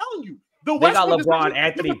not. I'm telling you. They got LeBron,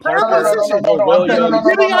 Anthony Parker,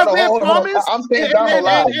 getting Isaiah Thomas and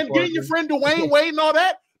getting your friend Dwayne Wade and all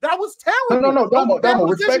that. That was terrible. No, Damo,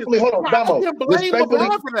 respectfully, hold on, Damo. I can't blame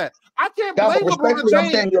LeBron for that. I can't blame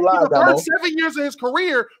LeBron James for the first 7 years of his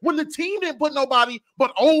career when the team didn't put nobody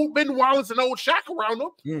but old Ben Wallace and old Shaq around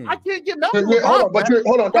him. I can't get mad at LeBron.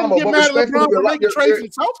 Hold on, Damo. But respectfully, you're making trades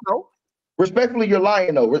himself, though. Respectfully, you're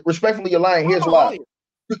lying, though. Respectfully, you're lying. Here's why.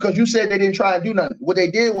 Because you said they didn't try and do nothing. What they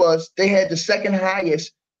did was they had the second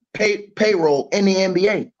highest payroll in the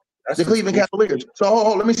NBA. The Cleveland Cavaliers. So hold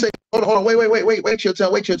on, let me say, hold on, wait your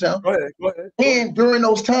turn. Go ahead. And during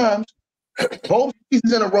those times, both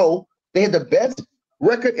seasons in a row, they had the best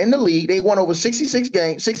record in the league. They won over 60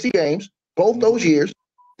 games, both those years.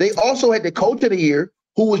 They also had the coach of the year,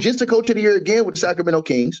 who was just the coach of the year again with the Sacramento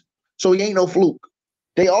Kings. So he ain't no fluke.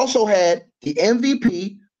 They also had the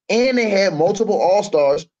MVP, and they had multiple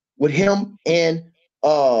All-Stars with him and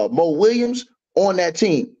Mo Williams on that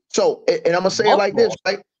team. So, and I'm gonna say it like this,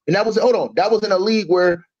 right? And that was in a league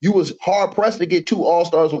where you was hard pressed to get 2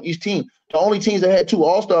 All-Stars on each team. The only teams that had 2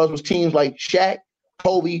 All-Stars was teams like Shaq,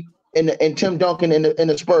 Kobe, and Tim Duncan and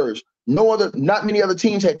the Spurs. Not many other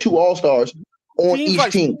teams had 2 All-Stars on each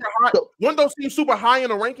team. Weren't those teams super high in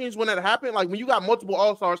the rankings when that happened? Like when you got multiple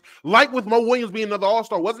All-Stars, like with Mo Williams being another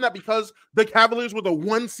All-Star, wasn't that because the Cavaliers were the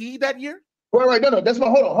 1 seed that year? Right. No. That's my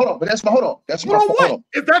hold on. But that's my hold on. That's my hold on.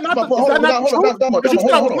 Is that not the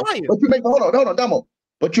truth? Damo.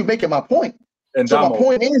 But you're making my point. And so Damo, my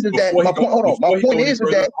point is that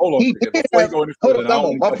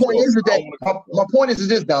my point is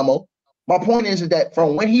this, Damo. My point is that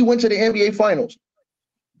from when he went to the NBA Finals,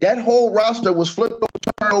 that whole roster was flipped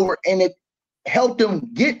over, and it helped them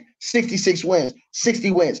get 66 wins,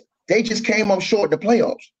 60 wins. They just came up short in the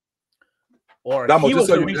playoffs. Or Damo, just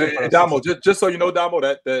so you know, Damo,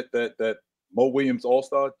 that Mo Williams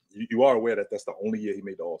All-Star, you are aware that that's the only year he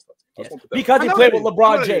made the All-Star. Because he played with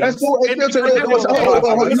LeBron James.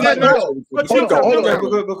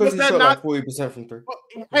 Because he shot like 40% from 3.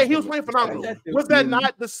 Hey, he was playing phenomenal. Was that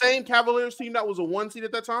not the same Cavaliers team that was a 1 seed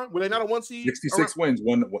at that time? Were they not a 1 seed? 66 wins.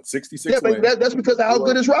 66 wins. That's because of how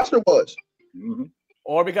good his roster was. Mm-hmm.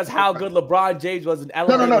 Or because how good LeBron James was in No,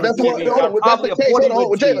 elevating. that's what. Hold on, if that's the case,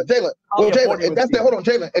 hold on, Jalen. Well, Jalen, if that's the hold on,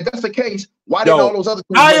 Jalen. If that's the case, why didn't all those other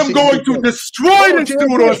teams? I am going to destroy this dude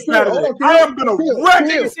on Saturday. I am going to wreck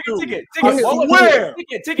this dude. I swear.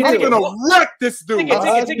 I'm going to wreck this dude.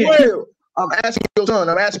 I swear. I'm asking your son.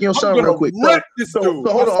 I'm asking your son real quick. So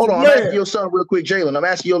hold on. I'm asking your son real quick, Jalen. I'm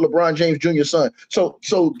asking your LeBron James Jr. son. So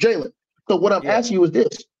Jalen. So what I'm asking you is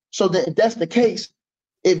this. So that if that's the case,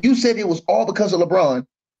 if you said it was all because of LeBron,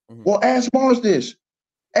 well, ask Mars this.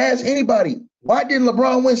 Ask anybody. Why didn't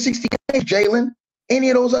LeBron win 60 games, Jalen?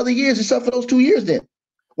 Any of those other years except for those 2 years then,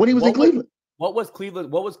 when he was in Cleveland? What was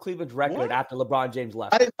Cleveland's record after LeBron James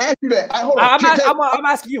left? I didn't ask you that. I'm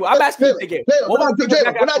asking you. I'm asking you again. We're not doing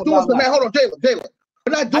semantics. Hold on, Jalen.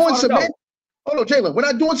 We're not doing semantics. Hold on, Jalen. We're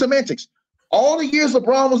not doing semantics. All the years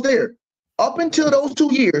LeBron was there, up until those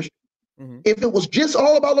 2 years, if it was just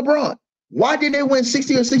all about LeBron, why didn't they win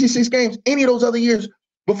 60 or 66 games any of those other years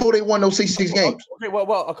before they won those 66 games? Okay, well,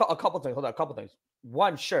 a couple things. Hold on, a couple things.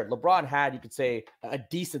 One, sure, LeBron had, you could say, a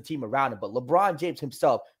decent team around him, but LeBron James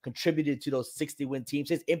himself contributed to those 60-win teams.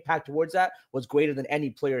 His impact towards that was greater than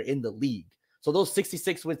any player in the league. So those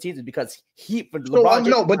 66-win teams is because he, for LeBron James.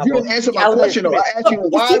 No, but you didn't answer my question, though. I asked you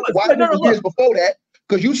why the years before that,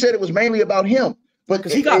 because you said it was mainly about him.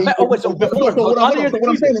 Because he got better. What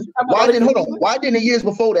I'm saying is, why didn't the years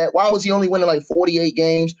before that? Why was he only winning like 48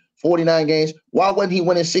 games, 49 games? Why wasn't he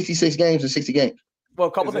winning 66 games in 60 games? Well,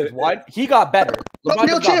 a couple things. One, he got better.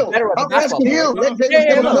 Chill. I'm asking him. I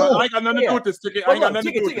ain't got nothing to do with this ticket. I ain't got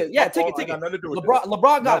nothing to do with it. Yeah, ticket.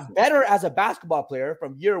 LeBron got better as a basketball player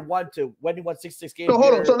from year one to when he won 66 games. So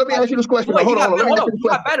hold on. So let me ask you this question. Hold on. He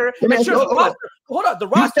got better. Hold on. The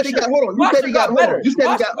roster. You said he got better. You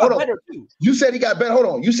said he got better. Hold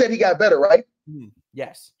on. You said he got better, right?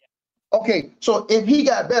 Yes. Okay. So if he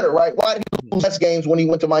got better, right? Why did he lose less games when he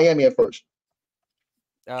went to Miami at first?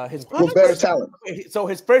 With better talent. So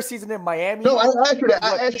his first season in Miami. No, I asked you that.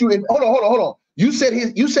 I asked you. Hold on. You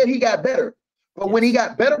said he got better, but when he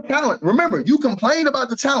got better talent, remember you complained about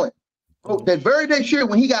the talent. That very next year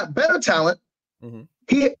when he got better talent,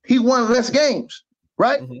 he won less games,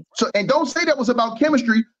 right? So and don't say that was about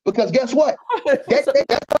chemistry because guess what?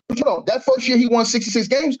 That first year he won 66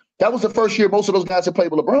 games. That was the first year most of those guys had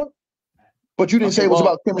played with LeBron. But you didn't say it was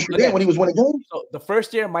about chemistry then when he was winning games. So the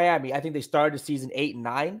first year in Miami, I think they started the season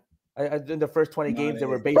 8-9. In the first 20 games, they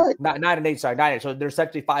were basically 9-8. Sorry, 9-8. So they're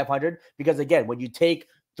essentially 500 because again, when you take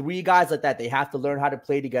three guys like that, they have to learn how to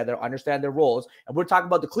play together, understand their roles. And we're talking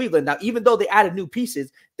about the Cleveland now. Even though they added new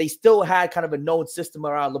pieces, they still had kind of a known system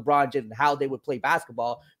around LeBron James and how they would play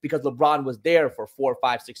basketball because LeBron was there for 4,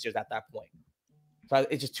 5, 6 years at that point. So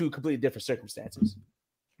it's just two completely different circumstances.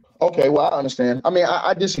 Okay, well, I understand. I mean,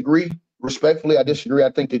 I disagree. Respectfully, I disagree.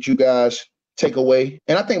 I think that you guys take away,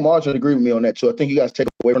 and I think Marge would agree with me on that too. I think you guys take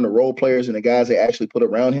away from the role players and the guys they actually put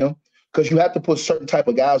around him because you have to put certain type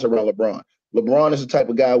of guys around LeBron. LeBron is the type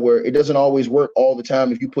of guy where it doesn't always work all the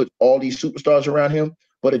time if you put all these superstars around him,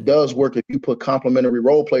 but it does work if you put complementary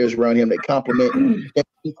role players around him that complement that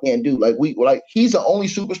he can do. Like he's the only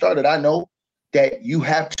superstar that I know that you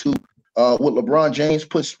have to. With LeBron James,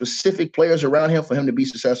 put specific players around him for him to be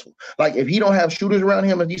successful. Like if he don't have shooters around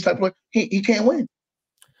him and these type of players, he can't win.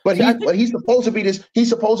 But he's supposed to be this. He's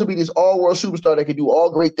supposed to be this all-world superstar that can do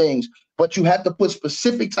all great things. But you have to put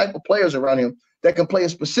specific type of players around him that can play a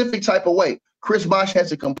specific type of way. Chris Bosh has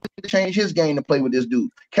to completely change his game to play with this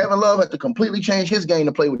dude. Kevin Love has to completely change his game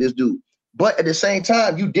to play with this dude. But at the same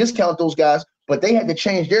time, you discount those guys, but they had to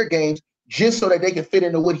change their games just so that they can fit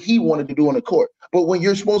into what he wanted to do on the court. But when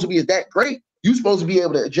you're supposed to be that great, you're supposed to be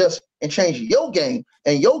able to adjust and change your game,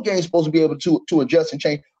 and your game's supposed to be able to adjust and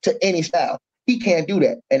change to any style. He can't do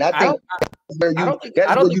that, and I think I don't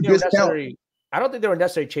think they were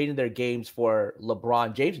necessarily changing their games for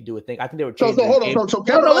LeBron James to do a thing. I think they were changing. So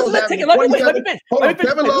Kevin Love was averaging 27.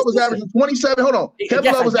 Kevin Love was averaging 27. Hold on.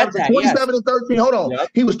 Kevin Love was averaging 27 and 13. Hold on. Yep.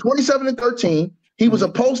 He was 27 and 13. He was a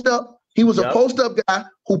post up. He was a post up guy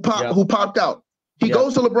who popped out. He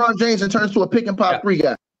goes to LeBron James and turns to a pick and pop three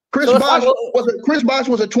guy. Chris Bosh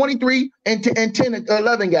was a 23 and 10 and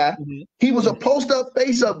 11 guy. He was a post up,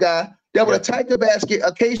 face up guy that would attack the basket,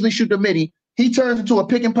 occasionally shoot the midi. He turns into a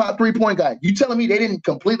pick and pop 3-point guy. You telling me they didn't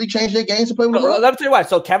completely change their games to play with LeBron? Let me tell you why.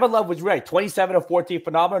 So Kevin Love was right. 27 of 14,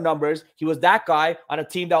 phenomenal numbers. He was that guy on a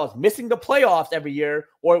team that was missing the playoffs every year.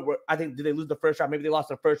 Or I think, did they lose the first round? Maybe they lost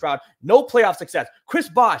the first round. No playoff success. Chris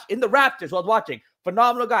Bosh in the Raptors, who I was watching.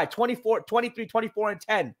 Phenomenal guy. 23, 24, and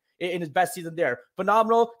 10 in his best season there.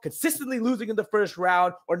 Phenomenal. Consistently losing in the first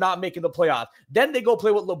round or not making the playoffs. Then they go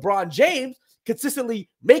play with LeBron James, consistently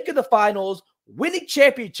making the finals, winning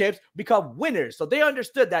championships become winners. So they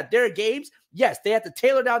understood that their games, yes, they had to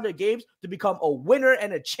tailor down their games to become a winner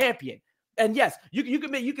and a champion. And yes, you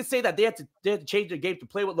can say that they had to change their game to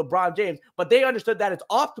play with LeBron James, but they understood that it's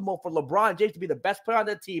optimal for LeBron James to be the best player on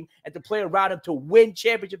their team and to play around him to win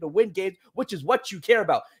championships, to win games, which is what you care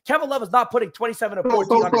about. Kevin Love is not putting 27 or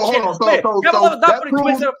 14 on a championship. Kevin Love is not putting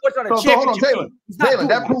 27 or 14 on a championship team. Taylor,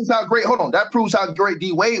 that proves how great. Hold on, that proves how great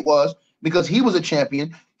D Wade was because he was a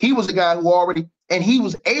champion. He was a guy who already, and he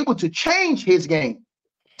was able to change his game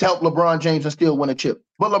to help LeBron James and still win a chip.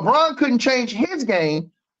 But LeBron couldn't change his game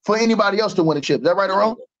for anybody else to win a chip. Is that right or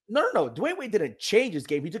wrong? No. Dwayne Wade didn't change his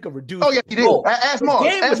game. He took a reduced. Oh yeah, he did. Ask Mars.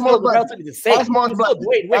 Relatively the same.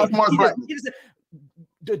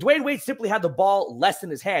 Dwayne Wade simply had the ball less in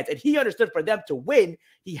his hands, and he understood for them to win,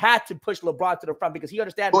 he had to push LeBron to the front because he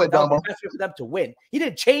understood that was the best way for them to win. He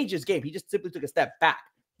didn't change his game. He just simply took a step back.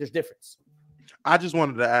 There's difference. I just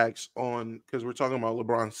wanted to ask because we're talking about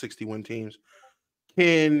LeBron's 60-win teams.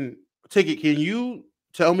 Can you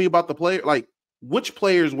tell me about the player? Like, which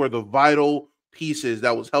players were the vital pieces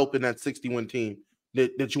that was helping that 60-win team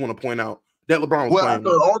that you want to point out that LeBron was playing? I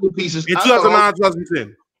thought all the pieces in 2009,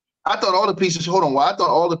 2010. I thought all the pieces. Hold on, I thought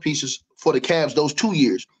all the pieces for the Cavs those 2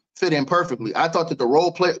 years fit in perfectly. I thought that the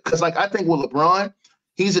role player, because I think with LeBron,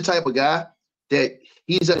 he's the type of guy that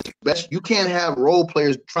he's at his best. You can't have role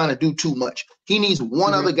players trying to do too much. He needs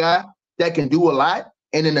one other guy that can do a lot,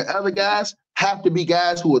 and then the other guys have to be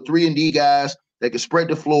guys who are 3-and-D guys that can spread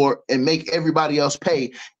the floor and make everybody else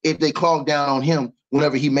pay if they clog down on him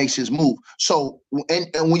whenever he makes his move. So,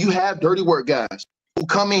 and when you have dirty work guys who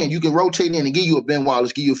come in, you can rotate in and give you a Ben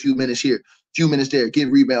Wallace, give you a few minutes here, a few minutes there, give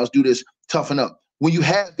rebounds, do this, toughen up. When you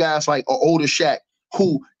have guys like an older Shaq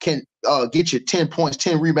who can get you 10 points,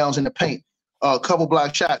 10 rebounds in the paint, a couple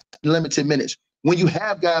block shots, limited minutes. When you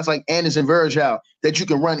have guys like Anders and Virgil that you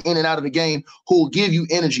can run in and out of the game who will give you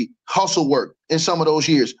energy, hustle work in some of those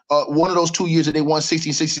years, one of those 2 years that they won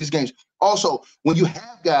 66 games. Also, when you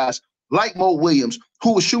have guys like Mo Williams,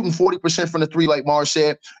 who was shooting 40% from the three, like Mars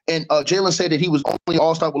said, and Jalen said that he was only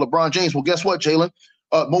all-star with LeBron James. Well, guess what, Jalen?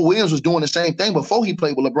 Mo Williams was doing the same thing before he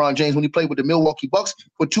played with LeBron James when he played with the Milwaukee Bucks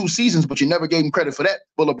for 2 seasons, but you never gave him credit for that.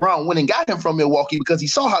 But LeBron went and got him from Milwaukee because he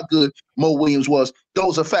saw how good Mo Williams was.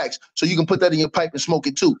 Those are facts. So you can put that in your pipe and smoke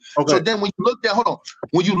it too. Okay. So then when you look down,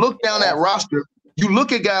 when you look down that roster, you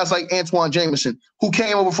look at guys like Antoine Jameson, who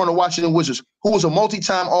came over from the Washington Wizards, who was a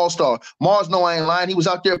multi-time All-Star. Mars, no, I ain't lying. He was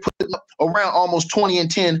out there putting around almost 20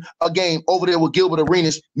 and 10 a game over there with Gilbert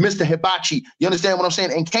Arenas, Mr. Hibachi. You understand what I'm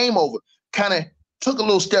saying? And came over, kind of took a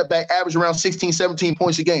little step back, averaged around 16, 17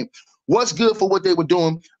 points a game. What's good for what they were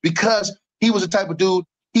doing? Because he was the type of dude,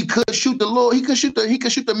 he could shoot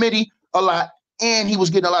the midi a lot, and he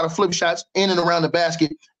was getting a lot of flip shots in and around the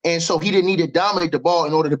basket. And so he didn't need to dominate the ball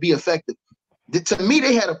in order to be effective. To me,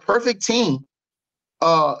 they had a perfect team.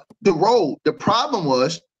 The problem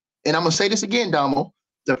was, and I'm going to say this again, Damo,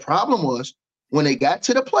 the problem was when they got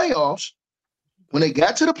to the playoffs,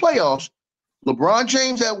 LeBron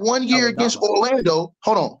James that 1 year against Orlando,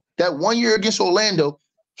 that 1 year against Orlando,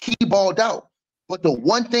 he balled out. But the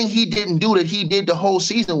one thing he didn't do that he did the whole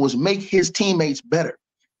season was make his teammates better.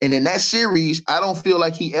 And in that series, I don't feel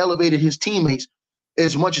like he elevated his teammates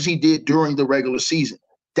as much as he did during the regular season.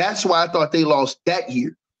 That's why I thought they lost that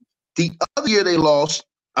year. The other year they lost,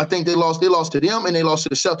 I think they lost to them and they lost to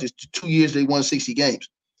the Celtics. 2 years they won 60 games.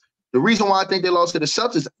 The reson why I think they lost to the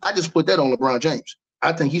Celtics, I just put that on LeBron James.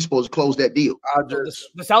 I think he's supposed to close that deal. The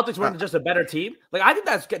Celtics weren't just a better team. Like I think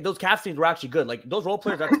those Cavs teams were actually good. Like those role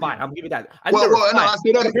players, that's fine. I'm giving that. I say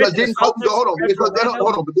that because didn't Kobe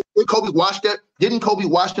wash that? Didn't Kobe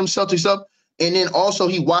wash them Celtics up? And then also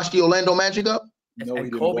he washed the Orlando Magic up? No,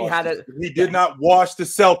 and Kobe had it. He did not wash the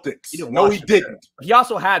Celtics. He didn't. He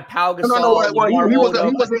also had Pau Gasol.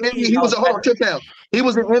 He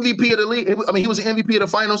was an MVP of the league. I mean, he was an MVP of the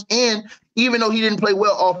finals. And even though he didn't play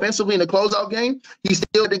well offensively in the closeout game, he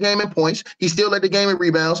still led the game in points. He still led the game in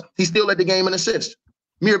rebounds. He still led the game in assists.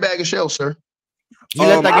 Mere bag of shells, sir. You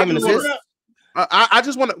led that game in assists? I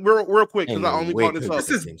just want to real quick because I only brought this up.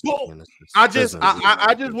 This is bull. I just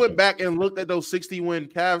went back and looked at those 60-win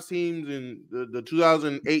Cavs teams and the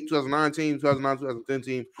 2008, 2009 team, 2009, 2010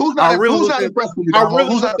 team. I really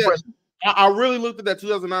looked at that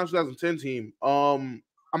 2009, 2010 team. I'm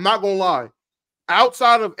not gonna lie.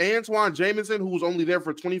 Outside of Antoine Jameson, who was only there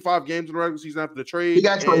for 25 games in the regular season after the trade, he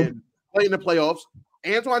got traded, and played in the playoffs,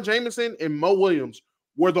 Antoine Jameson and Mo Williams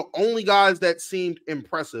were the only guys that seemed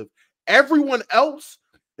impressive. Everyone else,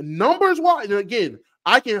 numbers-wise, and again,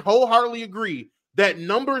 I can wholeheartedly agree that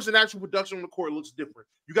numbers and actual production on the court looks different.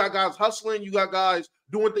 You got guys hustling. You got guys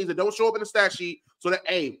doing things that don't show up in the stat sheet. So that,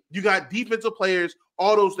 hey, you got defensive players.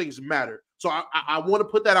 All those things matter. So I want to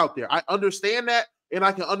put that out there. I understand that, and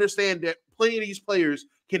I can understand that plenty of these players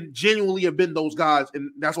can genuinely have been those guys, and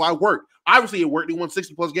that's why it worked. Obviously, it worked. They won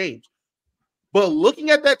 60-plus games. But looking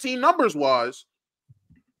at that team numbers-wise,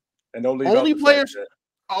 and only players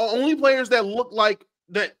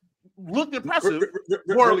that looked impressive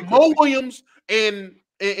were Mo Williams and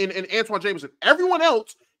Antoine Jameson. Everyone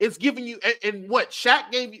else is giving you and what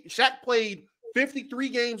Shaq played 53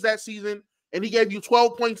 games that season, and he gave you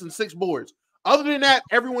 12 points and 6 boards. Other than that,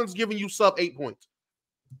 everyone's giving you sub 8 points.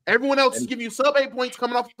 Everyone else is giving you sub 8 points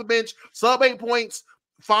coming off the bench, sub 8 points,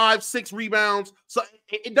 5-6 rebounds. So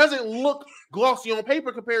it doesn't look glossy on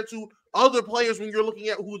paper compared to other players when you're looking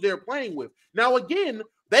at who they're playing with. Now, again,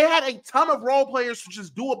 they had a ton of role players who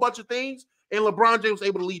just do a bunch of things, and LeBron James was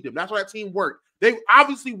able to lead them. That's why that team worked. They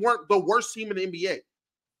obviously weren't the worst team in the NBA.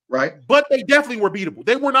 Right. But they definitely were beatable.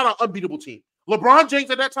 They were not an unbeatable team. LeBron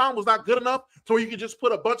James at that time was not good enough to where you could just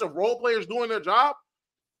put a bunch of role players doing their job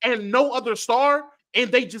and no other star,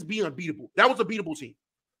 and they just be unbeatable. That was a beatable team.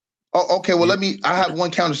 Oh, okay. Well, I have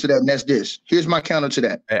one counter to that, and that's this. Here's my counter to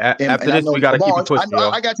that. After this, we got to keep it twisted.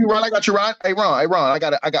 I got you, Ron. Hey, Ron.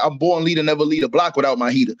 I'm born leader, never lead a block without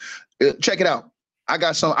my heater. Check it out. I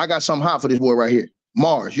got something hot for this boy right here.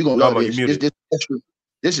 Mars, you're gonna love this.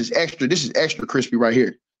 This is extra crispy right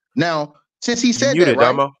here. Now, since he said that, right?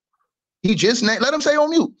 Damo. He just let him say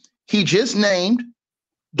on mute. He just named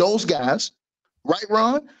those guys, right,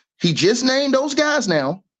 Ron? He just named those guys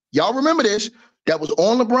now. Y'all remember this? That was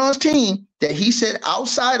on LeBron's team that he said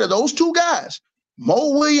outside of those two guys, Mo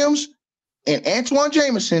Williams and Antoine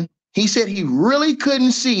Jameson, he said he really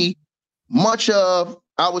couldn't see much of,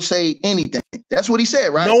 I would say, anything. That's what he said,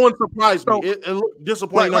 right? No one surprised me. It looked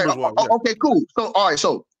disappointing numbers-wise. Yeah. Okay, cool. So, all right,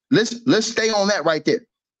 so let's stay on that right there.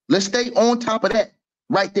 Let's stay on top of that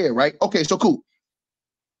right there, right? Okay, so cool.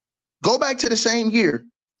 Go back to the same year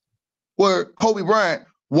where Kobe Bryant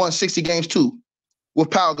won 60 games too with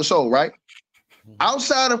Pau Gasol, right?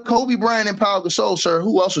 Outside of Kobe Bryant and Pau Gasol, sir,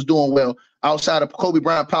 who else was doing well outside of Kobe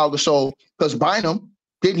Bryant, Pau Gasol? Because Bynum,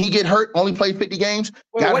 didn't he get hurt? Only played 50 games?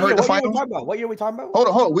 Got hurt in the finals? What year are we talking about? Hold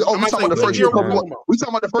on. We talking about the first year Kobe won. We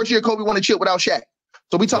talking about the first year Kobe won a chip without Shaq.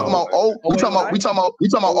 So we talking about 08, 09.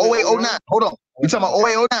 Hold on. We talking about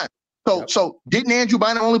 08, 09. So didn't Andrew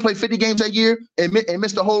Bynum only play 50 games that year and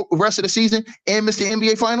missed the whole rest of the season and missed the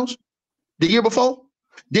NBA Finals the year before?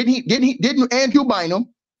 Didn't Andrew Bynum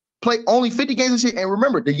play only 50 games this year? And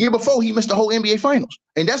remember, the year before he missed the whole NBA Finals,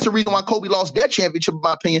 and that's the reason why Kobe lost that championship, in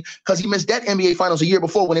my opinion, because he missed that NBA Finals a year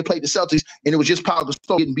before when they played the Celtics, and it was just Pau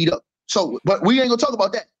Gasol getting beat up. So, but we ain't gonna talk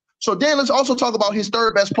about that. So then let's also talk about his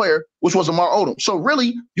third best player, which was Lamar Odom. So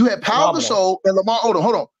really, you had Pau Gasol and Lamar Odom.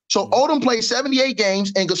 Hold on. So Odom played 78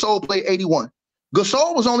 games and Gasol played 81.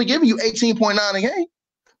 Gasol was only giving you 18.9 a game.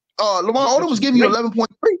 Lamar Odom was giving you 11.3.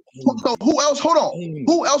 So who else? Hold on.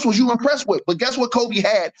 Who else was you impressed with? But guess what Kobe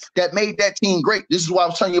had that made that team great? This is why I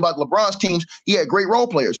was telling you about LeBron's teams. He had great role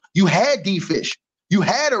players. You had D-Fish. You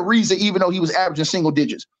had Ariza, even though he was averaging single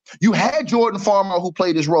digits. You had Jordan Farmer, who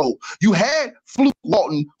played his role. You had Fluke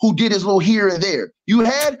Walton, who did his little here and there. You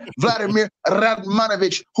had Vladimir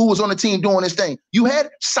Radmanovic, who was on the team doing his thing. You had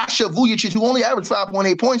Sasha Vujacic, who only averaged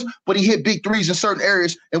 5.8 points, but he hit big threes in certain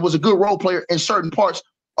areas and was a good role player in certain parts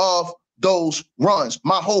of those runs.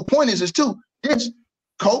 My whole point is too,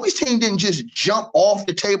 Kobe's team didn't just jump off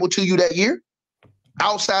the table to you that year.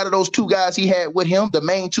 Outside of those two guys he had with him, the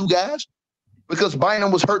main two guys, because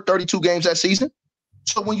Bynum was hurt 32 games that season.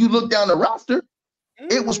 So when you look down the roster,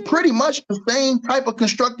 it was pretty much the same type of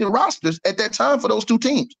constructed rosters at that time for those two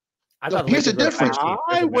teams. Here's the difference. Hold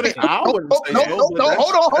on,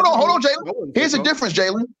 Jalen. Here's the difference,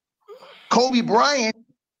 Jalen. Kobe Bryant,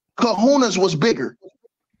 kahunas was bigger.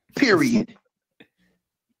 Period.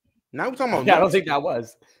 Now we're talking about. Yeah, I don't think that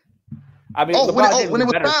was. I mean, when it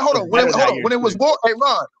was time, hold on. When it was war, hey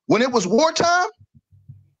Ron, when it was wartime,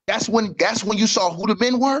 that's when you saw who the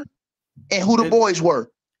men were and who the boys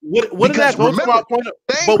were. Wouldn't that go to my point of?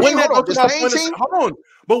 But wouldn't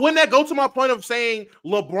that go to my point of saying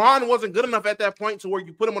LeBron wasn't good enough at that point to where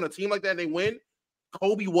you put him on a team like that and they win?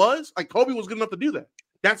 Kobe was good enough to do that.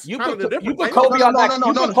 That's kind of the difference. You put Kobe on that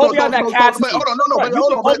cast team. Hold on,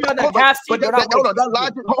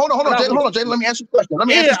 Jalen. Let me answer the question. Let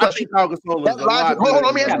me answer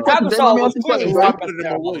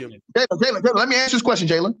this question,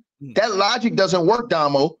 Jalen. That logic doesn't work,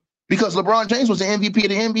 Damo, because LeBron James was the MVP of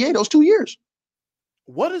the NBA those 2 years.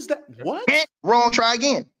 What is that? What? Wrong. Try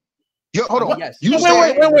again. Hold on. Yes. You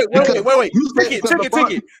Wait.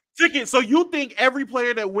 Ticket. So you think every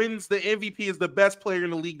player that wins the MVP is the best player in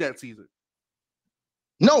the league that season?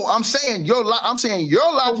 No, I'm saying your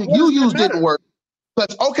logic you used didn't work.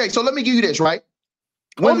 But okay, so let me give you this, right?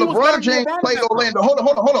 When LeBron James played Orlando, hold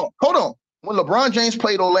on. When LeBron James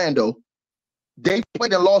played Orlando, they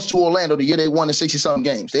played and lost to Orlando the year they won the 60-something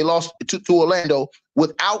games. They lost to Orlando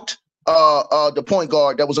without the point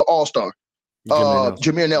guard that was an all-star,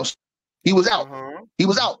 Jameer Nelson. He was out. He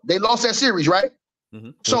was out. They lost that series, right?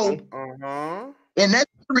 So in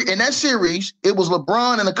that series, it was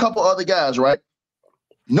LeBron and a couple other guys, right?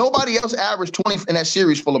 Nobody else averaged 20 in that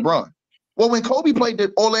series for LeBron. Well, when Kobe played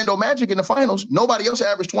the Orlando Magic in the finals, nobody else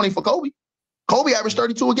averaged 20 for Kobe. Kobe averaged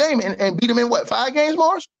 32 a game and beat him in what, 5 games,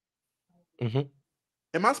 Mars?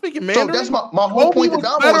 Am I speaking Mandarin? So that's my whole point. Kobe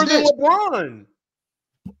was better than LeBron.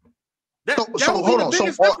 Hold on.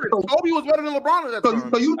 Kobe was better than LeBron at that time.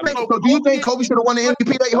 So do you think Kobe should have won the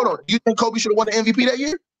MVP that year? Hold on. Do you think Kobe should have won the MVP that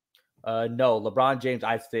year? No, LeBron James,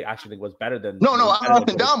 I actually think was better than. No, I'm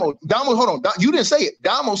asking Damo. Damo, hold on. You didn't say it.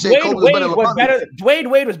 Damo said Kobe was better than LeBron. Dwayne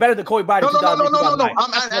Wade was better than Kobe Bryant. No.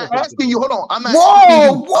 I'm asking you. Hold on. I'm asking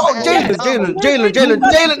you. Jalen.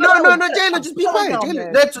 No, Jalen. Just be quiet.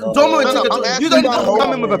 Jalen. That's Damo. You don't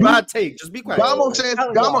come in with a bad take. Just be quiet. Damo says.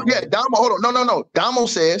 Damo. Hold on. No. Damo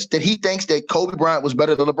says that he thinks that Kobe Bryant was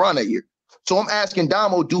better than LeBron that year. So I'm asking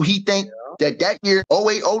Damo, do he think that year,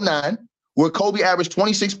 08-09, where Kobe averaged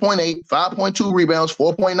 26.8, 5.2 rebounds,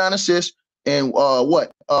 4.9 assists, and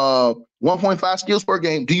 1.5 steals per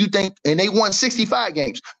game. Do you think, and they won 65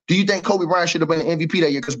 games, do you think Kobe Bryant should have been an MVP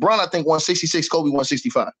that year? Because Bron, I think, won 66, Kobe won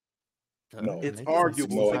 65. No, it's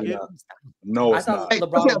arguable. No, it's not. Hey, so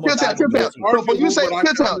for you say, so let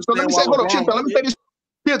me say, hold on, Chilltown, let me say this.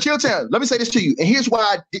 Chilltown, let me say this to you. And here's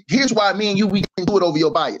why me and you, we can do it over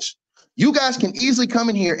your bias. You guys can easily come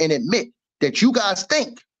in here and admit that you guys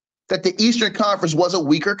think that the Eastern Conference was a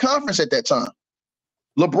weaker conference at that time.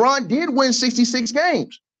 LeBron did win 66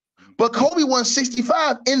 games, but Kobe won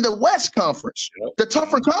 65 in the West Conference, the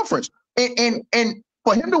tougher conference. And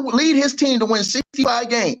for him to lead his team to win 65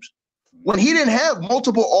 games, when he didn't have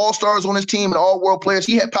multiple all-stars on his team and all-world players,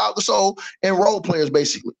 he had Pau Gasol and role players,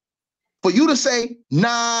 basically. For you to say,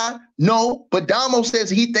 no, but Damo says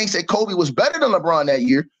he thinks that Kobe was better than LeBron that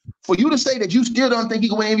year. For you to say that you still don't think he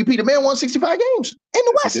can win MVP, the man won 65 games in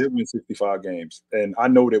the West. He did win 65 games. And I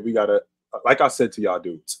know that we got to, like I said to y'all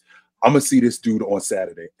dudes, I'm going to see this dude on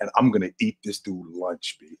Saturday, and I'm going to eat this dude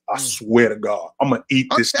lunch, B. I swear to God. I'm going to eat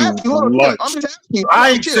this dude lunch.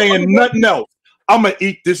 I ain't saying nothing else. I'm gonna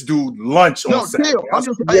eat this dude lunch on Saturday.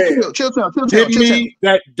 Chill. Give me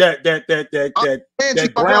that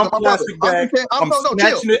brown plastic bag. I'm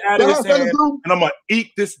snatching it out of his hand, and I'm gonna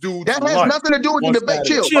eat this dude. That has nothing to do with the debate.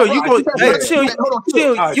 Chill.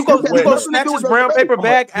 You go snatch his brown paper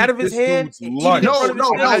bag out of his hand. No.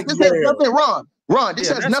 This has nothing wrong. Ron, this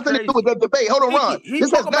has nothing to do with the debate. Hold on, Ron.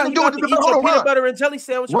 This has nothing to do with the debate. Hold on, Ron. Butter and jelly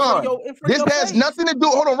sandwich. Ron, this has nothing to do.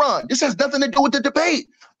 Hold on, Ron. This has nothing to do with the debate.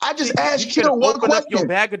 I just asked Chill one question. Open up your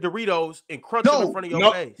bag of Doritos and crunch them in front of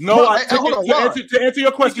your face. To answer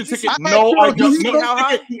your question, Ticket. No, I don't.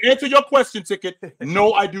 To answer your question, Ticket.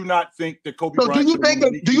 No, I do not think that Kobe. So do you think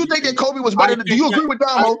that Kobe was better than? Do you agree with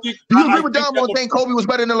Damo? Do you agree with Damo and think Kobe was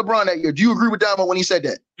better than LeBron that year? Do you agree with Damo when he said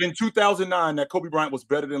that? In 2009, that Kobe Bryant was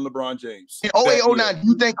better than LeBron James. In 08-09, do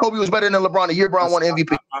you think Kobe was better than LeBron the year LeBron won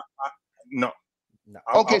MVP? No.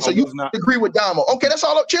 Okay, so you agree with Damo. Okay, that's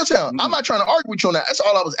all up. Chilltown. I'm not trying to argue with you on that. That's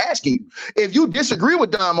all I was asking you. If you disagree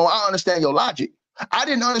with Damo, I understand your logic. I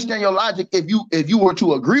didn't understand your logic if you were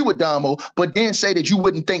to agree with Damo, but then say that you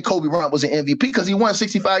wouldn't think Kobe Bryant was an MVP because he won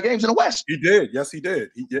 65 games in the West. He did. Yes, he did.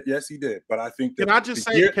 Yes, he did. But I think that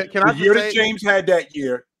the year that James had that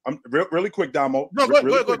year, really quick, Damo. No, go ahead.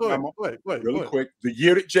 Really quick. The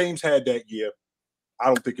year that James had that year, I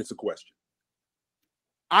don't think it's a question.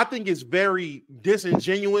 I think it's very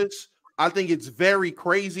disingenuous. I think it's very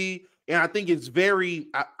crazy. And I think it's very,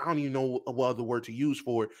 I don't even know what other word to use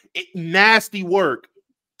for it. Nasty work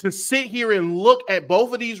to sit here and look at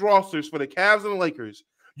both of these rosters for the Cavs and the Lakers.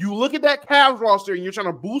 You look at that Cavs roster and you're trying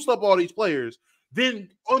to boost up all these players. Then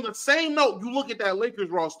on the same note, you look at that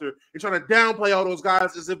Lakers roster and trying to downplay all those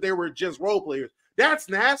guys as if they were just role players. That's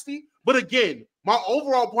nasty. But again, my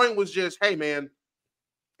overall point was just, hey, man,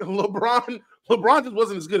 LeBron just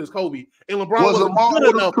wasn't as good as Kobe, and LeBron wasn't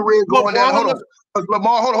good enough. Career going down. Hold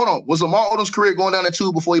on. Was Lamar Odom's career going down the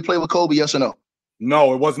tube before he played with Kobe? Yes or no?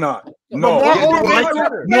 No, it was not. No, Lamar it Odom, was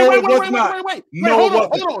not. No, it wasn't.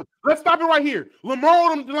 hold on. Let's stop it right here. Lamar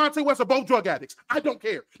Odom and Delonte West are both drug addicts. I don't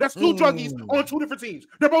care. That's two druggies on two different teams.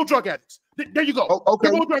 They're both drug addicts. There you go. Okay.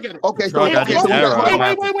 They're both drug addicts. Okay, so Drug addicts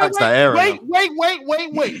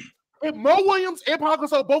Wait. If Mo Williams and Pau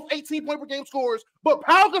Gasol both 18-point per game scorers, but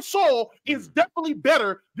Pau Gasol is definitely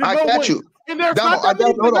better than I Mo got Williams. you. And there's Damo, not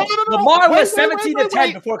that many. Lamar Wait, was 17 to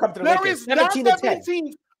 10 before coming to the There Lakers. is not 17 to that many 10.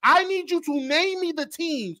 teams. I need you to name me the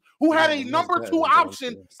teams who had a number 2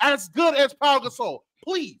 option as good as Pau Gasol.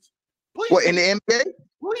 Please. What, in the NBA?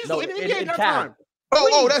 Please, No, in the in NBA that Cal. time.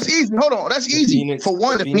 Oh, that's easy. Hold on, that's easy. Phoenix- For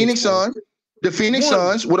one, the Phoenix Suns. The Phoenix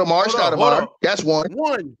Suns with Amari Stoudemire. That's one.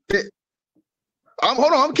 One.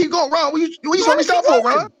 Hold on, I'm keep going, Ron. What you want me to stop for,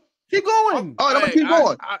 Ron? Keep going. All right, I'm gonna keep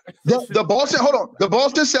going. The Boston, hold on. The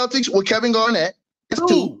Boston Celtics with Kevin Garnett. That's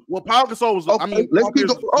 2. Well, Pau Gasol was. Okay, I mean, let's keep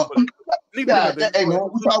going. Hey, man,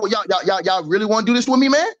 y'all really want to do this with me,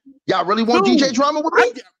 man? Y'all really want 2. DJ drama with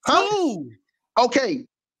me? Huh? 2. Okay,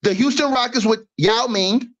 the Houston Rockets with Yao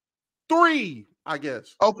Ming. 3, I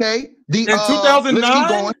guess. Okay, the In 2009? let's keep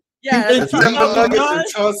going. Yeah, In that's Denver Nuggets 2009? and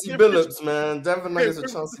Chauncey Billups, man. Denver Nuggets and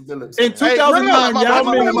Chauncey Billups. In man. 2009, My Yao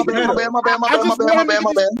Ming bad. was better.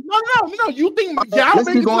 No. You think Yao Let's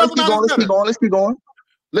Ming keep going. is better? Let's keep going.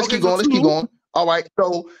 Let's Okay, keep going. so Let's keep 2. going. All right.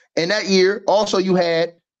 So in that year, also you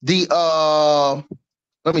had the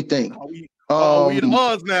let me think. We in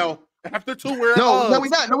odds now. After 2, we're No, we're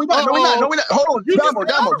not. Hold on,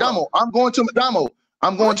 Damo.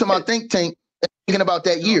 I'm going to my think tank thinking about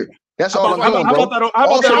that year. That's all I'm doing, How bro. about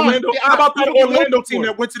that Orlando team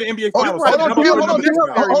that went to the NBA Finals?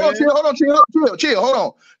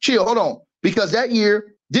 Hold on. Because that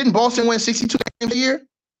year, didn't Boston win 62 games a year?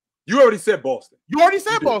 You already said Boston. You already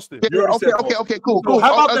said Boston. Okay, cool. So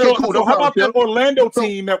how about No that Orlando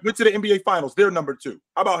team that went to the NBA Finals? They're number 2.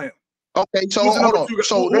 How about him? Okay, so Who's the hold on. number 2?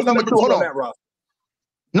 So Who's there's the number 2. Hold on on. that roster?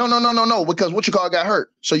 No, because what you call got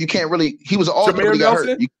hurt. So you can't really. He was an all-star, but he got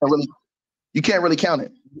hurt. You can't really count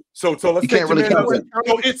it. So let's You take can't really Jameer count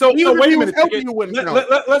Nelson. So wait a minute. You wouldn't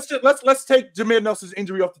count. Let's take Jameer Nelson's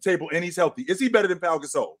injury off the table, and he's healthy. Is he better than Pau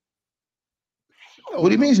Gasol? What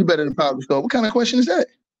do you mean he's better than Pau Gasol? What kind of question is that?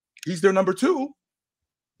 He's their number 2.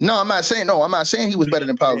 No, I'm not saying he was better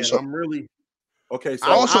than Pau Gasol. I'm really. Okay, so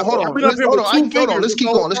Also, hold on. Let's keep going.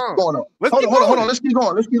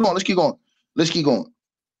 Let's keep going.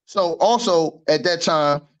 So also at that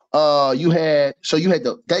time, you had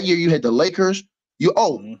the Lakers.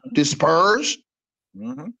 The Spurs.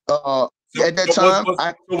 At that time,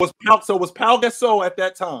 was Pau Gasol at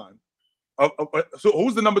that time? So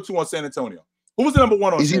who's the number 2 on San Antonio? Who was the number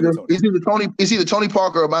 1 on San Antonio? It's either Tony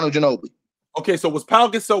Parker or Manu Ginobili. Okay, so was Pau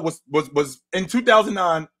Gasol was in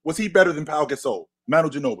 2009? Was he better than Pau Gasol? Manu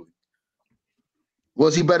Ginobili.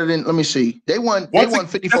 Was he better than? Let me see. They won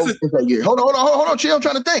 54 games that year. Hold on, chill. I'm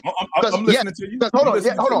trying to think. I'm listening to you.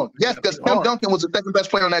 Hold on. Yes, because Tim Duncan was the second best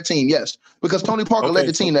player on that team. Yes, because Tony Parker led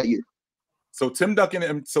the team that year. So Tim Duncan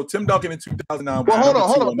in 2009. Well, hold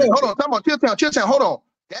on. Come on, chill town. Hold on.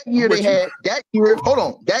 That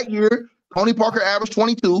year, Tony Parker averaged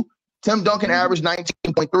 22. Tim Duncan averaged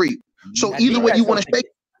 19.3. So either way you want to shake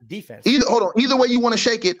defense. Either way you want to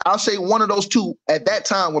shake it, I'll say one of those 2 at that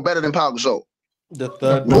time were better than Pau Gasol. The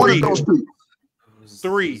third one of those 2.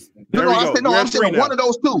 3. I'm saying one of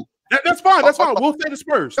those 2. That's fine. We'll say the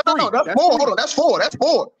Spurs. No, that's 4. Hold on, that's 4. That's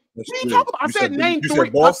 4. What are you talking about? I said name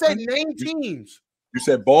 3. I said name teams. You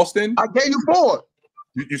said Boston. I gave you 4.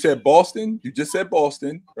 You said Boston. You just said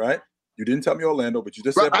Boston, right? You didn't tell me Orlando, but you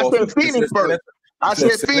just said Boston. I said Phoenix first. I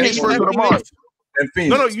said Phoenix first with Amari. And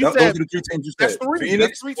Phoenix. No, you said those are the 3 teams you said. That's 3.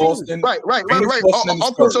 Phoenix, That's 3 Boston. Right. Phoenix, Okay,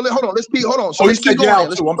 so hold on. So let's keep going.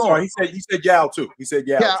 I'm sorry. He said Yao too. He said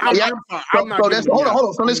Yao. I'm not. Hold on.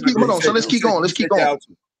 So let's keep going. So let's keep going.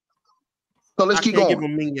 So let's keep going. Give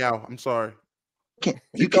him Ming Yao. I'm sorry.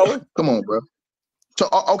 Come on, bro. So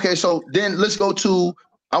okay. So then let's go to.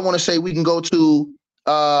 I want to say we can go to.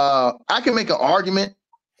 I can make an argument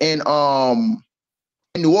in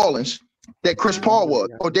New Orleans that Chris Paul was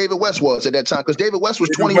or David West was at that time because David West was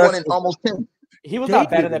 21 and almost 10. He was not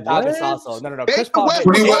better than Pau Gasol. Also, no. Chris Paul.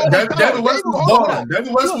 David West was balling.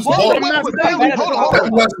 David West was balling.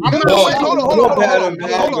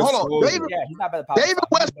 David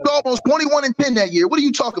West was almost 21 and 10 that year. What are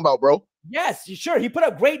you talking about, bro? Yes, sure. He put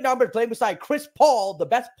up great numbers playing beside Chris Paul, the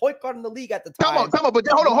best point guard in the league at the time. Come on. But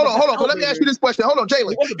hold on. But let me ask you this question. Hold on,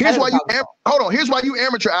 Jalen. Here's why you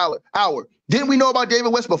amateur hour. Didn't we know about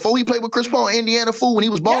David West before he played with Chris Paul in Indiana Fool when he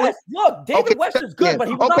was balling? Yes, look, David West is good, but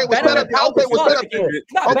he was not better than Pau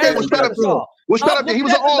Gasol. Well, shut up then. He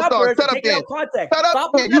was an all-star. Shut up then. Shut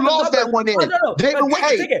up then. You lost that one then. David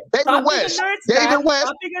West. David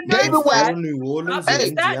West. New Orleans, Hey,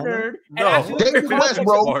 Indiana. No. David West,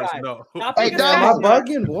 bro. No. Hey, Am I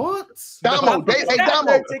bugging? What? Damo.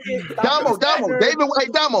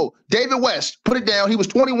 David West. Put it down. He was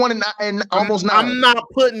 21 and almost 9. I'm not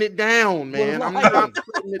putting it down, man. I'm not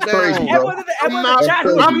putting it down. Crazy, bro. I'm not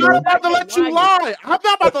about to let you lie. I'm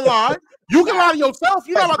not about to lie. You can lie to yourself.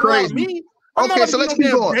 You're not about to lie to me. Okay, so let's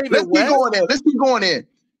keep going. Let's keep going in.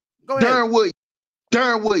 Go ahead.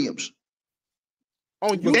 Darren Williams.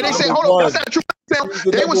 Oh, And they say, hold on, that's not true.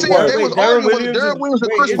 They were saying they was arguing whether Darren Williams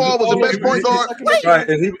and Chris Paul was the best point guard. Right,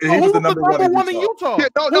 and he was the number one in Utah.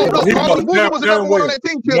 No, Carlos Boozer was the number one on that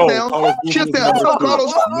team. Chip down.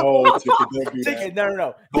 Carlos. No.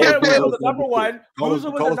 Darren Williams was the number one. Boozer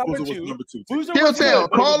was the number two. Chill down.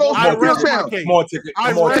 Carlos. Chill down. Come on, ticket.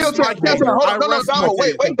 Come on, Chill down. No, Damo.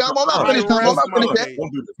 Wait, Damo. I'm not finished.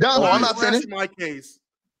 Damo, I'm not finished. My case.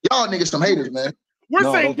 Y'all niggas some haters, man. We're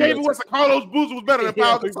saying David West and Carlos Boozer was better than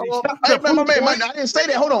Paul Gasol. I didn't say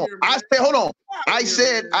that. Hold on. I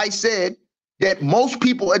said that most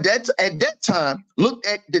people at that time looked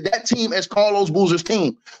at that team as Carlos Boozer's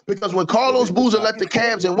team, because when Carlos Boozer left the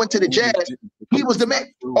Cavs and went to the Jazz, he was the man.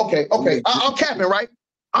 Okay. I'm capping, right?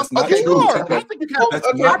 Okay, true. I think you can.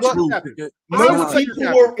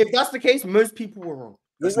 If that's the case, most people were wrong.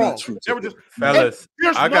 That's not true. Fellas,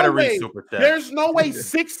 I gotta read super chat. There's no way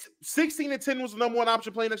 16 and 10 was the number one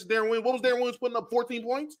option playing next to Darren Williams. What was Darren Williams putting up 14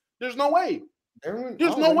 points? There's no way.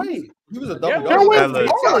 There's no way. He was a double.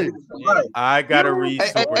 I gotta read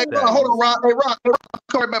super chat. Hold on, Ron. Hey, Ron.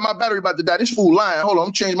 Sorry, man, my battery about to die. This fool lying. Hold on,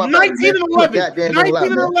 I'm changing my 19 and 11. 19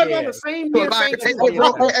 and 11 on the same year. Hey,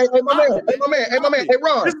 my man. Hey,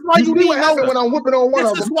 Ron. This is why you see what happened when I'm whipping on one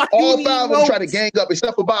of them. All 5 of them try to gang up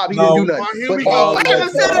except for Bob. He didn't do nothing. Here we go.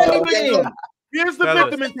 Here's the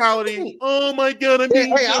victim mentality. Oh my God, I'm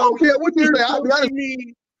being I don't care what you say. I'll be honest.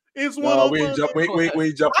 It's we ain't jump.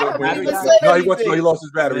 We jumped. No, he lost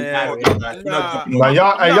his battery. Y'all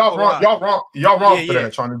wrong for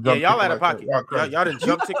that. Trying to jump. Y'all out of pocket. Y'all didn't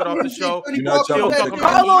jump ticket off the show.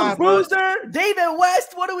 Carlos Boozer, David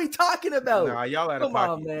West. What are we talking about? Nah, y'all out of pocket.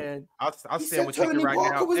 Come on, man. I'll stand with ticket right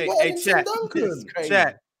now. Hey,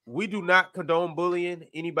 chat. We do not condone bullying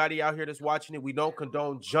anybody out here that's watching it. We don't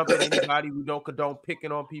condone jumping anybody. We don't condone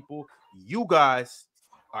picking on people. You guys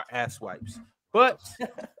are ass wipes. But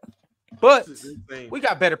we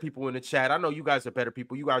got better people in the chat. I know you guys are better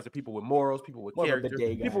people. You guys are people with morals, people with character,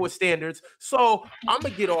 people with standards. So I'm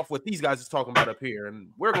going to get off what these guys are talking about up here, and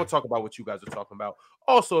we're going to talk about what you guys are talking about.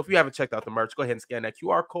 Also, if you haven't checked out the merch, go ahead and scan that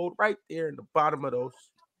QR code right there in the bottom of those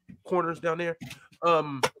corners down there.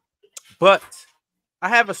 But I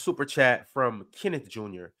have a super chat from Kenneth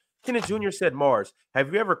Jr. Kenneth Jr. said, Mars,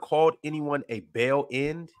 have you ever called anyone a bail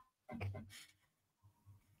end?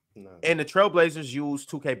 No. And the Trailblazers use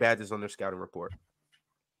 2K badges on their scouting report.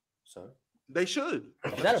 So they should.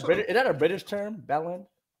 Is that a British term, bail end?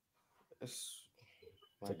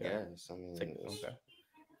 I guess. I mean,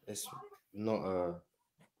 it's not a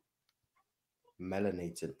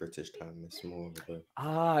melanated British term. It's more of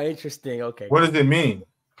a... interesting. Okay. What does it mean?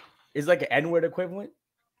 It's like an N-word equivalent?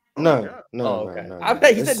 No. Okay. I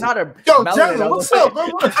bet he said not a... Yo, Jalen, what's up, bro?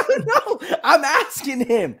 No, I'm asking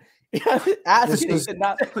him. I'm just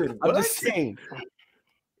saying.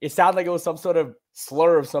 It sounded like it was some sort of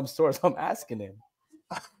slur of some sort. So I'm asking him.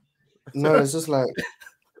 No, it's just like...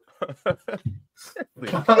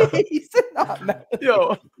 He said not mad.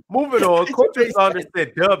 Yo, moving on. Coach Saunders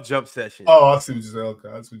said dub jump session. Oh, I see what you said. Okay,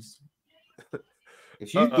 I see what you said.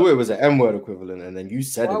 If you thought it was an M-word equivalent and then you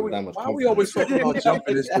said it with that much confidence. Why are we always talking about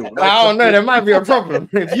jumping this dude? I don't know. There might be a problem.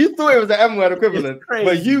 If you thought it was an M-word equivalent,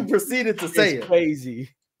 but you proceeded to say it. Crazy.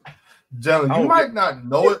 Jalen, you might not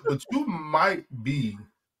know it, but you might be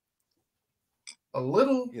a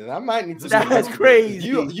little. Yeah, that might need to. That's crazy.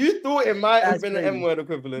 You thought it might have been an M-word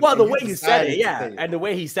equivalent. Well, the way you said it, yeah, and the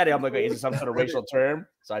way he said it, I'm like, is it some sort of racial term?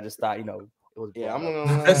 So I just thought, it was. Yeah,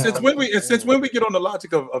 and since when we get on the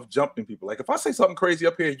logic of jumping people, like if I say something crazy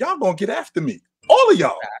up here, y'all gonna get after me, all of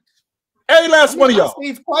y'all, every last one of y'all.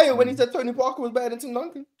 He's quiet when he said Tony Parker was better than Tim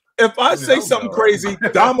Duncan. If I say something crazy,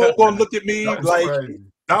 Damo gonna look at me like.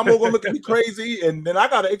 Damo gonna look at me crazy, and then I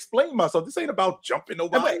gotta explain myself. This ain't about jumping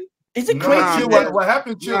nobody. Is it crazy? What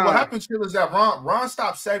happened, Chill, is that Ron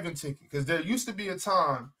stopped saving tickets because there used to be a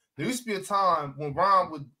time when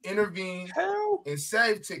Ron would intervene and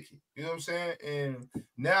save ticket. You know what I'm saying? And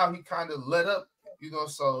now he kind of let up.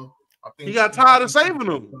 So I think he got tired of saving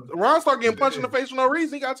them. Ron started getting punched in the face for no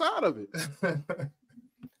reason. He got tired of it.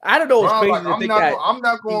 I don't know. It's crazy Like, to think that. I'm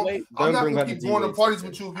not going to keep going to D-Wade parties stuff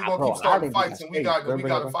with you if Nah, you're going bro, to keep starting I think fights that's and we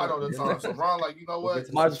got to fight all the Yeah. time. So, Ron, like, you know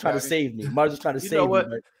what? Mars is trying to save me. Mars is trying to You save know me. what?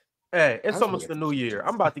 But Hey, it's I'm almost the new year.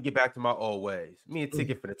 I'm about to get back to my old ways. Me and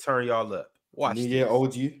Ticket finna turn y'all up. Watch New this. Year,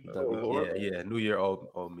 old you. Yeah. New year, old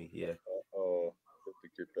me. Yeah. Oh, have to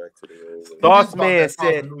get back to the old. Sauce Man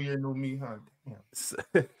said. New Year, new me, huh?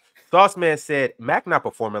 Sauce Man said Mac not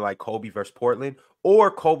performing like Kobe versus Portland or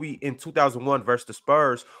Kobe in 2001 versus the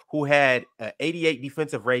Spurs, who had an 88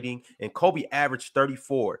 defensive rating and Kobe averaged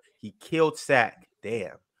 34. He killed Sack.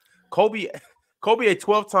 Damn. Kobe a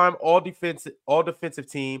 12-time all defensive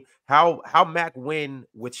team. How Mac win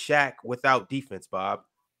with Shaq without defense, Bob?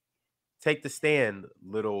 Take the stand,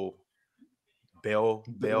 little Bell.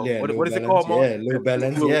 Yeah, What is it called, Mo? Yeah, little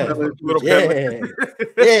balance. Little Yeah.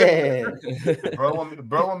 Bro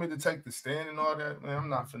want me to take the stand and all that. Man, I'm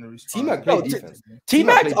not finna respond. T-Mac played defense.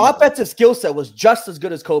 T-Mac's offensive skill set was just as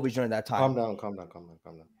good as Kobe's during that time. Calm down.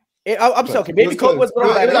 I'm saying, okay, maybe Kobe was a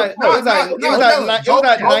little better. It was at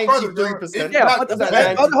 93%.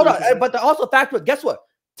 Yeah, hold on. But the also fact was, guess what?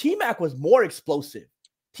 T-Mac was more explosive.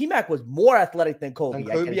 T-Mac was more athletic than Kobe. And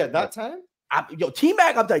Kobe at that time?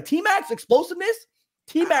 T-Mac, I'm telling you, T-Mac's explosiveness,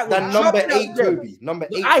 T-Mac was number 8 Kobe. Number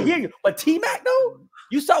 8. I hear you. But T-Mac, though,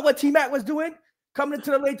 you saw what T-Mac was doing coming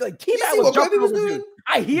into the late. Like T-Mac was jumping over dude.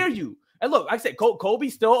 I hear you. And look, like I said,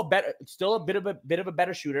 Kobe's still a bit of a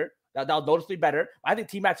better shooter. That was noticeably better. I think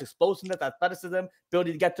T-Mac's explosiveness, athleticism,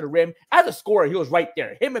 ability to get to the rim. As a scorer, he was right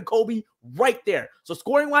there. Him and Kobe, right there. So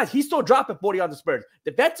scoring-wise, he's still dropping 40 on the Spurs.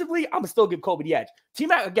 Defensively, I'm going to still give Kobe the edge.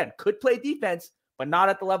 T-Mac, again, could play defense, but not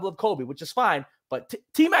at the level of Kobe, which is fine. But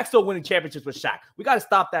T-Mac's still winning championships with Shaq. We got to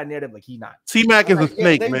stop that narrative like he's not. T-Mac is a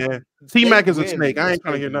snake, man. T-Mac is a snake. I ain't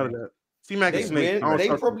trying to hear none of that. T-Mac is a snake. They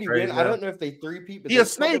probably win. I don't know if they three-peat. He a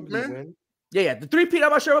snake, man. Win. Yeah, the three-peat, I'm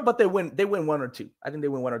not sure, but they win 1 or 2. I think they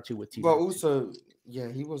win 1 or 2 with T-Mac. But also,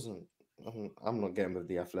 yeah, he wasn't. I'm not getting with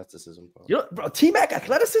the athleticism part. You know, bro, T-Mac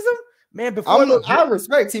athleticism? Man, I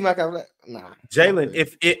respect T-Mac. Nah. Jalen,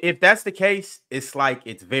 if that's the case, it's like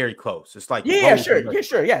it's very close. It's like yeah, sure,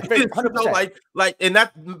 yeah, 100%. like, and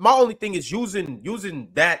that my only thing is using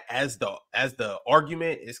that as the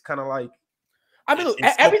argument is kind of like. I mean, look,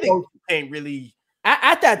 everything ain't really.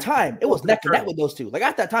 At that time, it was neck and neck with those two. Like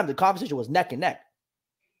at that time, the conversation was neck and neck.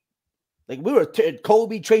 Like we were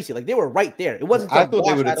Kobe, Tracy, like they were right there. It wasn't. I thought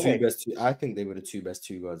they were the two best. I think they were the two best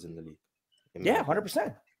 2 guards in the league. Yeah,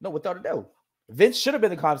 100%. No, without a doubt. Vince should have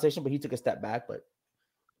been in the conversation, but he took a step back. But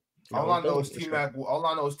all I know is T-Mac. All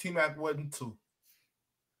I know is T-Mac wasn't 2.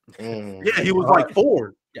 Yeah, he was like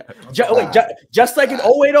 4. Yeah, just like in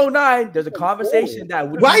 08-09, there's a conversation that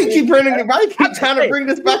why you keep trying to bring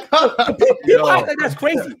this back up? People act like that's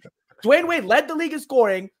crazy. Dwayne Wade led the league in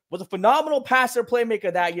scoring, was a phenomenal passer,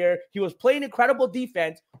 playmaker that year. He was playing incredible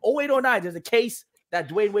defense. 08-09, there's a case that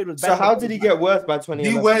Dwayne Wade was better. So how did he get worse by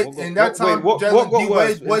 2011? In that time, what got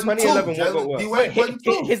worse? In 2011, what got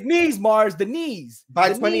worse? His knees, Mars, the knees.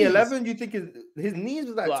 By 2011, you think his knees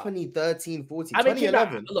was like 2013, 14, I mean,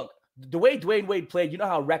 2011? Look, the way Dwayne Wade played, you know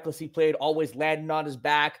how reckless he played, always landing on his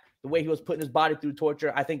back, the way he was putting his body through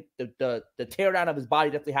torture. I think the tear down of his body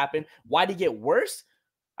definitely happened. Why did he get worse?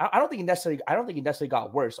 I don't think he necessarily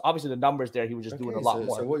got worse. Obviously, the numbers there, he was just doing a lot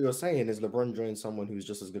more. So what you're saying is LeBron joined someone who's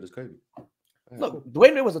just as good as Kobe. Look,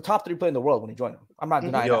 Dwayne Wade was a top 3 player in the world when he joined him. I'm not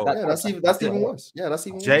denying that. That's even worse. Yeah, that's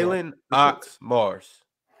even worse. Jalen Ox Mars.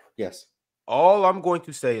 Yes. All I'm going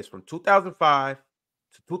to say is from 2005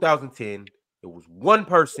 to 2010, it was one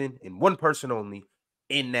person and one person only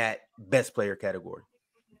in that best player category.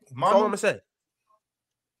 That's all I'm gonna say.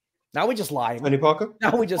 Now we just lying. Tony Parker.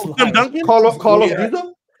 Now we just lying. Duncan. Carlos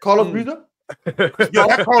Bruiser. Carlos Bruiser. Yo,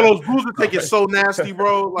 that Carlos Bruiser take it so nasty,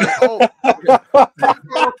 bro. Like, bro,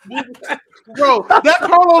 that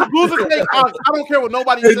Carlos Bruiser take. I don't care what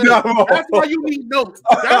nobody says. That's why you need notes.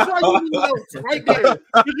 That's why you need notes right there.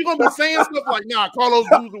 Because you're gonna be saying stuff like, "Nah, Carlos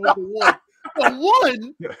Bruiser was the one." The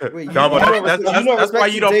one. Wait, that's why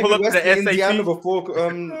you don't pull up to the SAT. Indiana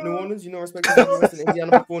before New Orleans. You know, respect David West in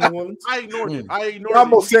Indiana before New Orleans. I ignored it. I'm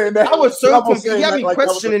almost saying that. I was so confused. He had me like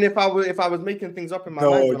questioning if I was making things up in my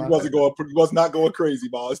mind. No, he was not going crazy,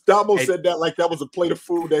 boss. Damo said that like that was a plate of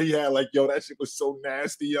food that he had. Like, yo, that shit was so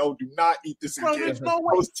nasty. Yo, do not eat this again. There's no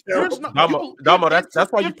way. That was terrible. Damo,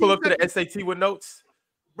 that's why you pull up to the SAT with notes.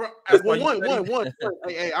 Bro, one.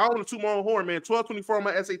 Hey, I don't want to toot my own horn, man. 1224 on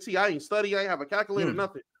my SAT. I ain't study. I ain't have a calculator,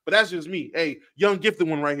 nothing. But that's just me. Hey, young gifted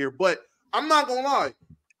one right here. But I'm not gonna lie.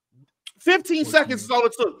 15 seconds is all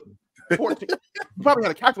it took. 14. You probably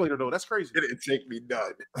had a calculator though. That's crazy. It didn't take me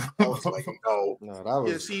none. I was like, no. No, that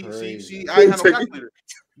was See, crazy. I ain't have no calculator.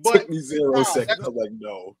 But took me 0 seconds. I'm like,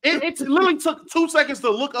 no. It literally took 2 seconds to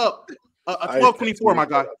look up a 1224, my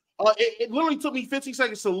guy. It literally took me 15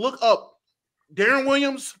 seconds to look up Darren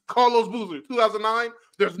Williams, Carlos Boozer, 2009.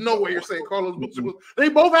 There's no way you're saying Carlos Boozer was. They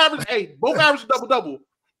both averaged double-double.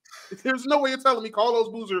 There's no way you're telling me Carlos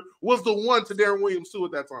Boozer was the one to Darren Williams too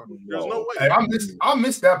at that time. There's no way. Hey, I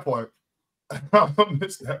missed that part. I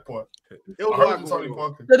missed that part. No,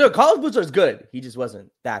 Carlos Boozer is good. He just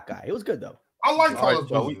wasn't that guy. He was good though. I like Carlos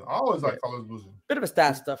Boozer. I always like Carlos Boozer. Bit of a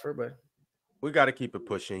stat stuffer, but we got to keep it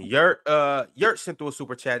pushing. Yurt sent through a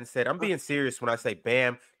super chat and said, I'm being serious when I say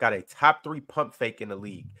Bam got a top 3 pump fake in the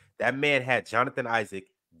league. That man had Jonathan Isaac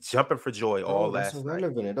jumping for joy all last night.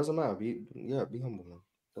 It doesn't matter. Be humble, man.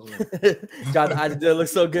 Jonathan Isaac did look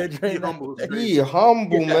so good. Be humble,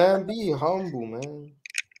 man. Be humble, man.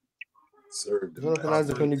 Jonathan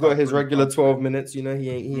Isaac, when you got his regular 12 minutes, he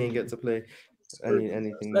ain't get to play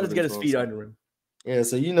anything. Let us get his feet under him. Yeah,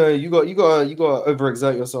 so you got to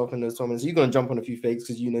overexert yourself in those 12 minutes. You're gonna jump on a few fakes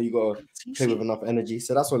because you got to play with enough energy.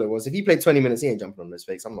 So that's all it was. If he played 20 minutes, he ain't jumping on those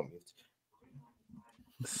fakes. I'm not moved.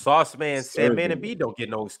 Sauce Man said, "Man, Embiid don't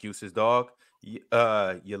get no excuses, dog. You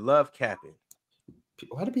love capping."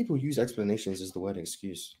 Why do people use explanations as the word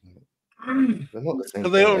excuse? They're not the same.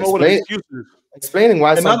 Because they don't know what an excuse is. Explaining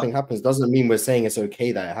why something happens doesn't mean we're saying it's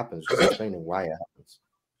okay that it happens. Just explaining why it happens.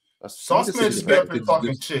 Sauce Man just be up here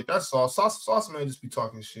talking shit. That's all. Sauce Man just be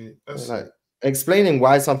talking shit. That's like explaining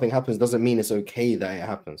why something happens doesn't mean it's okay that it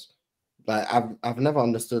happens. Like I've never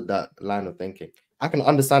understood that line of thinking. I can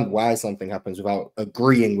understand why something happens without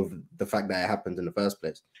agreeing with the fact that it happened in the first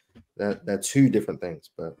place. They're two different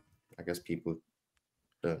things, but I guess people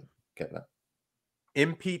don't get that.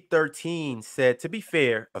 MP13 said, to be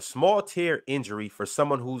fair, a small tear injury for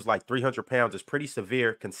someone who's like 300 pounds is pretty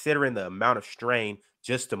severe considering the amount of strain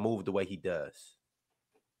just to move the way he does.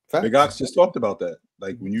 Big Ox just talked about that.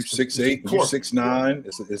 Like when you 6'8", when you 6'9",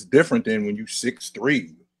 it's different than when you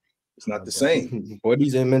 6'3". It's not the same.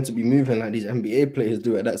 Bodies ain't meant to be moving like these NBA players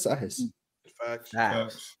do at that size.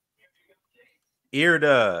 Facts.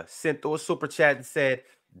 Irda sent through a super chat and said,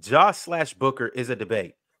 Ja/Booker is a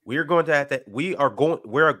debate. We are gonna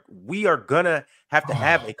have to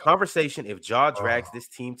have a conversation if Ja drags this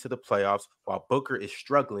team to the playoffs while Booker is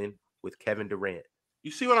struggling with Kevin Durant. You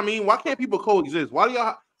see what I mean? Why can't people coexist? Why do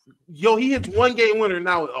y'all? He hits 1 game winner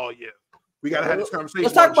now. Oh yeah, we gotta have this conversation.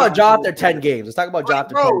 Let's talk about Ja after 10 games. Let's talk about Ja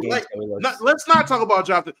after 10 games. Let's not talk about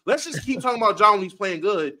Ja. Let's just keep talking about Ja when he's playing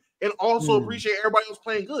good, and also appreciate everybody else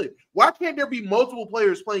playing good. Why can't there be multiple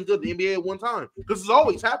players playing good in the NBA at one time? Because it's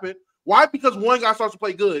always happened. Why? Because one guy starts to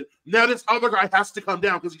play good. Now this other guy has to come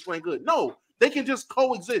down because he's playing good. No, they can just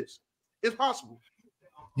coexist. It's possible.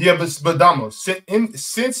 Yeah, but Damo,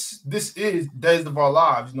 since this is Days of Our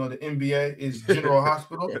Lives, the NBA is General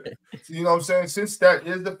Hospital. You know what I'm saying? Since that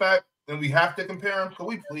is the fact, and we have to compare them, can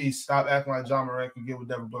we please stop acting like John Morant can get with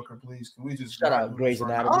Devin Booker, please? Can we just shut up, Grey's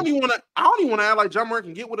Anatomy? I don't even want to act like John Morant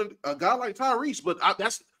can get with a guy like Tyrese, but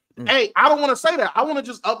hey, I don't want to say that. I want to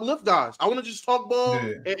just uplift guys. I want to just talk ball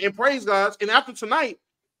and praise guys. And after tonight,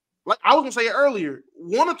 like I was gonna say it earlier,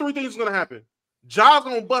 1 of 3 things is gonna happen. Ja's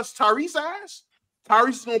gonna bust Tyrese ass. Tyrese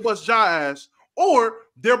is gonna bust Ja ass, or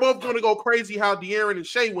they're both gonna go crazy how De'Aaron and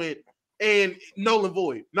Shea went and null and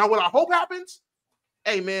void. Now, what I hope happens,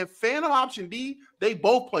 hey man, Phantom Option D, they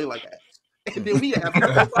both play like ass. And then we have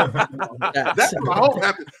that's what I hope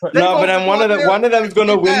happens. But then one of them's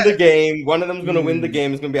gonna win the game. One of them's gonna win the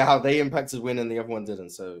game. It's gonna be how they impacted win, and the other one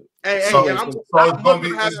didn't. So I'm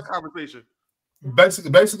gonna have that conversation.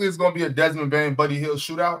 Basically, it's gonna be a Desmond Bain, Buddy Hield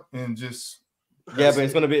shootout, and just but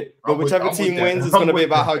it's gonna be. But whichever team wins, it's gonna be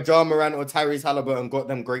about how John Morant or Tyrese Halliburton got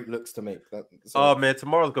them great looks to make. Oh man,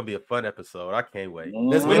 tomorrow's gonna be a fun episode. I can't wait.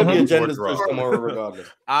 There's gonna be agendas pushed tomorrow, regardless.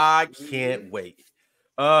 I can't wait.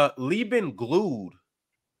 Lieben Glued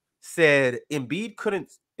said Embiid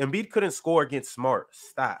couldn't score against Smart.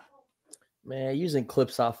 Stop. Man, using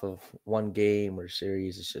clips off of one game or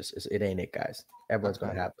series, it ain't it, guys. Everyone's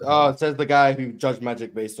gonna have to. Oh, it says the guy who judged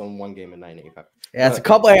Magic based on one game in 1985. Yeah, it's a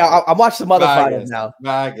couple. I'm watching some other finals now.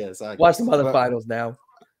 I guess. Watch some other finals now.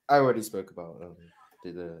 I already spoke about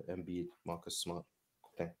the Embiid Marcus Smart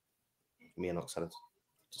thing. Me and Ox had a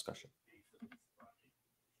discussion.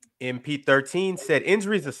 MP13 said,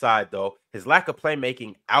 injuries aside, though, his lack of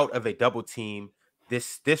playmaking out of a double team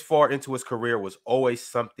this far into his career was always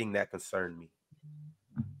something that concerned me.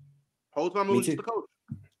 Whole time he was the coach.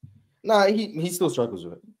 Nah, he still struggles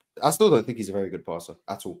with it. I still don't think he's a very good passer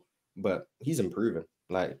at all, but he's improving.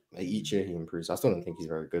 Like each year he improves. I still don't think he's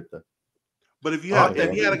very good though. But if you had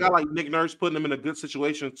a guy like Nick Nurse putting him in a good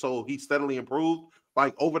situation, so he steadily improved,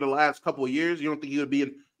 like over the last couple of years, you don't think he would be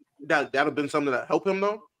in that'd have been something that helped him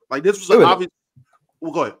though? Like this was an obvious.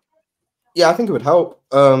 Well, go ahead. Yeah, I think it would help.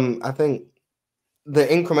 I think the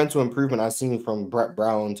incremental improvement I've seen from Brett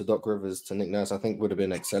Brown to Doc Rivers to Nick Nurse, I think would have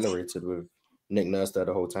been accelerated with Nick Nurse there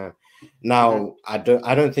the whole time. Now, I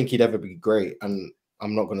don't think he'd ever be great, and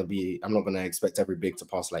I'm not gonna expect every big to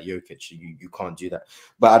pass like Jokic. You can't do that.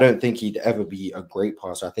 But I don't think he'd ever be a great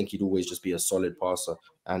passer. I think he'd always just be a solid passer,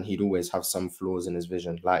 and he'd always have some flaws in his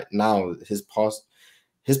vision. Like now, his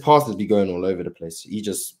passes be going all over the place.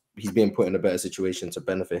 He's being put in a better situation to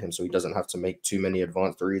benefit him, so he doesn't have to make too many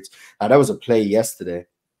advanced reads. Now, there was a play yesterday.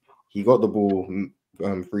 He got the ball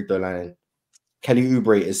free throw line. Kelly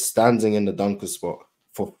Oubre is standing in the dunker spot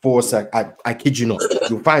for 4 seconds. I kid you not.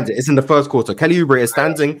 You'll find it. It's in the first quarter. Kelly Oubre is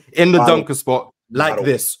standing in the dunker spot like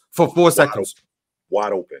this for 4 seconds.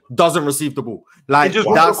 Wide open. Doesn't receive the ball. Like he just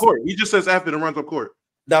runs up court. He just says after the runs up court.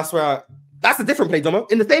 That's where. That's a different play, Domo.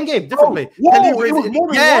 In the same game, different play. Whoa, Kelly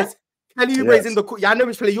Oubre Kelly Oubre's in the corner. Yeah, I know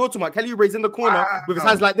which play you're talking about. Kelly Oubre's in the corner with his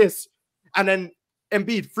hands like this. And then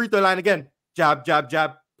Embiid, free throw line again. Jab, jab,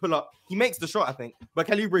 jab, pull up. He makes the shot, I think. But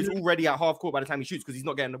Kelly Oubre's already at half court by the time he shoots because he's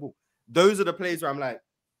not getting the ball. Those are the plays where I'm like,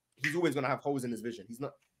 he's always going to have holes in his vision.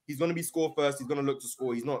 He's going to be score first. He's going to look to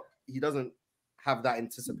score. He doesn't have that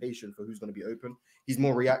anticipation for who's going to be open. He's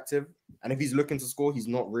more reactive. And if he's looking to score, he's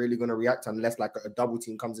not really going to react unless like a double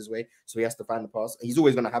team comes his way. So he has to find the pass. He's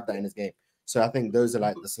always going to have that in his game. So I think those are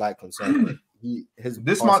like the slight concerns. This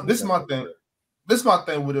is my thing. This is my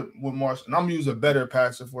thing with Marshall. And I'm gonna use a better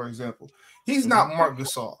passer, for example. He's not Marc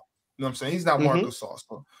Gasol. You know what I'm saying? He's not Marc Gasol.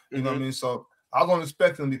 So, you know what I mean? So I don't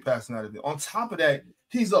expect him to be passing out of it. On top of that,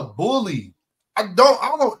 he's a bully. I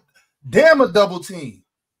don't damn a double team.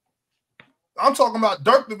 I'm talking about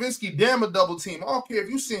Dirk Nowitzki, damn a double team. I don't care if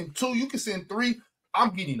you send 2, you can send 3. I'm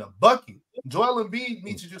getting a bucket. Joel Embiid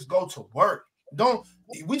needs to just go to work.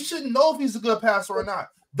 We shouldn't know if he's a good passer or not.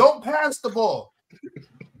 Don't pass the ball. You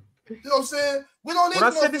know what I'm saying? We don't need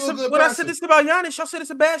to know if he's a good passer. When I said this about Giannis, y'all said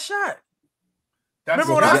it's a bad shot.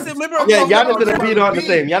 Remember what I said? Yeah, Giannis and Embiid are the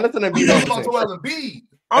same. Giannis and Embiid are the same.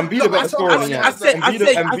 Embiid a better scorer than Giannis. I said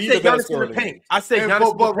Giannis in the paint. I said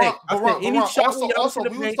Giannis in the paint. I said any shot. Also,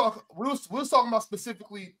 we was talking about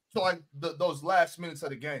specifically to like those last minutes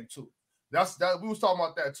of the game too. We was talking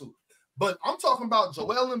about that too. But I'm talking about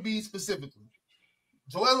Joel Embiid specifically.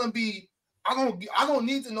 Joel Embiid, I don't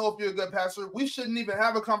need to know if you're a good passer. We shouldn't even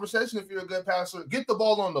have a conversation if you're a good passer. Get the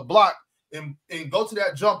ball on the block and go to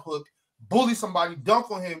that jump hook, bully somebody,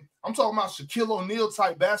 dunk on him. I'm talking about Shaquille O'Neal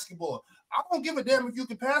type basketball. I don't give a damn if you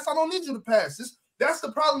can pass. I don't need you to pass. That's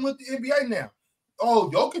the problem with the NBA now.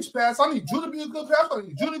 Oh, Jokic pass. I need you to be a good passer. I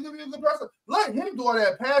need you to be a good passer. Let him do all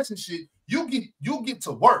that passing shit. You get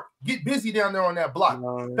to work. Get busy down there on that block.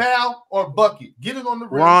 Foul or bucket. Get it on the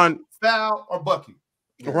rim. Foul or bucket.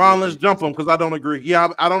 Ron, let's jump him because I don't agree. Yeah,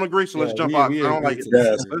 I don't agree, so let's jump out. I don't like it.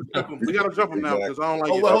 Let's jump him. We got to jump him now because I don't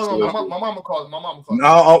like it. Wait, hold on. My mama called. My mama called.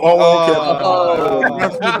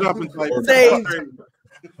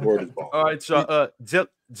 All right, so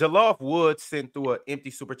Jalof Wood sent through an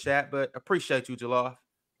empty super chat, but appreciate you, Jalof.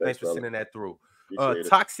 Thanks for sending that through.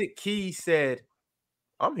 Toxic Key said,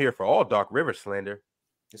 I'm here for all Doc Rivers slander.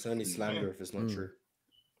 It's only slander if it's not true.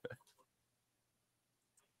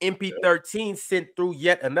 MP13 sent through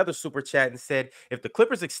yet another super chat and said, if the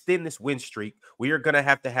Clippers extend this win streak, we are going to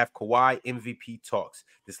have Kawhi MVP talks.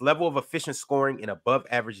 This level of efficient scoring and above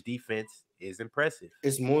average defense is impressive.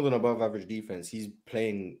 It's more than above average defense. He's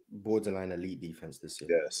playing borderline elite defense this year.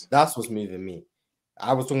 Yes. That's what's moving me.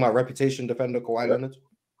 I was talking about reputation defender Kawhi Leonard.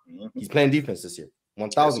 He's playing defense this year.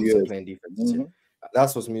 1,000% playing defense this year.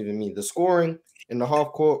 That's what's moving me. The scoring in the half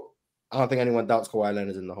court, I don't think anyone doubts Kawhi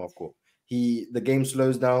Leonard in the half court. The game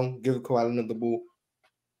slows down, give Kawhi Leonard the ball.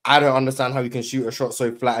 I don't understand how he can shoot a shot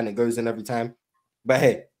so flat and it goes in every time. But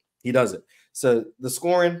hey, he does it. So the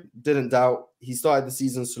scoring, didn't doubt. He started the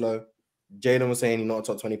season slow. Jaden was saying he's not a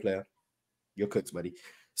top 20 player. You're cooked, buddy.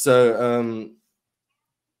 So,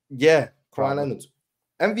 yeah, Kawhi Leonard.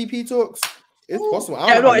 MVP talks. It's possible.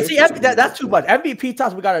 That's too much. MVP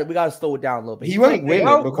talks, we gotta slow it down a little bit. He won't win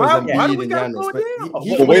it because Embiid and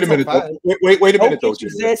Giannis. Wait a minute. Wait a minute, though.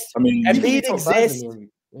 I mean, Embiid exists.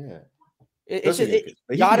 Yeah, it's just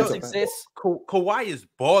Giannis exists. Kawhi is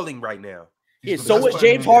balling right now. Yeah, so is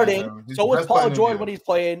James Harden. So is Paul George when he's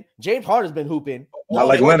playing. James Harden's been hooping. Not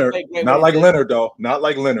like Leonard. Not like Leonard, though. Not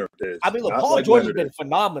like Leonard. I mean, look, Paul George has been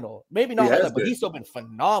phenomenal. Maybe not Leonard, but he's still been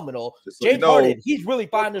phenomenal. James Harden, he's really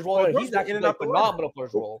finding his role. He's actually been phenomenal for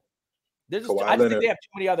his role. I just think they have too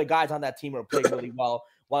many other guys on that team who are playing really well.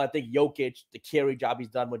 While I think Jokic, the carry job he's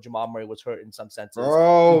done with Jamal Murray was hurt in some senses.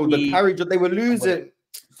 Oh, the carry job, they were losing.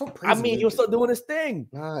 I mean, he was still doing his thing.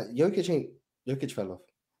 Nah, Jokic fell off.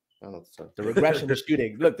 The regression, the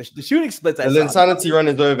shooting. Look, the shooting splits. The insanity run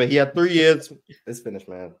is over. He had 3 years. It's finished,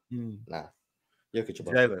 man. Nah.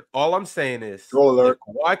 Jalen, all I'm saying is, if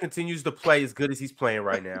Kawhi continues to play as good as he's playing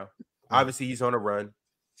right now, obviously he's on a run.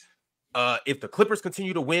 If the Clippers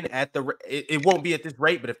continue to win it won't be at this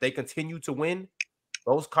rate, but if they continue to win,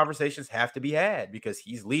 those conversations have to be had because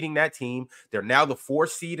he's leading that team. They're now the 4th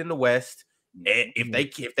seed in the West. And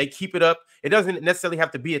if they keep it up, it doesn't necessarily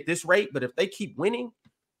have to be at this rate, but if they keep winning,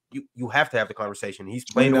 you have to have the conversation. He's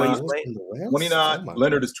playing the way he's playing. 29.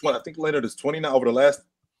 Leonard is 20. I think Leonard is 29 over the last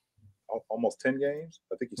almost 10 games.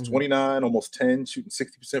 I think he's 29, almost 10, shooting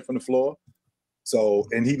 60% from the floor. So,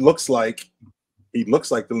 and he looks like the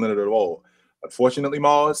Leonard of all. Unfortunately,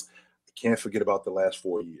 Mars, I can't forget about the last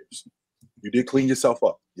 4 years. You did clean yourself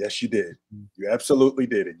up. Yes, you did. You absolutely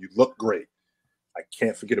did, and you look great. I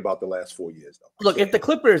can't forget about the last 4 years, though. Look, if the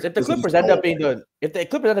Clippers end up being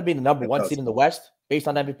the number 1 seed in the West based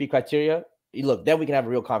on MVP criteria, look, then we can have a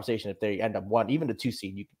real conversation. If they end up 1, even the 2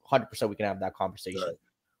 seed, 100% we can have that conversation. Right.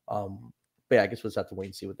 But yeah, I guess we'll just have to wait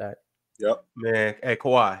and see with that. Yep, man. Hey,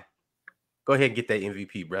 Kawhi, go ahead and get that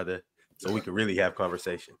MVP, brother, so we can really have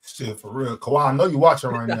conversations. Shit, for real, Kawhi. I know you're watching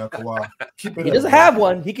right now, Kawhi. He doesn't have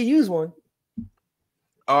one. He could use one.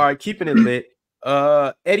 All right, keeping it lit.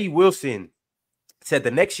 Eddie Wilson said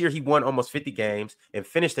the next year he won almost 50 games and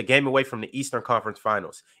finished a game away from the Eastern Conference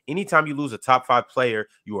Finals. Anytime you lose a top 5 player,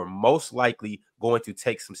 you are most likely going to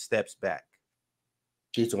take some steps back.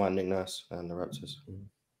 She's the one, Nick Nurse and the Raptors.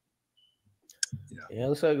 Yeah,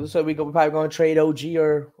 looks like we're probably going to trade OG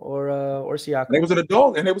or Siakam. And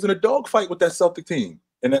it was in a dog fight with that Celtic team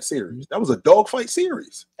in that series. That was a dog fight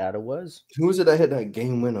series. That it was. Who was it that hit that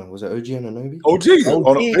game winner? Was it OG Anunoby? OG.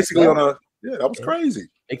 That was crazy.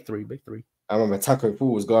 Big three. I remember Taco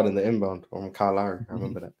Fall was guarding the inbound on Kyle Lowry. I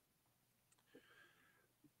remember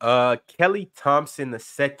that. Kelly Thompson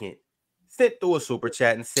II sent through a super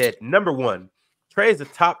chat and said, number 1, Trey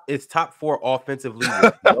is top 4 offensively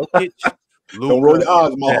with Jokic. Don't roll your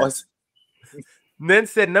eyes, Mars. Then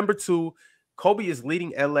said number 2, Kobe is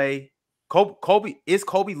leading LA. Kobe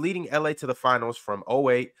leading LA to the finals from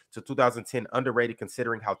 2008 to 2010, underrated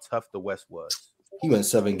considering how tough the West was. He went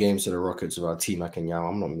 7 games to the Rockets without T-Mac and Yao.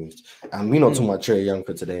 I'm not moved. And we not talking about Trey Young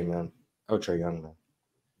for today, man. Oh, Trey Young, man.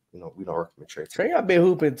 We don't work with Trey. Trey Young been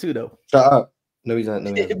hooping too, though. Shut up. No, he's not.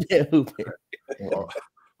 No, he's been hooping.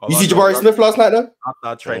 You see Jabari Smith last night, though? I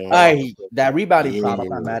thought Trey. That rebounding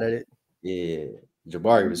problem, I'm not mad at it. Yeah,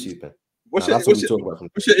 Jabari was hooping. What's your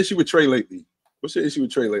issue with Trey lately? What's your issue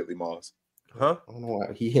with Trey lately, Mars? Huh? I don't know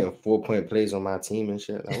why he hitting 4-point plays on my team and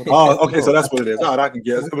shit. Like, okay, so that's what it is. All right, I can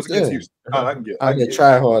get it. Was against Houston. All right, I can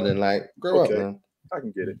try hard and grow up, man. I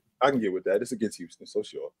can get it. I can get with that. It's against Houston, so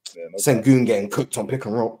sure. Yeah, Sengun getting cooked on pick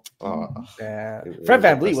and roll. Yeah, Fred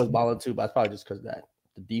VanVleet was balling too, but it's probably just because that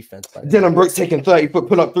the defense. Dylan Brooks taking 30-foot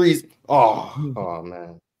pull-up threes. Oh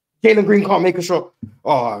man. Jalen Green can't make a shot.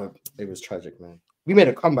 Oh, it was tragic, man. We made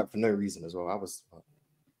a comeback for no reason as well.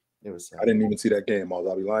 It was. I didn't even see that game.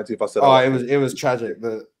 I'll be lying to you if I said. It was tragic.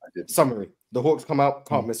 The summary: the Hawks come out,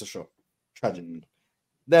 can't miss a shot. Tragic.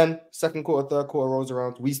 Then second quarter, third quarter rolls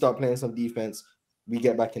around. We start playing some defense. We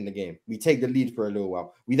get back in the game. We take the lead for a little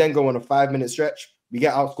while. We then go on a 5-minute stretch. We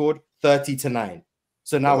get outscored 30-9.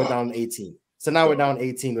 So now we're down 18. We're down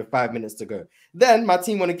 18 with 5 minutes to go. Then my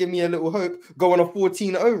team want to give me a little hope, go on a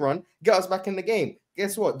 14-0 run, get us back in the game.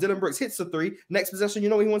 Guess what? Dylan Brooks hits a 3. Next possession, you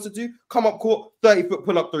know what he wants to do? Come up court, 30-foot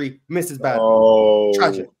pull-up 3, misses bad. Oh,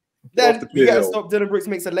 tragic. Then we got to stop. Dylan Brooks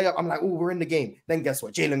makes a layup. I'm like, oh, we're in the game. Then guess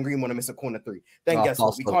what? Jalen Green want to miss a corner 3. Then guess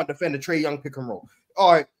what? We can't defend a Trey Young pick and roll.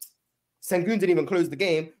 All right. Sengun didn't even close the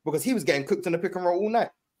game because he was getting cooked in the pick and roll all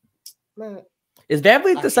night. Man. Is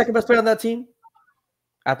VanVleet the second best player on that team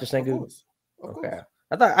after Sengun? Okay.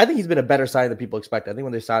 I think he's been a better sign than people expect. I think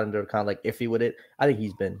when they signed him, they were kind of iffy with it. I think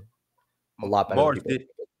he's been a lot better. Mars,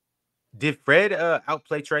 did Fred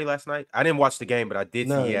outplay Trey last night? I didn't watch the game, but I did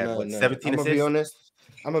see he had 17 assists.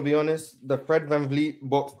 I'm gonna be honest. The Fred VanVleet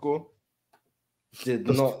box score did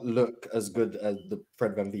not look as good as the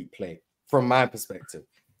Fred VanVleet play from my perspective.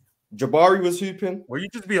 Jabari was hooping. Were you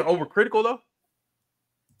just being overcritical though?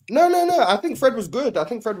 No. I think Fred was good.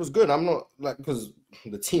 I'm not because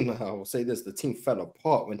the team. I will say this: the team fell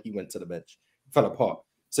apart when he went to the bench. Fell apart.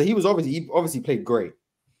 So he obviously played great.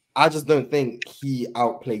 I just don't think he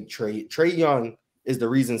outplayed Trey. Trey Young is the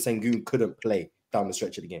reason Sengun couldn't play down the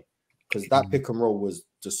stretch of the game because that pick and roll was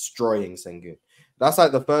destroying Sengun. That's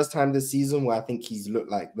like the first time this season where I think he's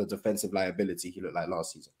looked like the defensive liability he looked like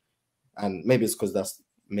last season, and maybe it's because that's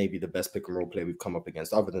maybe the best pick and roll player we've come up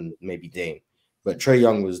against, other than maybe Dame. But Trey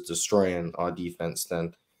Young was destroying our defense.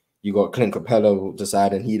 Then you got Clint Capella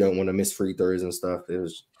deciding he don't want to miss free throws and stuff. It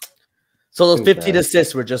was So those 15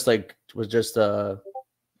 assists were just I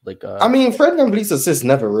mean, Fred VanVleet's assists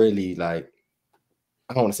never really I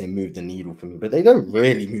don't want to say move the needle for me, but they don't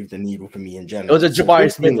really move the needle for me in general. It was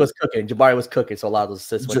Jabari Smith was cooking. Jabari was cooking, so a lot of those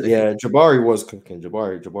assists. Jabari was cooking.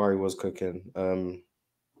 Jabari was cooking.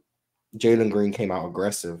 Jalen Green came out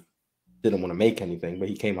aggressive. Didn't want to make anything, but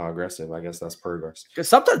he came out aggressive. I guess that's progress. Because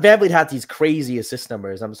sometimes VanVleet had these crazy assist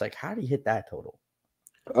numbers. I'm just like, how do you hit that total?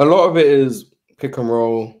 A lot of it is pick and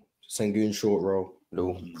roll, Sengun short roll,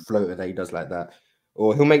 little floater that he does like that.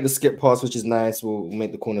 Or he'll make the skip pass, which is nice. We'll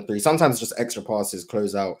make the corner three. Sometimes just extra passes,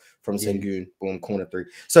 close out from Sengun, boom, corner three.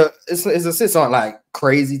 So his assists aren't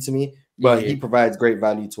crazy to me, but he provides great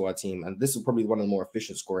value to our team. And this is probably one of the more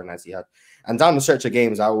efficient scoring nights he had. And down the stretch of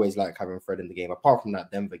games, I always like having Fred in the game. Apart from that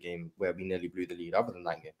Denver game where we nearly blew the lead, other than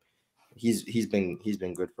that game, he's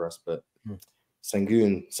been good for us. But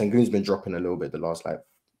Sengun's been dropping a little bit the last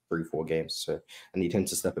 3-4 games. So I need him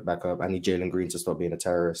to step it back up. I need Jalen Green to stop being a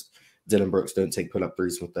terrorist. Dylan Brooks, don't take pull-up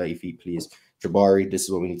threes from 30 feet, please. Jabari, this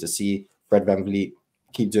is what we need to see. Fred VanVleet,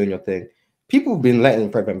 keep doing your thing. People have been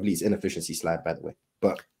letting Fred VanVleet's inefficiency slide, by the way,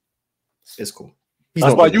 but it's cool.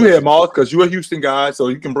 That's why you here, Mars, because you're a Houston guy, so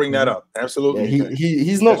you can bring that up. Absolutely. Yeah,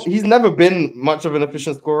 he's never been much of an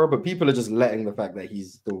efficient scorer, but people are just letting the fact that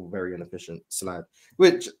he's still very inefficient slide.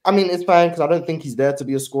 Which, I mean, it's fine because I don't think he's there to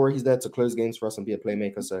be a scorer. He's there to close games for us and be a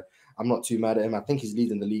playmaker. So I'm not too mad at him. I think he's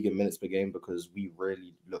leading the league in minutes per game because we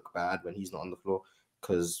really look bad when he's not on the floor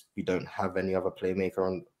because we don't have any other playmaker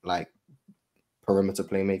on perimeter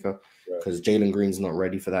playmaker because Jalen Green's not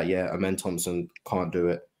ready for that yet. Amen Thompson can't do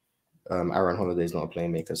it. Aaron Holiday's not a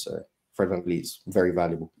playmaker, so Fred VanVleet's very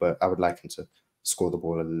valuable, but I would like him to score the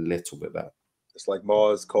ball a little bit better. Just like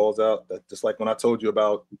Mars calls out, that just like when I told you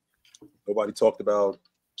about nobody talked about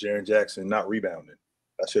Jaren Jackson not rebounding.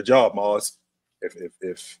 That's your job, Mars.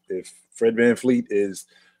 If Fred VanVleet is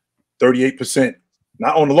 38%,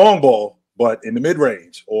 not on the long ball, but in the mid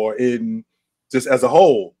range or in just as a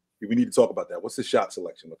whole, we need to talk about that. What's the shot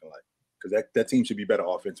selection looking like? Because that team should be better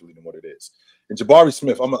offensively than what it is. And Jabari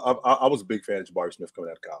Smith, I was a big fan of Jabari Smith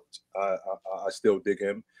coming out of college. I still dig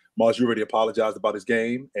him. Mars, you already apologized about his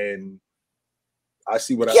game, and I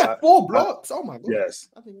see what I 4 blocks. Oh my god. Yes.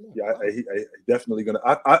 He definitely gonna.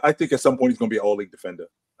 I think at some point he's gonna be an all-league defender.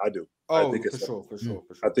 I do. Oh, I think for sure.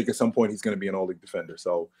 I think at some point he's gonna be an all-league defender.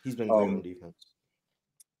 So he's been great on defense.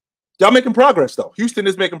 Y'all making progress though. Houston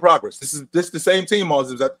is making progress. This is the same team,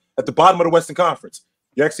 Mars, is at the bottom of the Western Conference.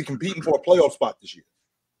 You're actually competing for a playoff spot this year.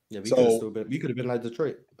 Yeah, we could have been like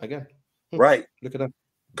Detroit again. Right. Look at that.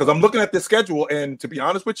 Because I'm looking at the schedule, and to be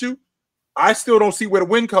honest with you, I still don't see where the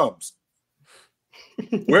win comes.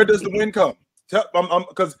 Where does the win come?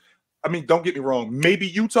 Because, I mean, don't get me wrong. Maybe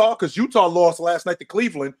Utah, because Utah lost last night to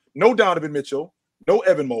Cleveland. No Donovan Mitchell. No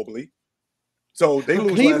Evan Mobley. So they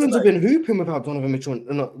lose. Cleveland's have been hooping without Donovan Mitchell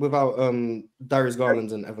and without Darius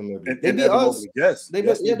Garland and Evan Mobley. They beat us. Yes, they've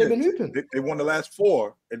been hooping. They won the last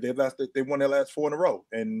 4, and they won their last 4 in a row.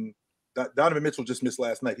 And Donovan Mitchell just missed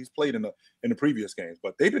last night. He's played in the previous games,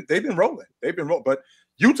 but they've been rolling. They've been rolling. But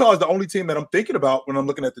Utah is the only team that I'm thinking about when I'm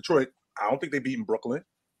looking at Detroit. I don't think they beat in Brooklyn.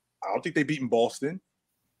 I don't think they beat in Boston.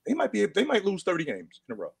 They might lose 30 games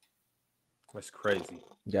in a row. That's crazy.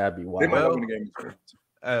 Yeah, that'd be wild. They might win the game.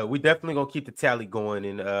 We definitely gonna keep the tally going,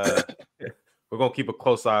 and we're gonna keep a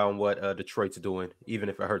close eye on what Detroit's doing, even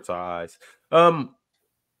if it hurts our eyes.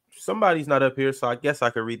 Somebody's not up here, so I guess I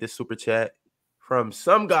could read this super chat from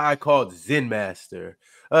some guy called Zen Master.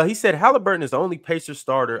 He said Halliburton is the only Pacer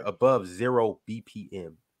starter above 0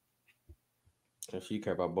 BPM. If you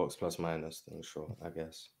care about box plus minus, then sure, I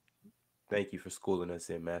guess. Thank you for schooling us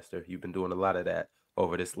in, Master. You've been doing a lot of that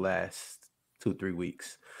over this last 2-3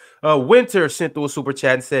 weeks. Winter sent through a super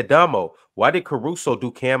chat and said, Damo, why did Caruso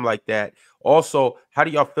do Cam like that? Also, how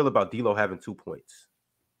do y'all feel about D'Lo having 2 points?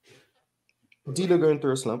 D'Lo going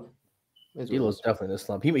through a slump. D'Lo's definitely in a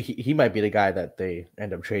slump. He might be the guy that they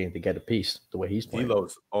end up trading to get a piece the way he's playing.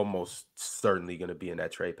 D'Lo's almost certainly going to be in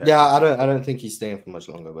that trade package. Yeah, I don't think he's staying for much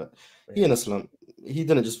longer, but he in a slump. He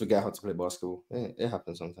didn't just forget how to play basketball. It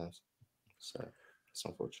happens sometimes. So it's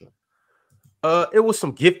unfortunate. It was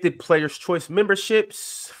some gifted Players' Choice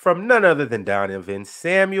memberships from none other than Donovan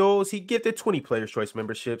Samuels. He gifted 20 Players' Choice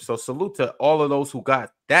memberships. So salute to all of those who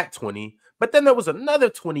got that 20. But then there was another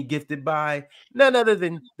 20 gifted by none other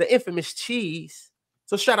than the infamous Cheese.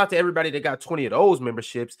 So shout out to everybody that got 20 of those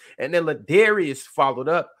memberships. And then Ladarius followed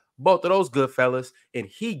up both of those good fellas, and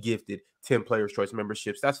he gifted 10 Players' Choice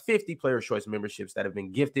memberships. That's 50 Players' Choice memberships that have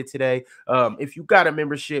been gifted today. If you got a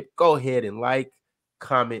membership, go ahead and like,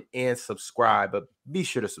 comment, and subscribe. But be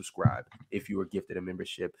sure to subscribe if you were gifted a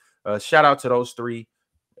membership. Shout out to those 3.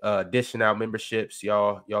 dishing out memberships.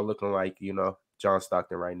 Y'all looking like, you know, John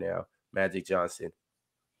Stockton right now, Magic Johnson,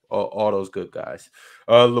 all those good guys.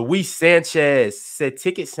 Luis Sanchez said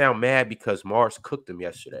tickets sound mad because Mars cooked them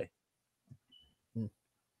yesterday.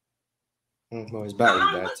 Well, his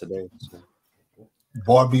battery's bad today. So.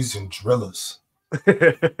 Barbies and drillers.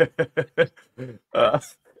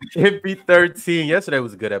 MP13, yesterday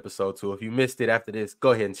was a good episode too. If you missed it after this,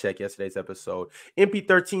 go ahead and check yesterday's episode.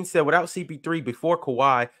 MP13 said, without CP3 before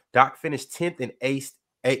Kawhi, Doc finished 10th and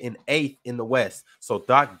 8th in the West. So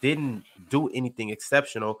Doc didn't do anything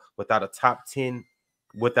exceptional without a top 10,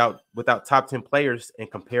 without top 10 players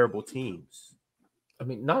and comparable teams. I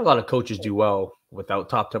mean, not a lot of coaches do well without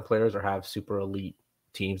top 10 players or have super elite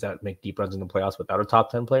teams that make deep runs in the playoffs without a top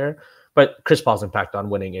 10 player. But Chris Paul's impact on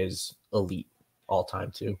winning is elite all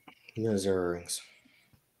time too. He has 0 rings.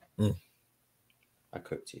 I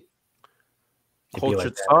cooked you. Culture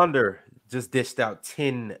like Thunder just dished out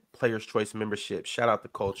 10 Players' Choice memberships. Shout out to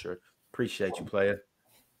Culture. Appreciate you, player.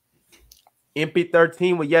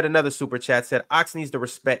 MP13 with yet another super chat said, Ox needs to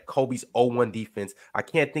respect Kobe's 0-1 defense. I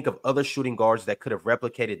can't think of other shooting guards that could have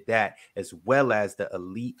replicated that as well as the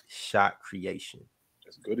elite shot creation.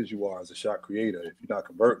 As good as you are as a shot creator, if you're not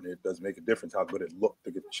converting it, doesn't make a difference how good it looked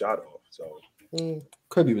to get the shot off. So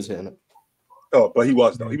Kobe was hitting it. Oh, but he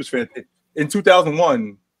was though. He was fantastic. In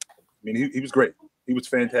 2001, I mean, he was great. He was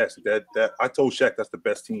fantastic. That I told Shaq that's the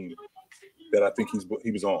best team that I think he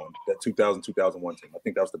was on. That 2000-2001 team. I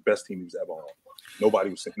think that was the best team he was ever on. Nobody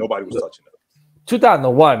was touching it.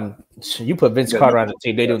 2001, you put Vince Carter on the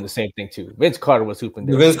team. They're doing the same thing too. Vince Carter was hooping.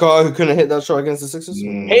 Vince Carter who couldn't hit that shot against the Sixers.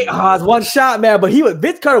 Hey, one shot, man. But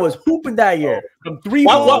Vince Carter was hooping that year from 3.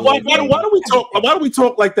 Why do we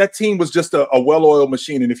talk like that team was just a well-oiled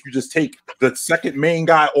machine? And if you just take the second main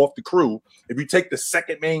guy off the crew,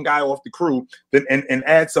 then and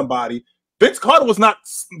add somebody, Vince Carter was not.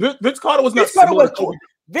 Vince Carter was 27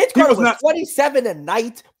 a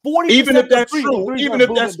night, 40. Even if that's true,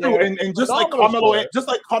 and just like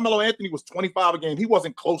Carmelo Anthony was 25 a game, he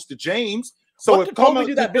wasn't close to James. So what did Kobe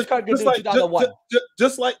do that Vince Carter did in 2001?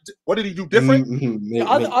 Just like what did he do different?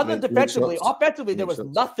 Other defensively, offensively, there was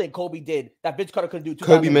nothing Kobe did that Vince Carter couldn't do.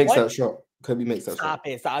 Kobe makes that shot. Stop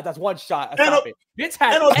it! That's one shot. Stop it. Vince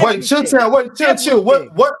had. Chill.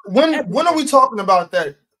 When are we talking about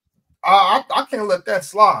that? I can't let that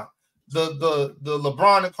slide. The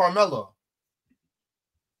LeBron and Carmelo.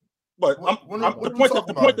 But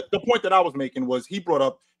the point that I was making was he brought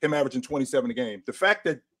up him averaging 27 a game. The fact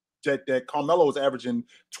that Carmelo is averaging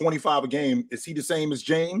 25 a game, is he the same as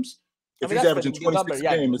James? If he's averaging 26 a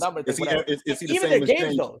game, is he the same as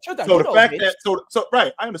James? So the fact that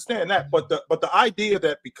right, I understand that, but the idea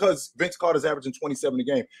that because Vince Carter's averaging 27 a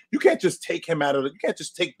game, you can't just take him out of it. You can't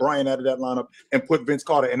just take Bryant out of that lineup and put Vince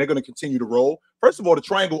Carter, and they're going to continue to roll. First of all, the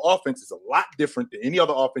triangle offense is a lot different than any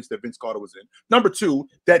other offense that Vince Carter was in. Number two,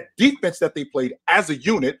 that defense that they played as a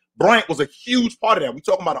unit, Bryant was a huge part of that. We're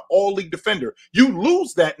talking about an all-league defender. You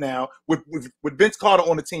lose that now with Vince Carter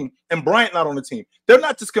on the team and Bryant not on the team. They're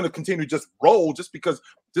not just going to continue to just roll just because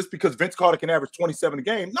Vince Carter can average 27 a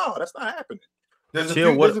game. No, that's not happening. There's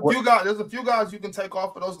a few guys you can take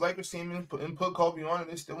off of those Lakers team and put Kobe on, and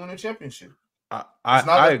they still win a championship. It's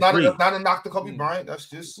not a knock to Kobe Bryant. That's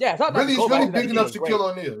just it's really big enough to kill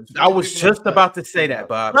O'Neal. I was just about to say that,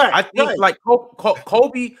 Bob. Right, I think like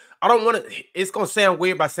Kobe. I don't want to. It's gonna sound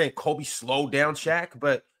weird by saying Kobe slowed down Shaq,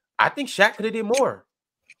 but I think Shaq could have did more.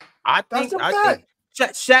 I think Shaq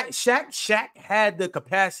had the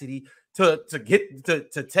capacity to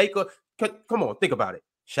take a. Come on, think about it.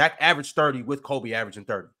 Shaq averaged 30 with Kobe averaging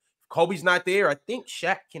 30. If Kobe's not there, I think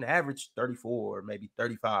Shaq can average 34 or maybe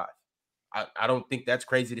 35. I don't think that's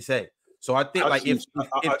crazy to say. So I think I've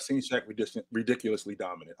seen Shaq ridiculously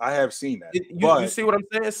dominant. I have seen that. You see what I'm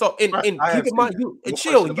saying? So keep in mind, you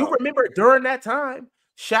remember during that time,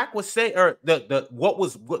 Shaq was saying, or the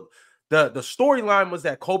storyline was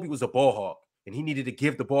that Kobe was a ball hawk and he needed to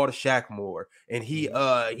give the ball to Shaq more, and he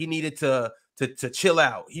needed to chill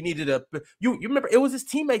out. He needed to. You remember it was his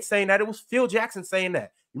teammates saying that. It was Phil Jackson saying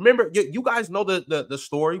that. Remember, you guys know the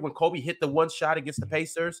story when Kobe hit the one shot against the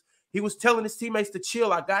Pacers. He was telling his teammates to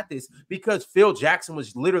chill. I got this, because Phil Jackson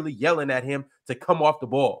was literally yelling at him to come off the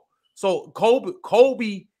ball. So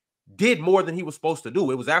Kobe did more than he was supposed to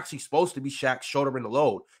do. It was actually supposed to be Shaq shouldering the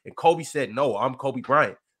load, and Kobe said, "No, I'm Kobe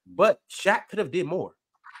Bryant." But Shaq could have did more.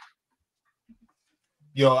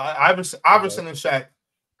 Yo, Iverson and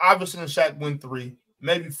Shaq win 3,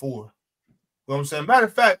 maybe 4. You know what I'm saying? Matter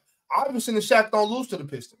of fact, Iverson and Shaq don't lose to the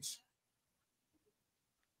Pistons.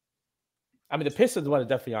 I mean, the Pistons one is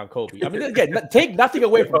definitely on Kobe. I mean, again, take nothing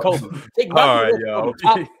away from Kobe. Take nothing away from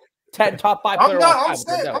Kobe. 10 top 5 player.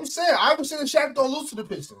 I'm saying Iverson and Shaq don't lose to the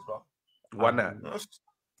Pistons, bro. Why not?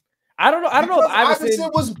 I don't know if Iverson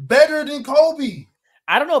was better than Kobe.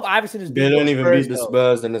 I don't know if Iverson is. They don't even beat the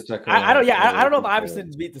Spurs in the second. I don't know if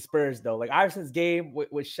Iverson's beat the Spurs though. Like Iverson's game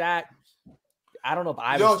with Shaq. I don't know if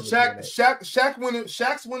Iverson.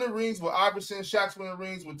 Shaq's winning rings with Iverson. Shaq's winning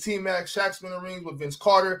rings with T-Mac. Shaq's winning rings with Vince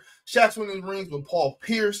Carter. Shaq's winning rings with Paul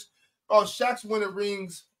Pierce. Shaq's winning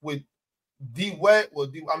rings with D-Wet. Well,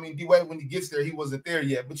 D-Wet when he gets there, he wasn't there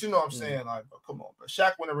yet. But you know what I'm saying? Like, come on, but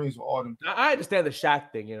Shaq winning rings with all them. I understand the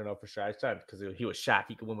Shaq thing, for sure. I tried because he was Shaq.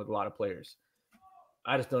 He could win with a lot of players.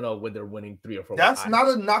 I just don't know when they're winning 3 or 4. That's not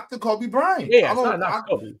a knock to Kobe Bryant. Yeah, I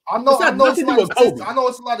know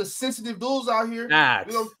it's a lot of sensitive dudes out here. You know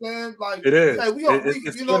what I'm saying? Like it is. Hey,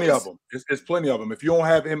 it's plenty of them. It's plenty of them. If you don't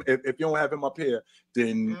have him, if you don't have him up here,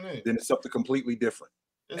 then it's something completely different.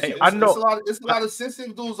 I know it's a lot of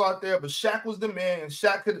sensitive dudes out there, but Shaq was the man, and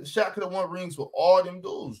Shaq could have won rings with all them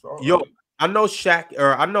dudes, bro. Yo, I know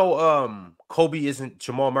Kobe isn't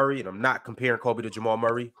Jamal Murray, and I'm not comparing Kobe to Jamal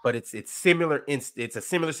Murray, but it's similar. It's a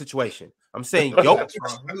similar situation. I'm saying Jokic.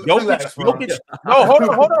 No, hold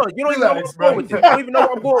on. You don't even know where I'm going with this. You don't even know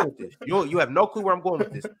where I'm going with this. You have no clue where I'm going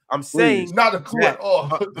with this. I'm saying it's not a clue at all.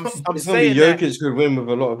 I'm saying Jokic could win with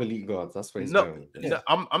a lot of elite guards. That's what he's going.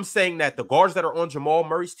 I'm saying that the guards that are on Jamal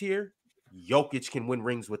Murray's tier, Jokic can win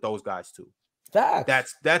rings with those guys too.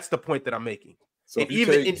 That's the point that I'm making. So if you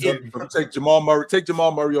take Jamal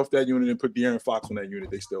Murray off that unit and put De'Aaron Fox on that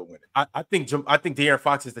unit, they still win it. I think De'Aaron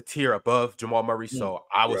Fox is the tier above Jamal Murray, so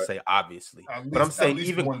I would say obviously. But I'm saying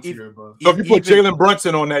even so if you put Jalen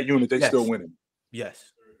Brunson on that unit, they still win it.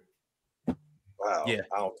 Yes. Wow. Yeah.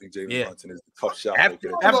 I don't think Jalen Brunson is the tough shot.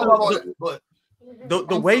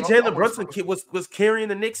 The way Jalen Brunson was carrying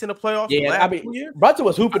the Knicks in the playoffs. Yeah, Brunson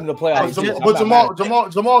was hooping in the playoffs. But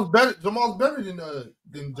Jamal's better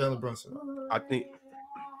than Jalen Brunson. I think.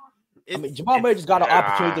 Jamal Murray just got an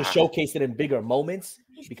opportunity to showcase it in bigger moments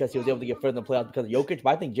because he was able to get further in the playoffs because of Jokic. But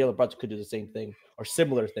I think Jalen Brunson could do the same thing or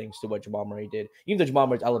similar things to what Jamal Murray did. Even though Jamal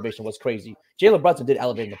Murray's elevation was crazy, Jalen Brunson did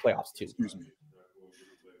elevate in the playoffs too. Excuse me.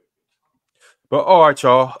 But all right,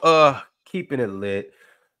 y'all. Keeping it lit.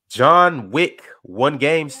 John Wick, one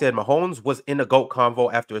game, said Mahomes was in the GOAT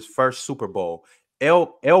convo after his first Super Bowl.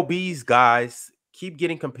 LB's guys keep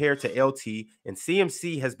getting compared to LT, and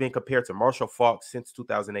CMC has been compared to Marshall Faulk since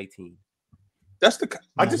 2018.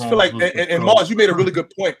 I just feel like, and Mars, you made a really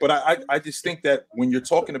good point, but I just think that when you're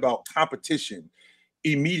talking about competition,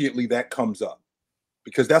 immediately that comes up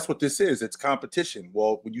because that's what this is. It's competition.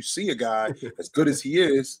 Well, when you see a guy as good as he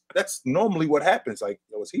is, that's normally what happens. Like,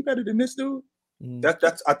 is he better than this dude? I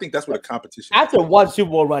think that's what a competition after is. One Super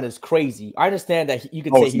Bowl run is crazy. I understand that you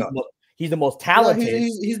can say he's the most talented.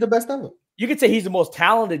 He's the best ever. You could say he's the most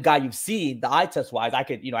talented guy you've seen. The eye test wise, I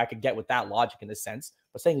could get with that logic in a sense.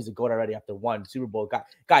 But saying he's a GOAT already after one Super Bowl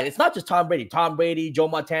guy, it's not just Tom Brady. Tom Brady, Joe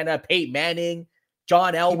Montana, Peyton Manning,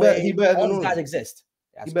 John Elway. All these guys exist.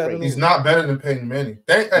 He's not better than Peyton Manning.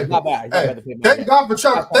 Thank God for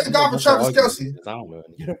Travis Kelce.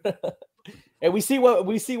 And we see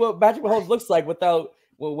what Patrick Mahomes looks like without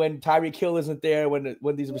when Tyreek Hill isn't there,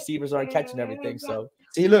 when these receivers aren't catching everything. So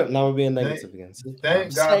see, look, now we're being negative again.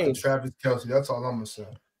 Thank God for Travis Kelce. That's all I'm gonna say.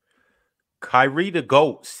 Kyrie the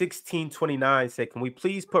GOAT 1629 said, "Can we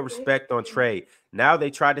please put respect on Trey? Now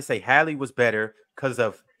they tried to say Hallie was better because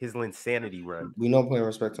of his insanity run." We not putting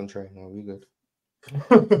respect on Trey. No, we good.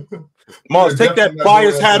 Mars, take that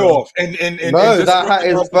bias hat off and no, that hat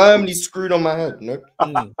is firmly screwed on my head. Nope.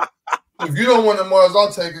 If you don't want the Mars,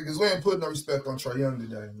 I'll take it because we ain't putting no respect on Trey Young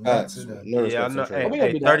today. I know.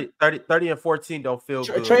 Hey, 30 and 14 don't feel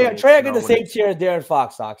good. Trey Young in the same tier as Darren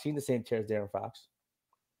Fox, Sox. He's in the same tier as Darren Fox.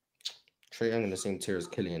 Trey Young in the same tier as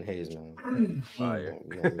Killian Hayes, man.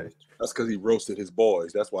 That's because he roasted his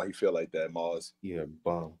boys. That's why he feel like that, Mars. Yeah,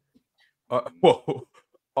 bomb. Whoa.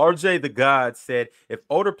 RJ the God said, if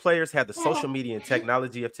older players had the social media and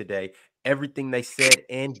technology of today, everything they said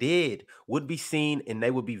and did would be seen and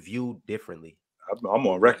they would be viewed differently. I'm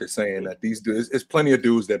on record saying that these dudes, it's plenty of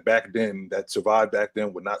dudes that survived back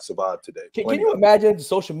then would not survive today. Can you imagine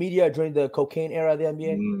social media during the cocaine era of the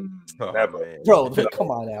NBA? Never. Bro,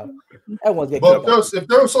 come on now. Everyone's getting if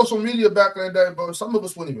there was social media back in the day, bro, some of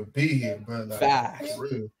us wouldn't even be here, bro. Like, facts.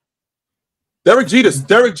 Derek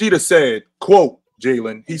Jeter said, quote,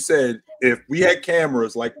 Jalen, he said, if we had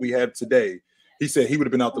cameras like we have today, he said he would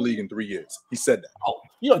have been out the league in 3 years. He said that. Oh,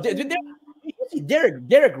 Derek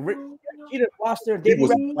Jeter roster. He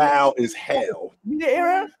was wild as hell.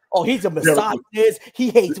 Era? Oh, he's a misogynist.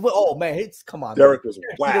 He hates. Oh man, come on. Derek was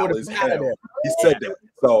wild as hell. He said that.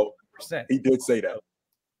 So he did say that.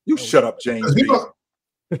 You shut up, James.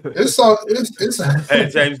 It's Hey,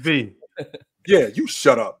 James B. Yeah, you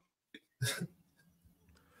shut up.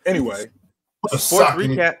 Anyway,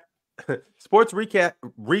 Sports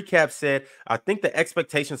recap said, I think the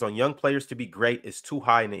expectations on young players to be great is too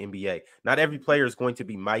high in the NBA. Not every player is going to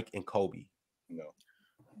be Mike and Kobe. No.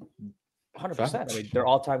 100%. I mean, they're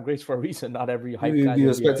all-time greats for a reason. Not every hype guy. You're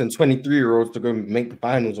expecting 23-year-olds to go make the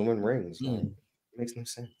finals and win rings. Makes no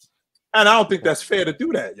sense. And I don't think that's fair to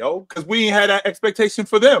do that, yo, because we ain't had that expectation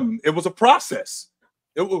for them. It was a process.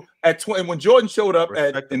 It was at 20 when Jordan showed up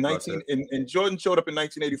in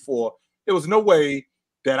 1984. There was no way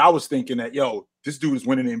that I was thinking that, yo, this dude is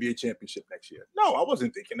winning the NBA championship next year. No, I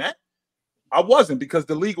wasn't thinking that. I wasn't, because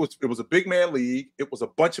the league was a big man league. It was a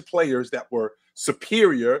bunch of players that were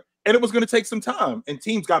superior, and it was going to take some time. And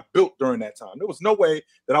teams got built during that time. There was no way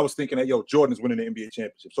that I was thinking that, yo, Jordan is winning the NBA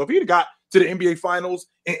championship. So if he'd got to the NBA Finals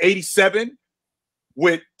in '87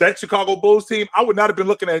 with that Chicago Bulls team, I would not have been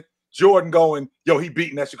looking at Jordan going, yo, he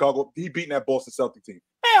beating that Boston Celtics team.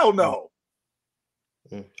 Hell no.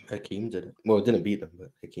 Hakeem did it. Well, it didn't beat them, but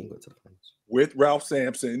Hakeem got to the finals. With Ralph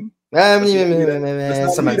Sampson. Semantics.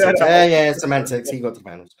 Yeah, semantics. He got to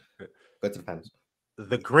the finals.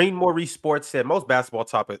 The Green Maurice Sports said most basketball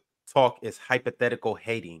talk is hypothetical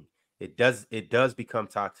hating. It does become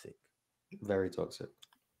toxic. Very toxic.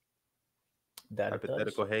 That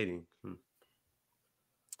hypothetical hating.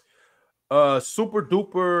 Super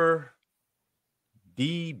duper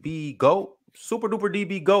DB Goat. Super duper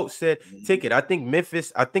DB Goat said, Ticket, I think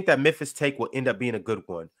that Memphis take will end up being a good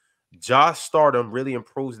one. Josh Stardom really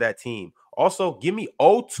improves that team. Also, give me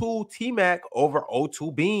O2 T-Mac over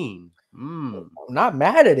O2 Bean. I'm not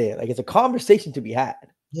mad at it. Like, it's a conversation to be had.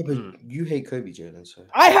 Yeah, but you hate Kobe, Jalen. So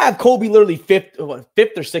I have Kobe literally fifth or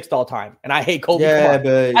sixth all time, and I hate Kobe. Yeah,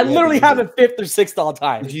 but I literally have him fifth or sixth all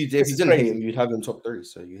time. If you didn't hate him, you'd have him top 3.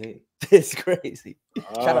 So you hate him. It's crazy.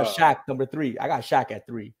 Shout out Shaq, number 3. I got Shaq at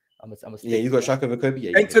 3. Yeah, you got Shaq over Kobe.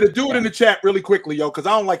 Yeah, and to the dude in the chat, really quickly, yo, because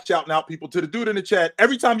I don't like shouting out people. To the dude in the chat,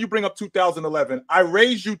 every time you bring up 2011, I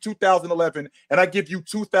raise you 2011 and I give you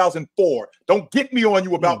 2004. Don't get me on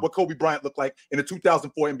you about what Kobe Bryant looked like in the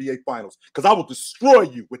 2004 NBA Finals, because I will destroy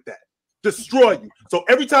you with that. Destroy you. So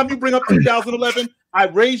every time you bring up 2011, I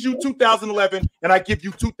raise you 2011 and I give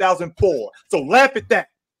you 2004. So laugh at that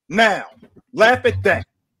now. Laugh at that.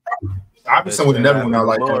 Obviously, would never win out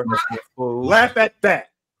like that. Laugh at that.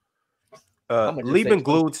 Lieben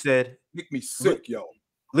Glued said, "Make me sick, yo."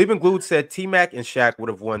 Lieben Glued said T-Mac and Shaq would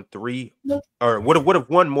have won 3, or would have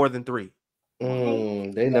won more than 3.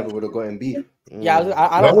 They never would have gotten beat. Yeah,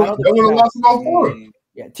 I don't they would have lost about 4.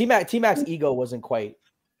 Yeah, T-Mac's ego wasn't quite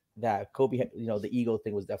that. Kobe, the ego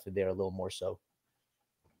thing was definitely there a little more so.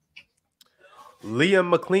 Liam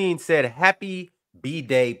McLean said, "Happy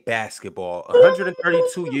B-Day basketball,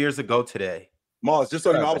 132 years ago today." Mars, just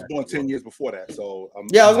so you know, I was born 10 years before that. So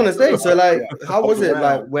yeah, I was gonna say. So like, how was it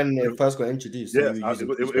like when it first got introduced? Yeah,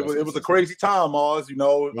 it was a crazy time, Mars.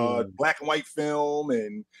 Black and white film,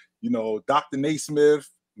 and Dr. Naismith,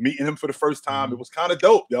 meeting him for the first time. It was kind of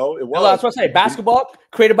dope, yo. It was. I was supposed to say basketball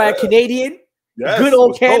created by a Canadian. Yes, good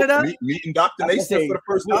old Canada. Meeting Dr. Naismith for the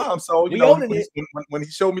first time. So when he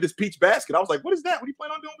showed me this peach basket, I was like, "What is that? What are you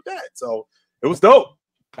planning on doing with that?" So it was dope.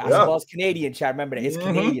 Basketball's Canadian, Chad. Remember that. It's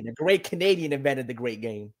Canadian. The great Canadian invented the great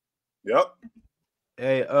game. Yep.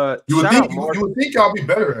 Hey, you would think y'all be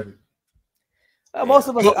better at it. Most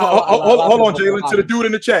of us. Hold on, Jalen. To the dude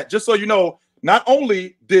in the chat, just so you know, not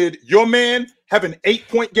only did your man have an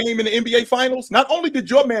 8-point game in the NBA Finals,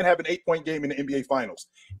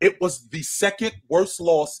 it was the second worst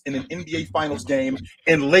loss in an NBA Finals game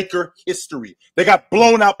in Laker history. They got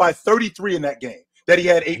blown out by 33 in that game that he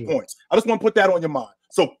had 8 points. I just want to put that on your mind.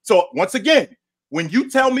 So once again, when you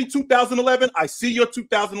tell me 2011, I see your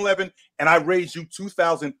 2011 and I raise you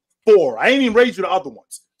 2004. I ain't even raised you the other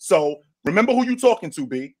ones. So remember who you talking to,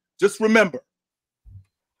 B. Just remember.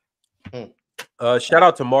 Shout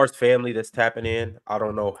out to Mars family that's tapping in. I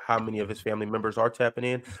don't know how many of his family members are tapping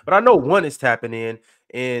in, but I know one is tapping in,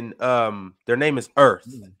 and their name is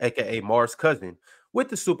Earth, aka Mars' cousin, with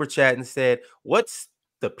the super chat and said, "What's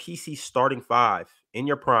the PC starting 5 in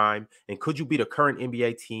your prime, and could you beat a current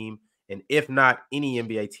NBA team, and if not, any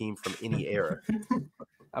NBA team from any era?"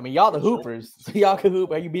 I mean, y'all the Hoopers, so y'all can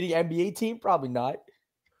hoop. Are you beating an NBA team? Probably not.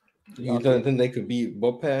 You don't think they could beat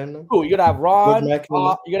Bob Penn? Cool. You're gonna have Ron. You're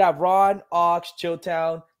gonna have Ron, Ox,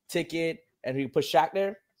 Chilltown, Ticket, and you put Shaq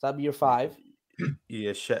there. So that'll be your 5.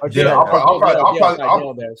 Yeah, Shaq. I'll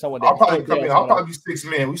probably be 6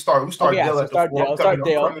 man. We start Dale at the 4.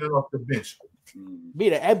 Coming off the bench. Be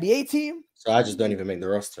the NBA team. So I just don't even make the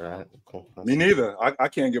roster. Right? Cool. Me neither. I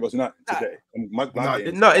can't give us nothing today. It's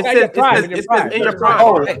in your prime.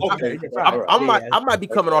 Oh, okay. I might be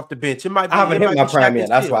coming off the bench. It might be. I haven't hit my prime yet.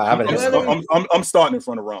 That's why I haven't hit. I'm starting in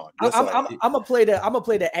front of Ron. I'm gonna play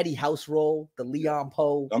the Eddie House role, the Leon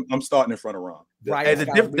Poe. I'm starting in front of Ron. And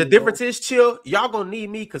the difference is, chill. Y'all gonna need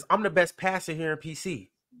me because I'm the best passer here in PC.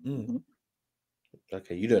 Mm-hmm.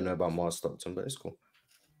 Okay, you don't know about Mars Stockton, but it's cool.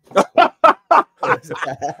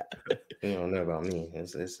 You don't know about me.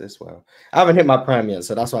 It's well. I haven't hit my prime yet,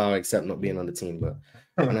 so that's why I accept not being on the team. But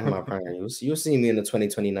when I hit my prime, you'll see me in the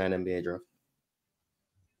 2029 NBA draft.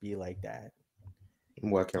 Be like that. I'm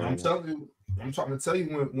working. I'm telling you. I'm trying to tell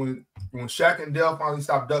you when Shaq and Dale finally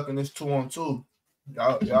stop ducking this 2-on-2,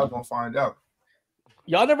 y'all gonna find out.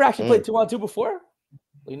 Y'all never actually played 2-on-2 before?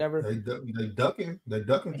 You never. They ducking,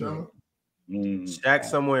 John. Shaq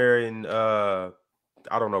somewhere in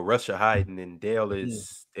I don't know, Russia hiding, and Dale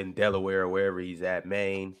is in Delaware or wherever he's at,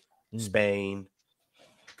 Maine, Spain.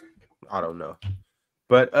 I don't know.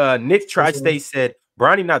 But Nick Tri-State said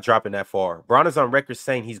Bronny not dropping that far. Bronny's on record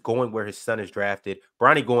saying he's going where his son is drafted.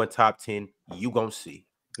 Bronny going top 10. You gonna see.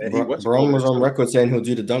 Bron was on record saying he'll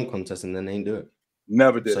do the dunk contest and then they ain't do it.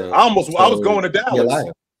 Never did it. I was going to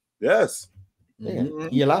Dallas. Yes. Yeah,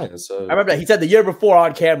 he a liar. So I remember that he said the year before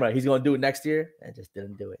on camera he's gonna do it next year and just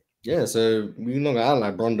didn't do it. Yeah, so you know, I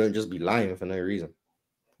like Bron don't just be lying for no reason.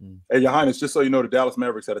 Hey, Your Highness, just so you know, the Dallas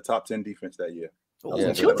Mavericks had a top 10 defense that year.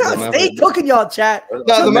 Yeah, stay cooking, y'all chat.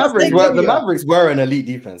 No, the Mavericks were an elite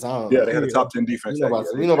defense. They had a top 10 defense. You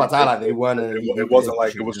know about Tyler, they weren't. It wasn't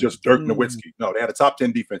like it was just Dirk Nowitzki. No, they had a top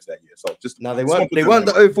 10 defense that year. So just they weren't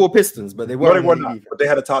the 04 Pistons, but they were. No, they were not. But they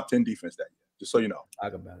had a top 10 defense that year. Just so you know.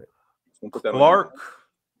 Talk about it. Clark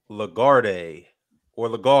Lagarde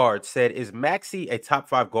said, "Is Maxey a top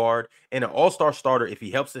 5 guard and an all-star starter if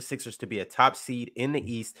he helps the Sixers to be a top seed in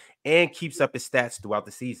the East and keeps up his stats throughout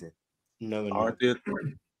the season?" No. Aren't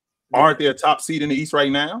they a top seed in the East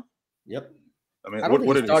right now? Yep. I mean,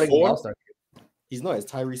 what are they for? He's not.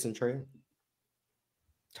 It's Tyrese and Trey.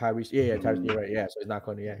 Tyrese, Tyrese, you're right. Yeah, so he's not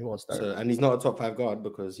going to. Yeah, he won't start. And he's not a top 5 guard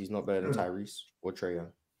because he's not better than Tyrese or Trey.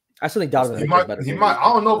 I still think Donovan he might.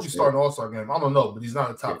 I don't know if he's starting an All-Star game. I don't know, but he's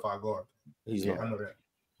not a top 5 guard. He's not. I know that.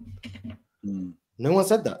 No one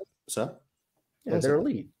said that, sir. Yeah, they're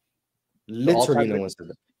elite. Literally, no one said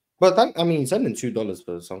that. But sending $2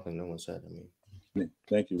 for something no one said.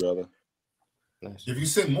 Thank you, brother. Nice. If you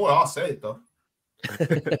send more, I'll say it though.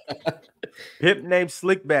 Pimp named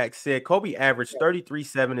Slickback said Kobe averaged 33,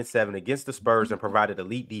 7, and 7 against the Spurs and provided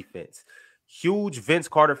elite defense. Huge Vince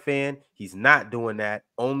Carter fan. He's not doing that.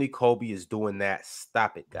 Only Kobe is doing that.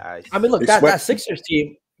 Stop it, guys. I mean, look, that Sixers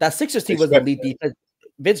team was elite defense.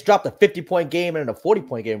 Vince dropped a 50-point game and a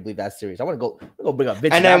 40-point game. I believe that series. I want to go bring up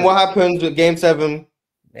Vince. And then what happens with Game 7?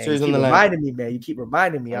 Man, you keep reminding me, man. You keep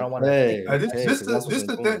reminding me. I don't want to. This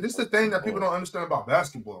the thing that people don't understand about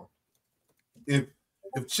basketball. If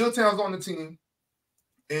Chilltown's on the team,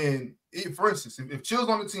 and for instance, if Chill's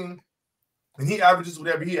on the team, and he averages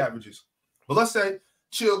whatever he averages, but let's say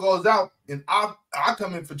Chill goes out and I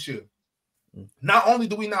come in for Chill. Not only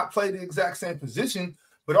do we not play the exact same position,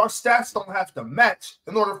 but our stats don't have to match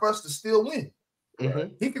in order for us to still win.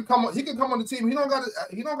 Mm-hmm. He can come on the team. He don't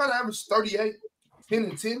gotta average 38. 10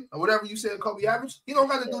 and 10 or whatever you said Kobe average. You don't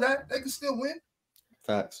got to do that. They can still win.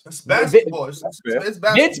 Facts. It's basketball. It's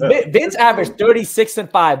basketball. Vince averaged 36 and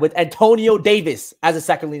 5 with Antonio Davis as a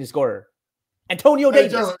second leading scorer. Antonio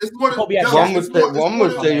Davis. One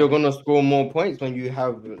would say you're gonna score more points when you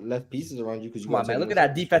have less pieces around you because look at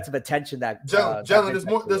that defensive attention that Jalen,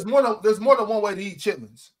 there's more than one way to eat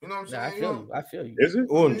chitlins. You know what I'm saying? I feel you. Is it?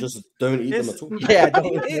 Or just don't eat them at all. Yeah,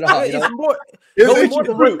 it's more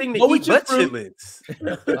than one thing to eat but chitlins.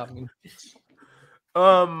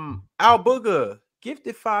 Al Booger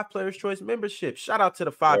gifted 5 Players Choice memberships. Shout out to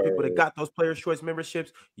the 5 people that got those Players Choice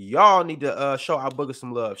memberships. Y'all need to show Al Booger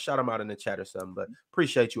some love. Shout him out in the chat or something. But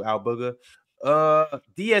appreciate you, Al Booger.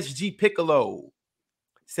 DSG Piccolo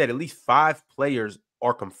said at least 5 players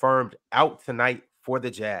are confirmed out tonight for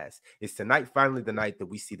the Jazz. Is tonight finally the night that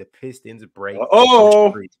we see the Pistons break?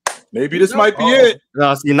 Maybe this might be it.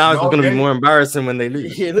 No, see, now it's going to be more embarrassing when they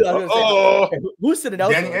lose. Who's sitting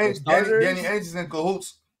else? Danny Ainge is in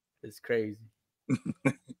cahoots. It's crazy.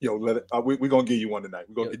 Yo, let it. We're gonna give you one tonight.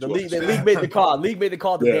 We're gonna get you. The league made the call. League made the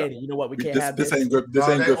call to Danny. You know what? We can't have this. This ain't good. This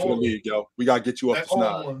ain't good for the league, yo. We gotta get you up to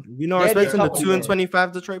snide. You know, respecting the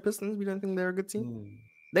 2-25 Detroit Pistons. We don't think they're a good team.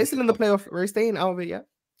 They still in the playoff race. They ain't out of it yet.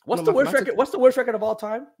 What's the worst record? What's the worst record of all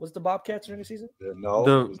time? Was the Bobcats during the season?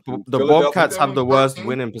 No, the Bobcats have the worst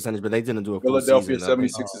winning percentage, but they didn't do a full Philadelphia season.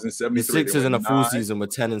 76ers and 73. The Sixers in a full season were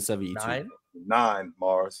 10 and 72. 9? 9,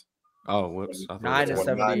 Mars. Oh, whoops. 9 to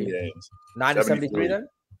 70. 9 to 73 then?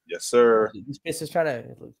 Yes, sir. These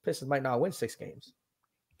Pistons might not win 6 games.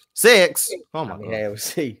 6. Oh my god. Hey, we'll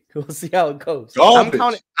see. We'll see how it goes. I'm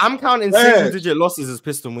counting single-digit losses as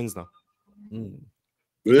Piston wins now.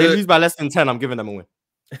 If they lose by less than 10, I'm giving them a win.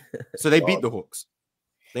 So they beat the Hawks.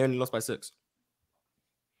 They only lost by 6.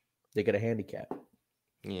 They get a handicap.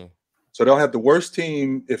 Yeah. So they'll have the worst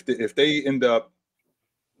team if they end up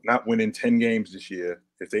not winning 10 games this year.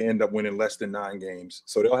 If they end up winning less than 9 games,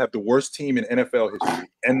 so they'll have the worst team in NFL history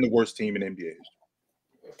and the worst team in NBA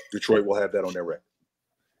history. Detroit will have that on their record.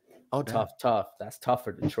 Oh, tough. That's tough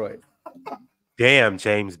for Detroit. Damn,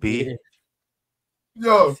 James B.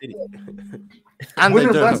 Yo, and they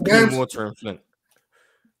don't have clean water in Flint.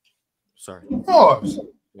 Sorry. Pause.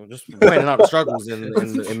 I'm just pointing out the struggles in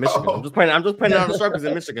Michigan. I'm just pointing out the struggles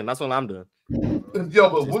in Michigan. That's what I'm doing. Yo,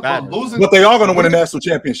 but losing. But they are going to win a national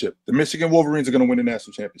championship. The Michigan Wolverines are going to win a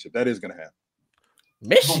national championship. That is going to happen.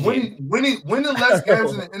 Michigan winning less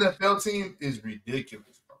games in the NFL team is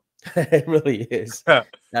ridiculous, bro. It really is. That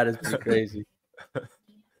is pretty crazy.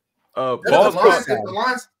 The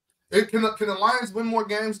Lions. Can the Lions win more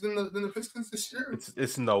games than the Pistons this year?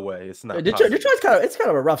 It's no way. It's not. Detroit's kind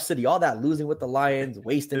of a rough city. All that losing with the Lions,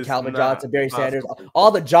 wasting Calvin Johnson, Barry Sanders,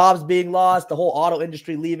 all the jobs being lost, the whole auto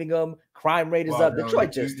industry leaving them, crime rate is up.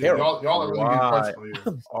 Detroit just terrible. Y'all are really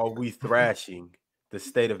getting Why are we thrashing the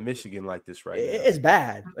state of Michigan like this right now? It's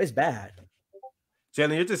bad. It's bad.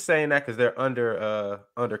 Jalen, you're just saying that because they're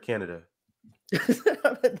under Canada. That's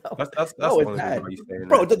it's bad.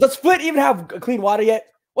 Bro, does Flint even have clean water yet?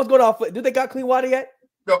 What's going on, Flint? Do they got clean water yet?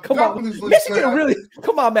 Yo, come on, Michigan really.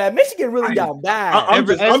 Come on, man. Michigan really down bad.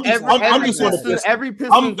 Every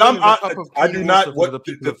Piston. I do not. What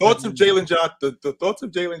the thoughts of Jalen Johnson? The thoughts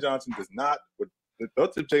of Jalen Johnson does not. The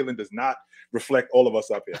thoughts of Jalen does not reflect all of us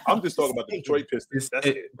up here. I'm just talking about the Detroit Pistons. That's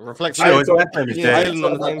it. Reflects. Me and Jalen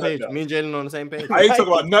on the same page. I ain't talking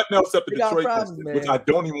about nothing else except the Detroit Pistons, which I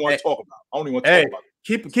don't even want to talk about. I don't even want to talk about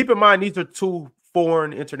it. Keep in mind these are 2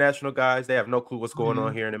 foreign international guys. They have no clue what's going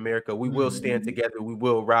on here in America. We will stand together. We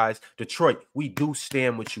will rise. Detroit, we do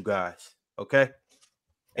stand with you guys. Okay?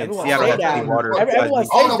 And Seattle has clean water. I don't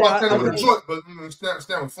know about standing with Detroit, but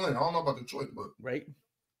stand with Flint. I don't know about Detroit, but right.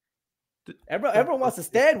 Everyone wants to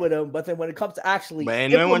stand with them, but then when it comes to actually,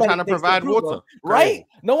 no one trying to provide water, right?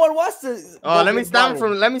 No one wants to. Let me stand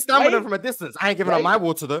with them from a distance. I ain't giving up my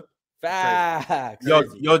water though. Facts.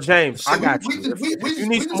 Yo, James, I got you. You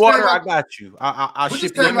need some water? I got you. I'll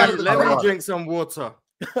ship you. Let me drink some water.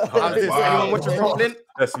 Anyone want your problem?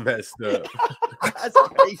 That's messed up. That's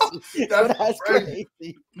crazy. That's crazy.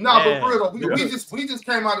 Nah, but for real though, we just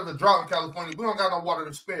came out of the drought in California. We don't got no water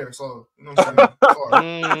to spare, so you know what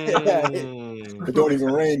I'm saying. It don't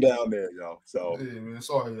even rain down there, yo. So yeah, man,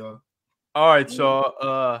 sorry, y'all. All right,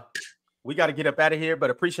 y'all. We got to get up out of here,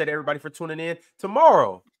 but appreciate everybody for tuning in.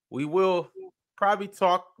 Tomorrow we will probably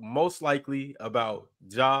talk most likely about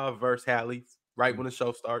Ja versus Hallie right when the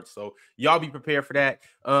show starts. So y'all be prepared for that.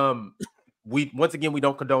 We once again, we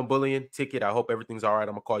don't condone bullying. Ticket, I hope everything's all right.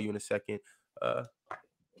 I'm gonna call you in a second. And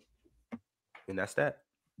that's that.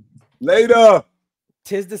 Later.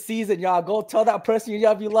 'Tis the season, y'all. Go tell that person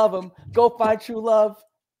you love them. Go find true love.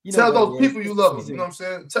 You know, tell those people you love them. You know what I'm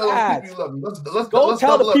saying? Tell those people you love them. Let's go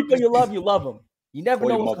tell the people you love them. You never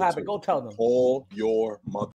know what's gonna happen. Go tell them. Call your mother.